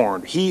been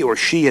warned, he or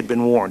she had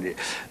been warned,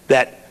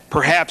 that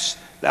perhaps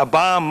a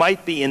bomb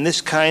might be in this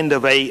kind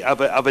of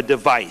a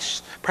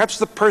device. Perhaps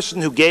the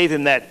person who gave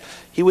him that,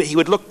 he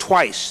would look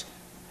twice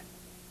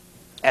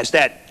as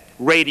that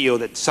radio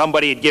that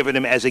somebody had given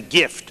him as a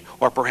gift,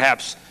 or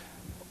perhaps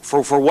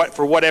for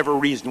whatever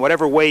reason,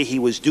 whatever way he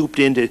was duped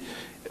into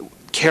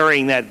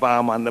carrying that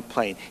bomb on the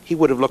plane. He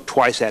would have looked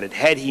twice at it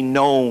had he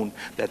known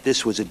that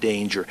this was a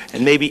danger.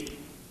 And maybe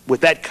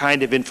with that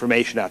kind of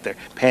information out there,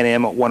 Pan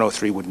Am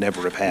 103 would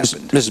never have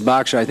happened. Mrs.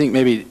 Boxer, I think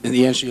maybe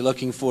the answer you're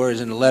looking for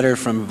is in a letter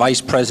from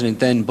Vice President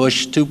then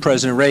Bush to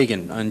President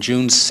Reagan on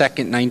June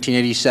 2nd,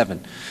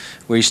 1987,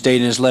 where he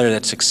stated in his letter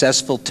that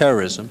successful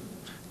terrorism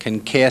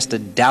can cast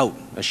a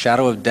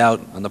shadow of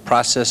doubt on the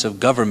process of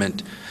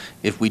government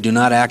if we do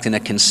not act in a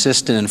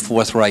consistent and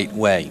forthright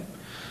way.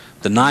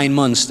 The 9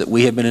 months that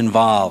we have been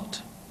involved,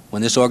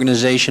 when this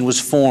organization was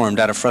formed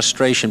out of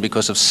frustration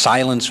because of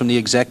silence from the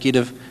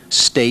executive,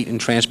 state,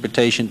 and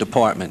transportation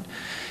department,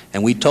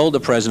 and we told the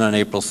President on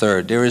April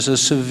 3rd, there is a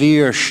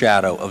severe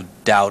shadow of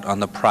doubt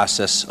on the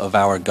process of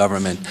our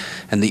government,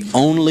 and the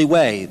only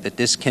way that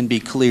this can be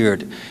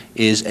cleared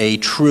is a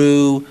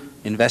true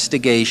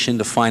investigation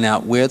to find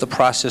out where the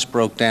process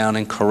broke down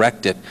and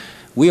correct it.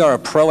 We are a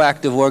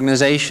proactive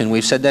organization.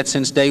 We've said that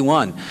since day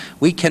one.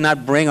 We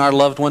cannot bring our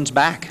loved ones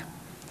back,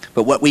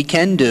 but what we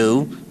can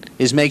do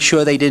is make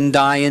sure they didn't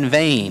die in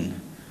vain.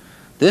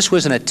 This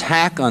was an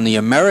attack on the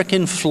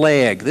American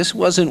flag. This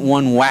wasn't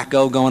one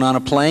wacko going on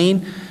a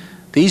plane.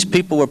 These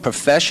people were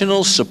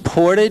professionals,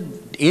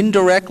 supported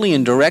indirectly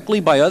and directly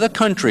by other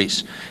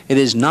countries. It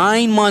is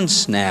 9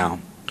 months now.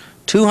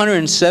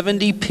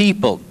 270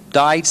 people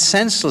died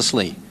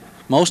senselessly,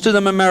 most of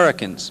them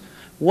Americans.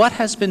 What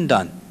has been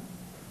done?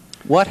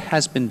 What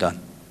has been done?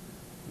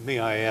 May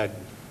I add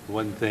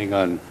one thing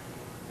on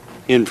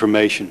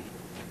information?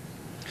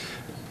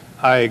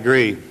 I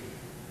agree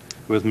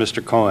with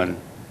Mr. Cohen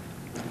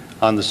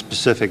on the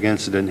specific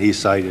incident he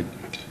cited.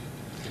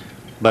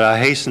 But I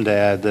hasten to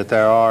add that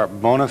there are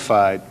bona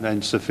fide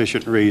and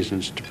sufficient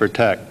reasons to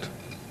protect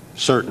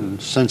certain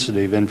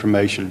sensitive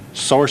information,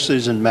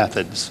 sources and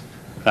methods.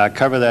 I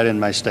cover that in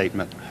my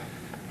statement.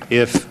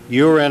 If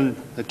you're in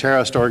a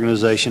terrorist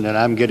organization and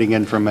I'm getting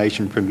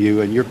information from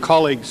you and your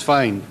colleagues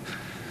find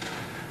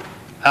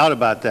out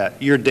about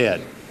that, you're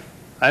dead.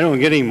 I don't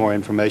get any more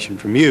information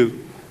from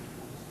you.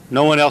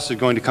 No one else is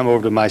going to come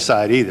over to my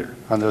side either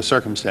on those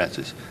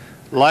circumstances.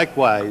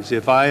 Likewise,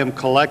 if I am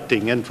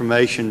collecting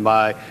information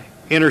by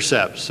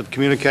intercepts of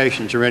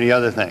communications or any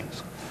other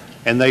things,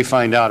 and they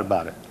find out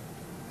about it,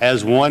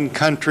 as one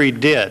country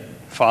did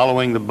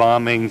following the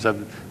bombings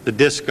of the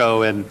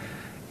disco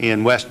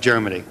in West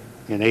Germany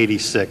in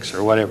 '86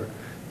 or whatever,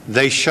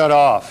 they shut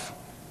off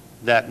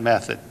that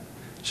method.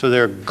 So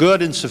there are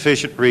good and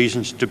sufficient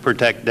reasons to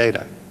protect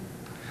data.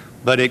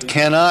 But it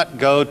cannot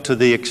go to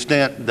the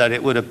extent that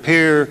it would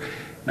appear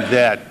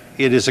that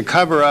it is a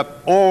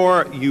cover-up,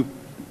 or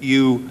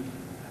you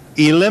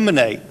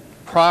eliminate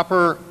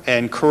proper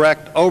and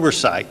correct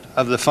oversight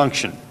of the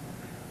function.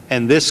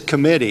 And this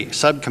committee,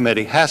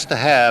 subcommittee, has to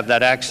have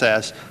that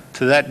access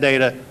to that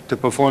data to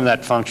perform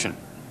that function.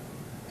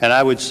 And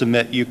I would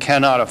submit you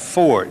cannot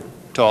afford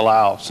to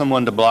allow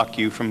someone to block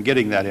you from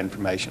getting that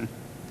information.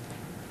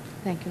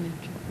 Thank you,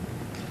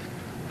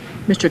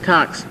 Mr. Mr.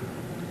 Cox.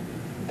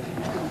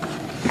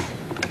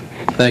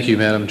 Thank you,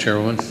 Madam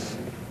Chairwoman.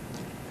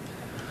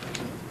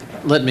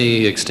 Let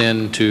me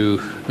extend to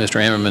Mr.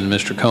 Ammerman and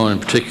Mr. Cohen in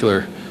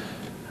particular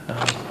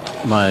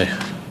my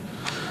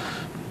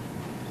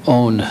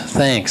own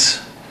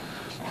thanks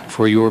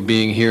for your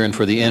being here and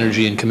for the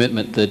energy and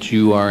commitment that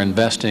you are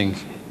investing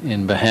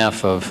in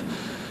behalf of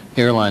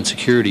airline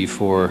security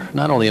for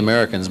not only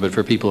Americans but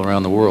for people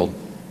around the world.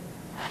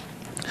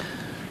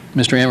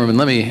 Mr. Ammerman,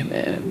 let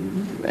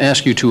me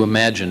ask you to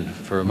imagine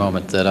for a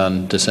moment that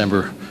on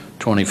December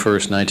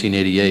 21st,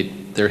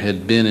 1988, there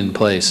had been in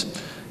place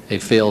a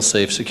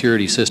fail-safe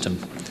security system,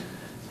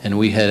 and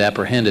we had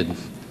apprehended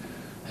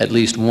at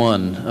least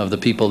one of the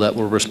people that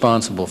were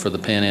responsible for the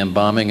Pan Am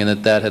bombing,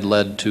 and that had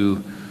led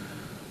to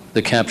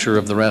the capture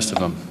of the rest of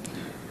them.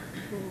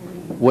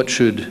 What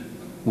should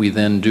we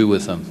then do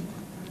with them?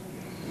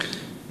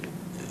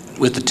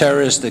 With the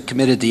terrorists that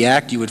committed the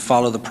act, you would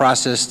follow the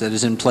process that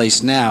is in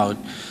place now.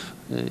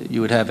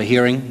 You would have a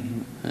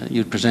hearing,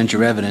 you'd present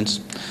your evidence,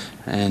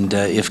 and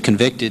if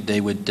convicted,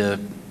 they would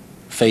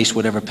face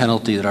whatever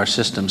penalty that our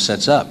system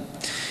sets up.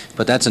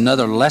 But that's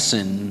another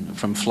lesson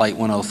from Flight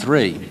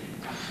 103,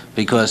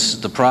 because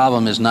the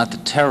problem is not the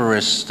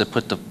terrorists that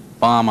put the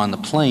bomb on the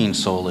plane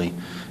solely,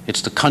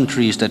 it's the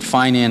countries that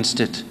financed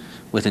it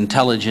with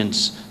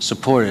intelligence,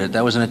 supported it.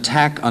 That was an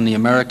attack on the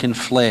American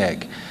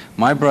flag.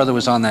 My brother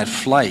was on that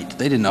flight.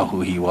 They didn't know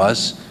who he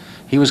was.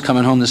 He was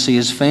coming home to see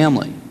his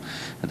family.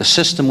 The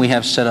system we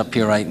have set up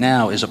here right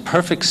now is a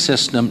perfect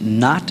system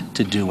not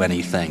to do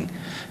anything.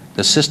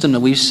 The system that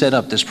we've set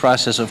up, this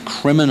process of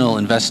criminal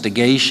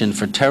investigation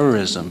for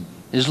terrorism,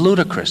 is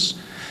ludicrous.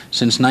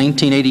 Since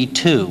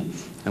 1982,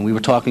 and we were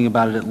talking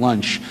about it at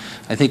lunch,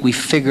 I think we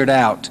figured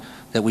out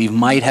that we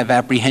might have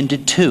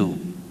apprehended 2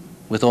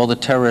 with all the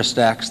terrorist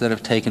acts that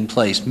have taken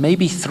place,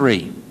 maybe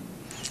 3.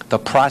 The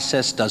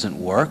process doesn't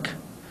work,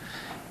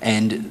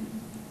 and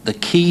the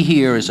key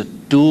here is a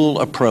dual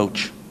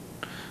approach.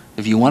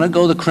 If you want to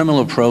go the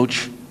criminal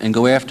approach and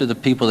go after the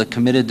people that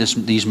committed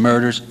these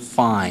murders,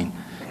 fine.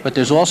 But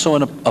there's also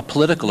a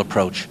political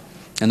approach.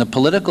 And the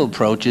political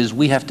approach is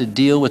we have to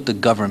deal with the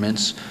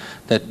governments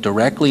that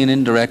directly and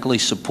indirectly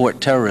support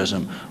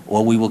terrorism,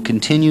 or we will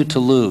continue to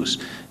lose.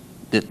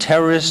 The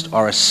terrorists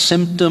are a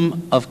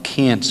symptom of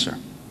cancer.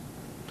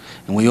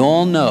 And we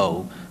all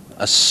know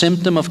a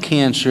symptom of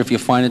cancer, if you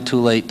find it too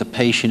late, the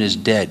patient is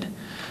dead.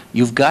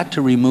 You've got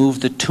to remove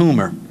the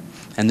tumor.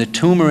 And the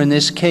tumor in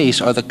this case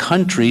are the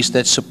countries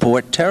that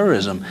support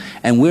terrorism.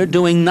 And we're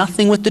doing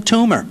nothing with the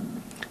tumor.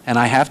 And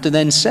I have to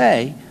then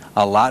say,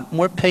 a lot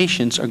more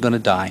patients are going to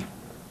die.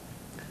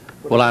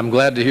 Well, I'm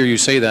glad to hear you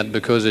say that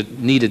because it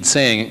needed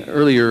saying.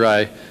 Earlier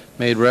I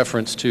made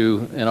reference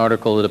to an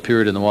article that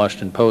appeared in the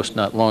Washington Post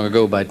not long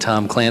ago by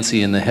Tom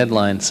Clancy, and the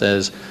headline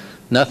says,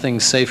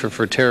 "Nothing's safer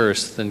for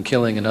terrorists than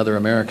killing another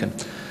American."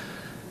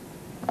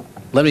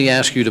 Let me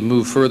ask you to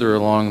move further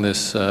along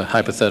this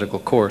hypothetical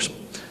course.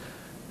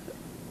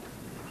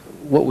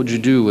 What would you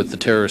do with the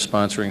terrorist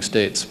sponsoring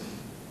states?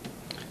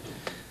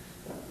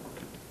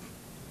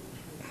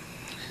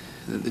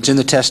 It's in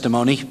the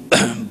testimony,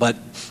 but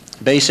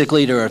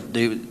basically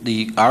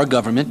our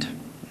government,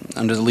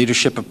 under the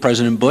leadership of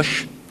President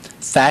Bush,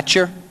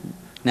 Thatcher,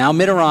 now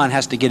Mitterrand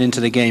has to get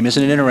into the game.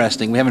 Isn't it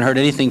interesting? We haven't heard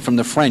anything from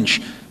the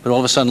French, but all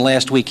of a sudden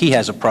last week he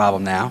has a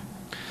problem now.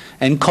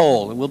 And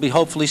Kohl, we'll be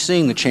hopefully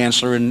seeing the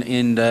Chancellor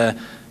in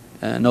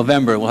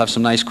November. We'll have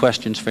some nice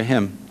questions for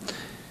him.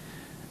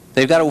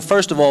 They've got to,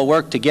 first of all,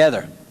 work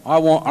together.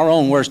 Our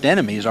own worst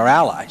enemy is our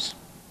allies.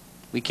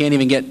 We can't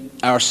even get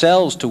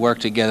ourselves to work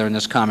together in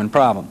this common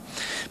problem.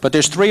 But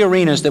there's 3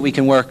 arenas that we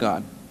can work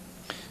on: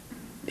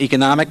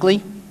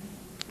 economically,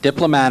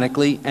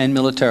 diplomatically, and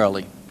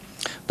militarily.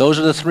 Those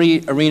are the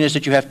 3 arenas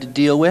that you have to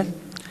deal with.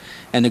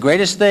 And the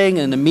greatest thing,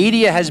 and the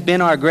media has been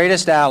our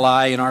greatest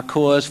ally in our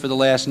cause for the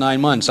last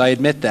 9 months. I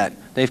admit that.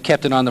 They've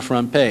kept it on the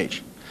front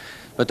page.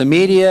 But the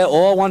media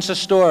all wants a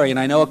story, and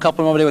I know a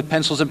couple over there with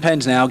pencils and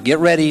pens now. Get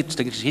ready.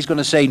 He's going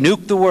to say,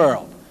 nuke the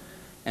world.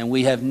 And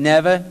we have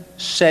never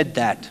said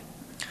that.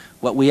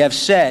 What we have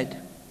said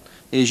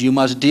is you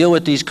must deal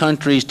with these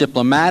countries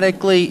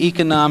diplomatically,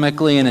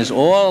 economically, and as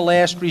all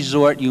last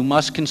resort, you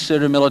must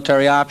consider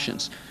military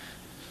options.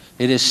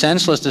 It is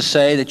senseless to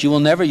say that you will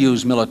never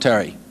use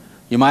military.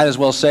 You might as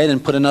well say, then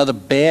put another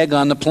bag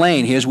on the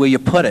plane. Here's where you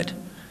put it.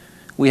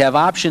 We have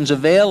options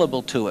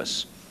available to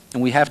us,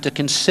 and we have to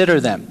consider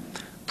them.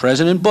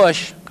 President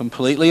Bush,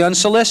 completely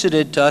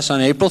unsolicited to us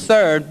on April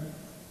 3rd,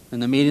 in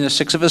the meeting, the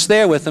 6 of us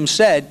there with him,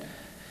 said,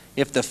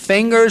 if the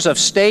fingers of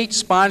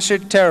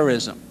state-sponsored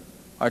terrorism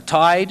are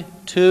tied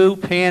to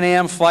Pan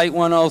Am Flight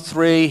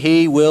 103,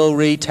 he will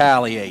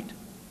retaliate.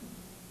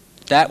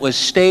 That was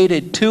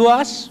stated to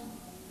us,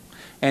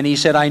 and he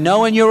said, I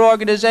know in your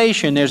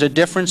organization there's a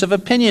difference of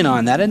opinion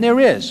on that, and there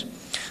is.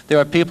 There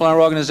are people in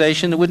our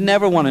organization that would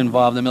never want to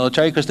involve the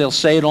military because they'll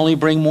say it only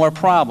bring more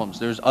problems.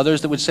 There's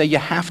others that would say you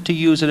have to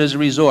use it as a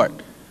resort.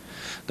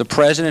 The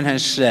President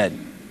has said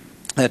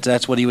that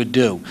that's what he would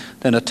do.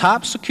 Then a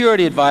top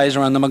security advisor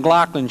on the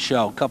McLaughlin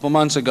show a couple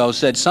months ago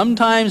said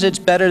sometimes it's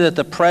better that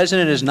the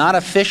President is not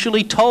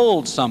officially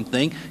told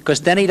something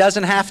because then he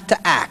doesn't have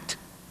to act.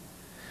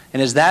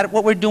 And is that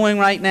what we're doing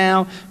right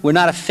now? We're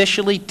not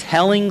officially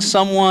telling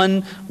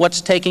someone what's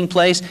taking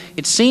place.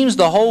 It seems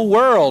the whole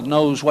world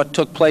knows what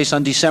took place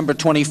on December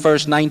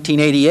 21st,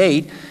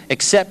 1988,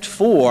 except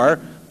for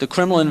the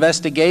criminal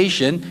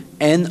investigation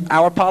and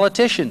our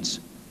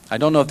politicians. I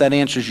don't know if that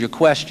answers your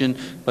question,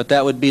 but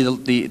that would be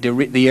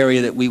the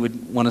area that we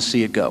would want to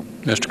see it go.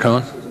 Mr.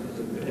 Cohen?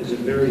 As a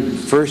very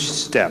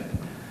first step,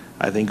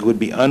 I think it would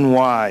be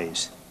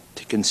unwise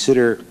to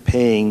consider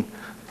paying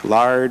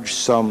large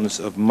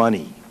sums of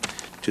money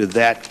to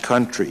that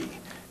country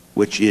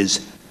which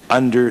is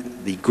under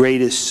the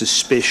greatest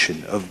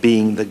suspicion of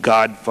being the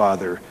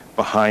godfather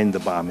behind the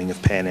bombing of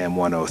Pan Am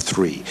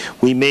 103.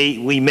 We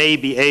may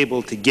be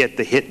able to get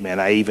the hitmen,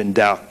 I even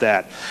doubt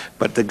that,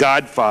 but the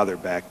godfather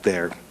back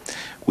there,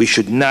 we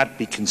should not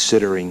be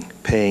considering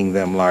paying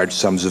them large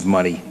sums of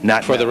money.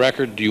 Not For now. the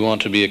record, do you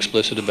want to be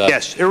explicit about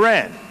Yes,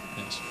 Iran.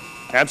 Yes.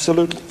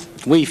 Absolutely.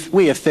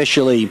 We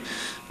officially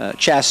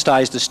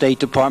chastised the State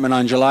Department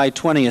on July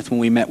 20th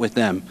when we met with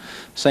them,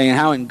 saying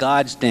how in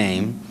God's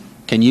name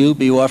can you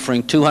be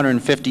offering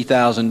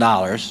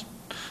 $250,000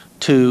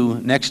 to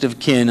next of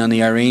kin on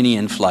the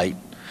Iranian flight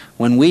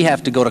when we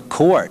have to go to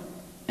court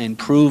and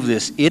prove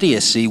this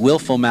idiocy,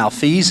 willful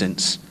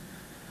malfeasance,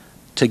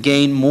 to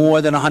gain more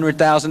than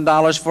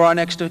 $100,000 for our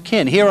next of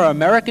kin. Here are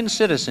American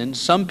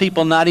citizens, some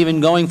people not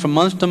even going from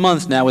month to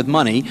month now with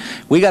money.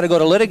 We got to go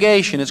to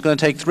litigation. It's going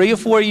to take 3 or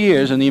 4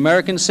 years in the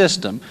American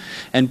system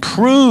and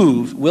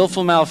prove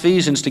willful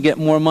malfeasance to get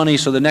more money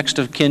so the next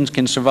of kin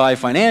can survive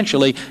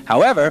financially.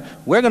 However,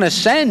 we're going to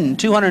send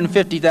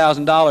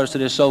 $250,000 to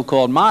this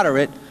so-called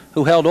moderate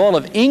who held all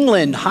of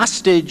England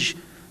hostage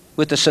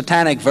with the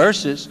satanic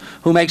verses,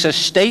 who makes a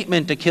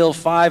statement to kill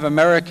 5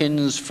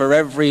 Americans for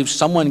every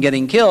someone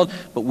getting killed,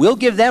 but we'll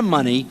give them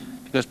money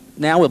because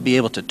now we'll be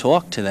able to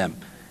talk to them.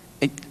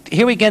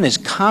 Here again is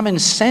common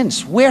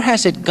sense. Where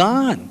has it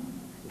gone?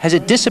 Has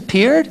it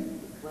disappeared?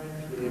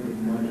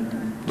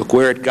 Look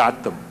where it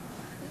got them.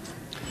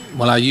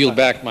 Well, I yield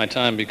back my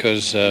time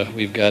because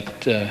we've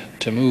got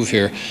to move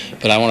here,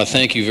 but I want to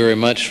thank you very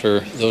much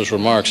for those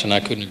remarks, and I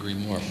couldn't agree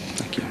more.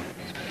 Thank you.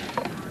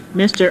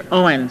 Mr.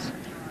 Owens.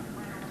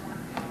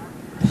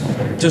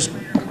 Just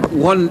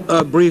one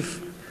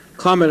brief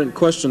comment and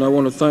question. I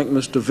want to thank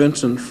Mr.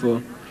 Vinson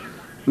for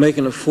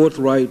making a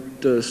forthright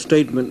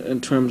statement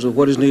in terms of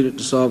what is needed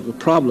to solve the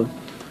problem,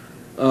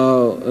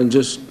 and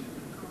just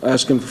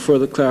ask him for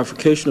further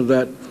clarification of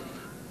that.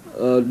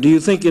 Do you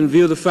think, in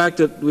view of the fact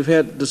that we've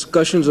had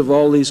discussions of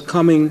all these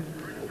coming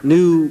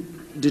new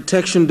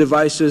detection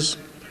devices,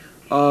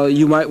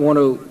 you might want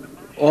to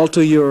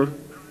alter your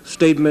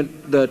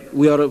statement that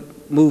we ought to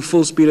move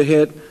full speed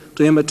ahead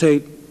to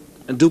imitate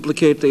and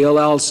duplicate the El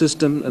Al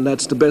system, and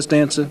that's the best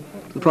answer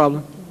to the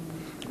problem?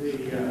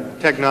 The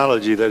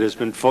technology that has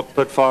been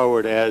put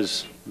forward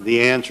as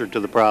the answer to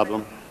the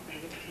problem,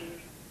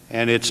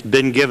 and it's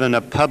been given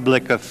a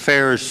public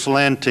affairs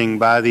slanting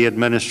by the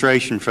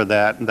administration for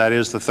that, and that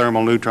is the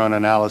thermal neutron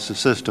analysis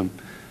system,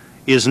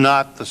 is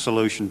not the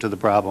solution to the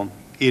problem.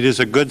 It is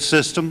a good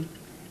system.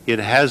 It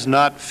has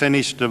not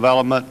finished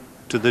development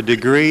to the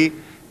degree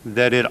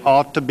that it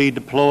ought to be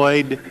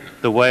deployed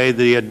the way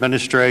the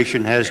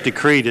administration has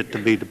decreed it to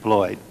be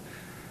deployed.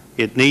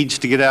 It needs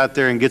to get out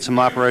there and get some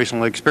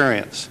operational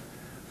experience.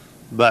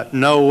 But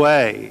no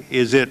way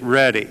is it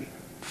ready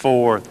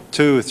for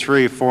 200,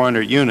 300,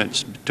 400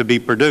 units to be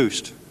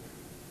produced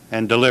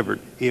and delivered.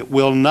 It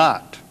will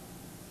not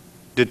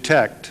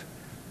detect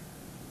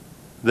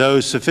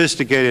those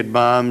sophisticated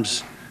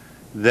bombs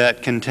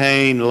that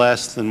contain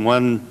less than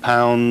 1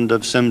 pound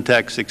of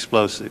Semtex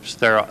explosives.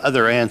 There are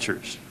other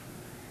answers.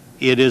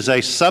 It is a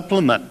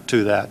supplement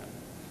to that,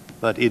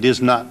 but it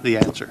is not the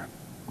answer.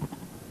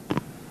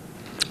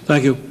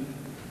 Thank you.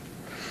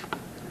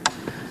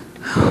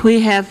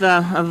 We have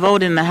a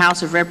vote in the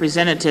House of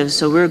Representatives,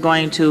 so we're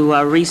going to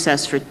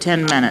recess for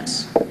 10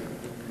 minutes.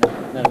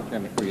 Madam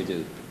Chairman, before you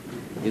do,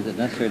 is it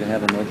necessary to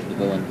have a motion to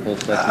go in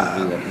closed session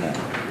to do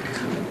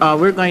that now?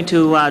 We're going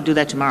to do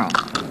that tomorrow.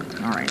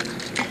 All right.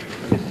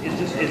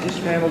 Is this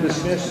panel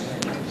dismissed?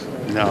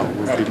 No,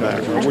 we'll be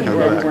back. We'll come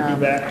We'll back.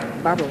 be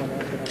back. Barbara will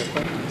answer another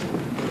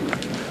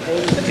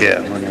question.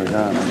 Yeah, when we're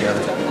done, I got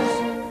it.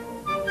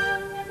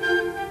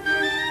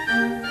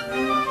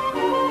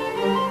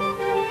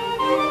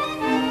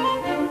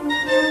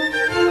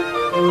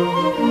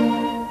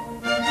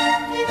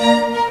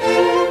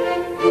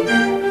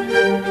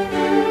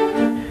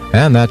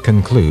 And that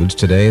concludes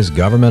today's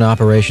Government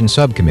Operations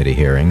Subcommittee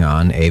hearing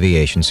on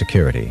aviation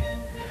security.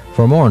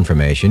 For more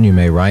information, you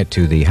may write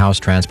to the House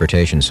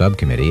Transportation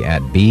Subcommittee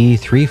at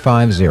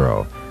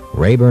B350,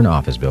 Rayburn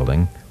Office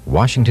Building,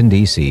 Washington,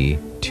 D.C.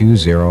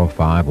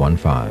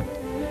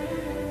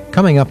 20515.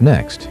 Coming up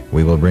next,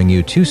 we will bring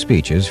you two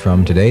speeches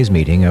from today's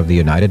meeting of the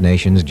United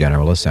Nations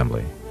General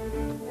Assembly.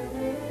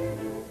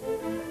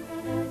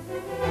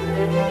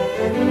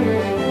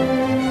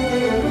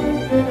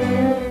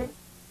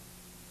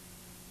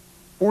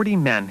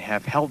 Men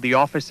have held the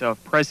office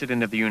of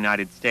President of the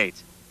United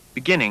States,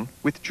 beginning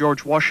with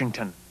George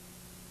Washington.